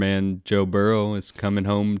up, your man Joe Burrow is coming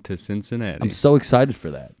home to Cincinnati. I'm so excited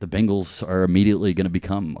for that. The Bengals are immediately going to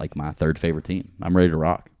become like my third favorite team. I'm ready to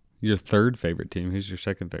rock. Your third favorite team. Who's your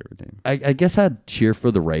second favorite team? I guess I'd cheer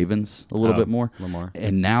for the Ravens a little Oh, bit more. Lamar.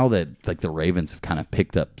 And now that like the Ravens have kind of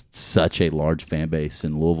picked up such a large fan base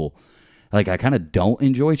in Louisville, like I kind of don't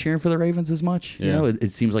enjoy cheering for the Ravens as much. You Yeah. know,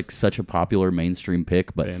 it seems like such a popular mainstream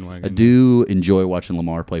pick, but Bandwagon. I do enjoy watching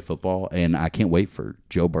Lamar play football, and I can't wait for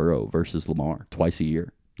Joe Burrow versus Lamar twice a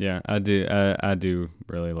year. Yeah, I do. I do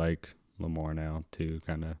really like Lamar now too.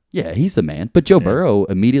 Kind of. Yeah, he's the man. But Joe Burrow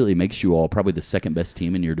immediately makes you all probably the second best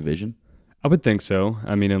team in your division. I would think so.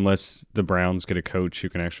 I mean, unless the Browns get a coach who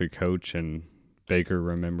can actually coach and Baker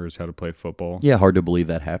remembers how to play football. Yeah, hard to believe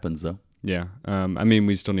that happens though. Yeah. I mean,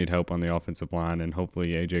 we still need help on the offensive line, and hopefully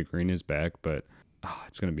AJ Green is back. But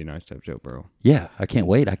it's going to be nice to have Joe Burrow. Yeah, I can't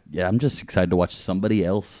wait. I'm just excited to watch somebody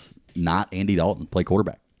else, not Andy Dalton, play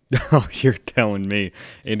quarterback. Oh, you're telling me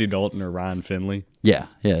Andy Dalton or Ryan Finley? Yeah,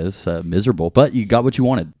 it's miserable, but you got what you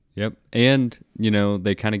wanted. Yep. And,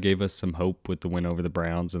 they kind of gave us some hope with the win over the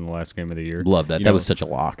Browns in the last game of the year. Love that. That was such a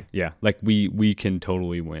lock. Yeah. Like we can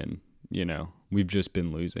totally win, We've just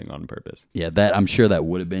been losing on purpose. Yeah, I'm sure that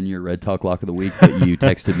would have been your Red Talk lock of the week, but you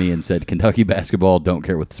texted me and said Kentucky basketball, don't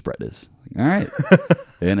care what the spread is. All right.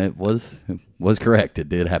 And it was correct. It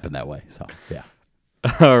did happen that way. So, yeah.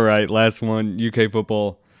 All right, last one. UK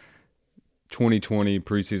football 2020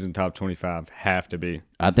 preseason top 25 have to be.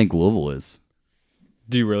 I think Louisville is.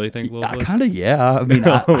 Do you really think Louisville is? Kind of, yeah. I mean,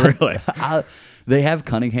 Really? They have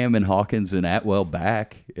Cunningham and Hawkins and Atwell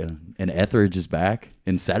back, and Etheridge is back,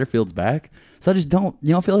 and Satterfield's back. So I just don't,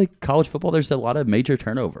 I feel like college football, there's a lot of major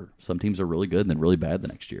turnover. Some teams are really good and then really bad the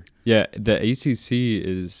next year. Yeah, the ACC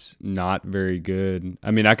is not very good. I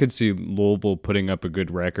mean, I could see Louisville putting up a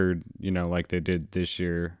good record, like they did this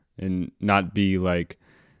year, and not be like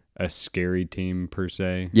a scary team per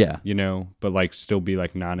se. Yeah. But like still be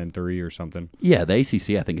like 9-3 or something. Yeah, the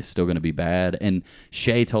ACC I think is still going to be bad. And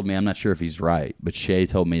Shea told me, I'm not sure if he's right, but Shea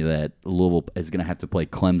told me that Louisville is going to have to play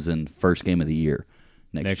Clemson first game of the year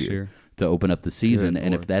next year to open up the season. Good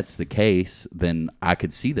And if Lord. that's the case, then I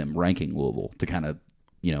could see them ranking Louisville to kind of,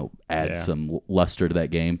 add some luster to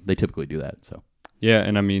that game. They typically do that. So Yeah,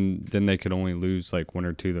 and I mean, then they could only lose like one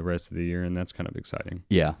or two the rest of the year, and that's kind of exciting.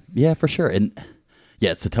 yeah, for sure. And yeah,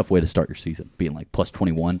 it's a tough way to start your season, being like plus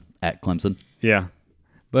 21 at Clemson. Yeah,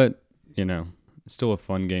 but it's still a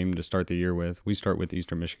fun game to start the year with. We start with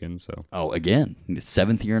Eastern Michigan, so Oh, again,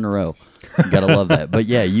 7th year in a row. You got to love that. But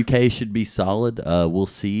yeah, UK should be solid. We'll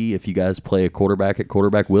see if you guys play a quarterback at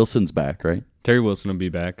quarterback. Wilson's back, right? Terry Wilson will be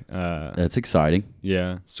back. That's exciting.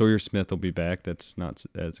 Yeah, Sawyer Smith will be back. That's not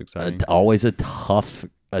as exciting. Always a tough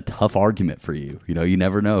argument for you. You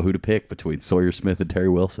never know who to pick between Sawyer Smith and Terry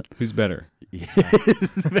Wilson. Who's better?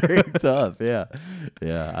 It's very tough. Yeah.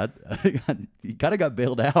 You kind of got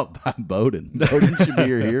bailed out by Bowden. Bowden should be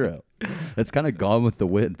your hero. That's kind of gone with the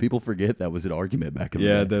wind. People forget that was an argument back in the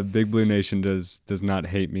Yeah, day. the Big Blue Nation does not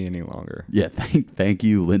hate me any longer. Yeah, thank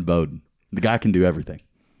you, Lynn Bowden. The guy can do everything.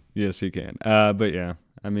 Yes, he can. But yeah,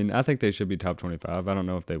 I mean, I think they should be top 25. I don't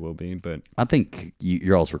know if they will be, but I think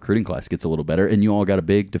your all's recruiting class gets a little better, and you all got a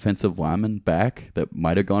big defensive lineman back that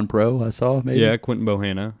might have gone pro. I saw maybe. yeah, Quentin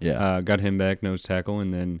Bohanna. Yeah. Got him back, nose tackle,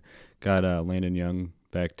 and then got Landon Young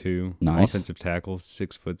back too. Nice. Offensive tackle,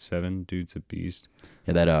 6'7", dude's a beast.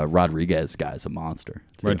 Yeah, that Rodriguez guy's a monster.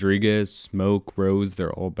 too. Rodriguez, Smoke, Rose,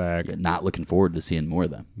 they're all back. Yeah, not looking forward to seeing more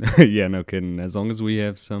of them. Yeah, no kidding. As long as we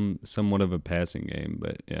have somewhat of a passing game,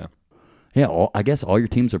 but yeah. Yeah, I guess all your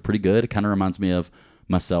teams are pretty good. It kind of reminds me of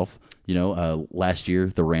myself. Last year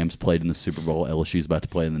the Rams played in the Super Bowl. LSU's about to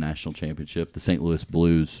play in the national championship. The St. Louis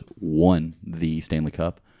Blues won the Stanley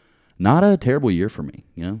Cup. Not a terrible year for me.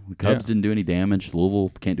 The Cubs didn't do any damage.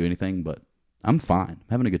 Louisville can't do anything, but I'm fine. I'm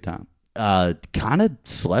having a good time. Kind of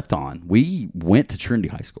slept on. We went to Trinity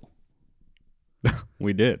High School.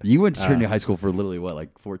 We did. You went to Trinity High School for literally,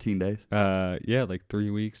 like 14 days? Yeah, like 3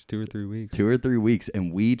 weeks, 2 or 3 weeks. 2 or 3 weeks,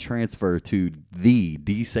 and we transferred to the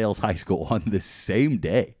DeSales High School on the same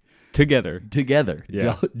day. Together.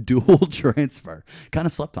 Yeah. Dual transfer. Kind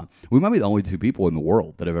of slept on. We might be the only 2 people in the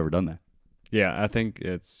world that have ever done that. Yeah, I think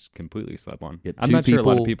it's completely slept on. Yeah, I'm 2 not sure a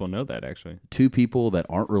lot people- of people know that, actually. 2 people that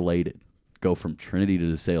aren't related go from Trinity to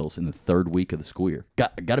DeSales in the 3rd week of the school year.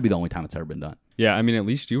 Got to be the only time it's ever been done. Yeah, I mean, at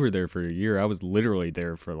least you were there for a year. I was literally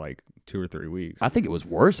there for like 2 or 3 weeks. I think it was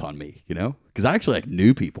worse on me, because I actually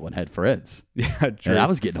knew people and had friends. Yeah, true. And I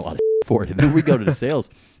was getting a lot of for it. And then we go to DeSales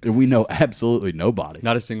and we know absolutely nobody.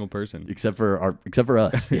 Not a single person. Except for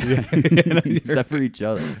us. Except for each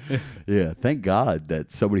other. Yeah. Thank God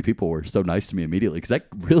that so many people were so nice to me immediately, because that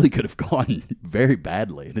really could have gone very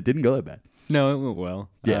badly, and it didn't go that bad. No, it went well.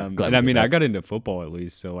 Yeah, glad and we I did mean, that. I got into football at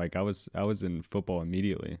least, so like I was in football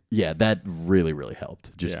immediately. Yeah, that really, really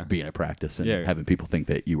helped. Just Yeah. being at practice and Yeah. having people think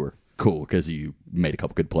that you were cool because you made a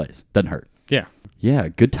couple good plays. Doesn't hurt. Yeah. Yeah,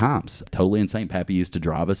 good times. Totally insane. Pappy used to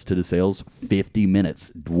drive us to DeSales 50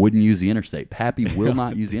 minutes. Wouldn't use the interstate. Pappy will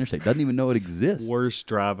not use the interstate. Doesn't even know it exists. Worst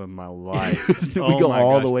drive of my life. We go my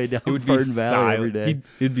all gosh. the way down It would be Fern Valley every silent. day.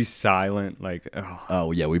 It'd be silent. Like,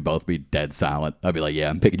 Oh, yeah, we'd both be dead silent. I'd be like, yeah,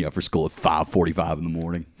 I'm picking you up for school at 5:45 in the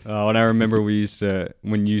morning. Oh, and I remember we used to,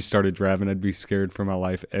 when you started driving, I'd be scared for my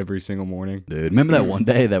life every single morning. Dude, remember that one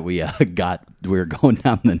day that we were going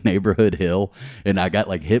down the neighborhood hill and I got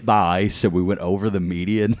like hit by ice and we went over the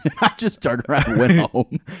median and I just turned around and went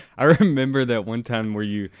home. I remember that one time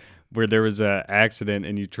where there was a accident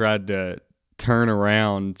and you tried to turn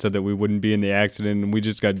around so that we wouldn't be in the accident, and we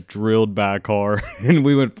just got drilled by a car and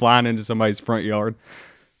we went flying into somebody's front yard.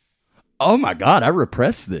 Oh my God, I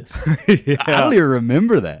repressed this. Yeah. I don't even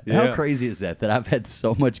remember that. Yeah. How crazy is that I've had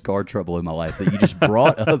so much car trouble in my life that you just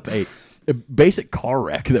brought up a basic car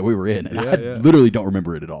wreck that we were in, and I Yeah. literally don't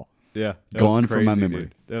remember it at all. Yeah. that Gone was from my crazy, memory.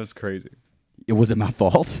 dude. That was crazy. Was it my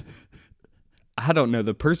fault? I don't know.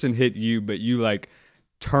 The person hit you, but you like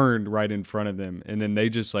turned right in front of them, and then they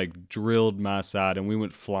just like drilled my side, and we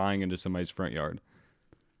went flying into somebody's front yard.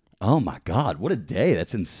 Oh my God, what a day.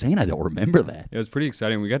 That's insane. I don't remember that. It was pretty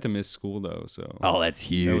exciting. We got to miss school though, so Oh, that's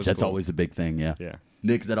huge. was That's cool. always a big thing, yeah. yeah,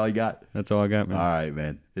 Nick, is that all you got? that's all I got, man. All right,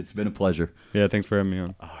 man. It's been a pleasure. Yeah, thanks for having me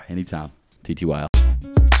on. Anytime. TTYL.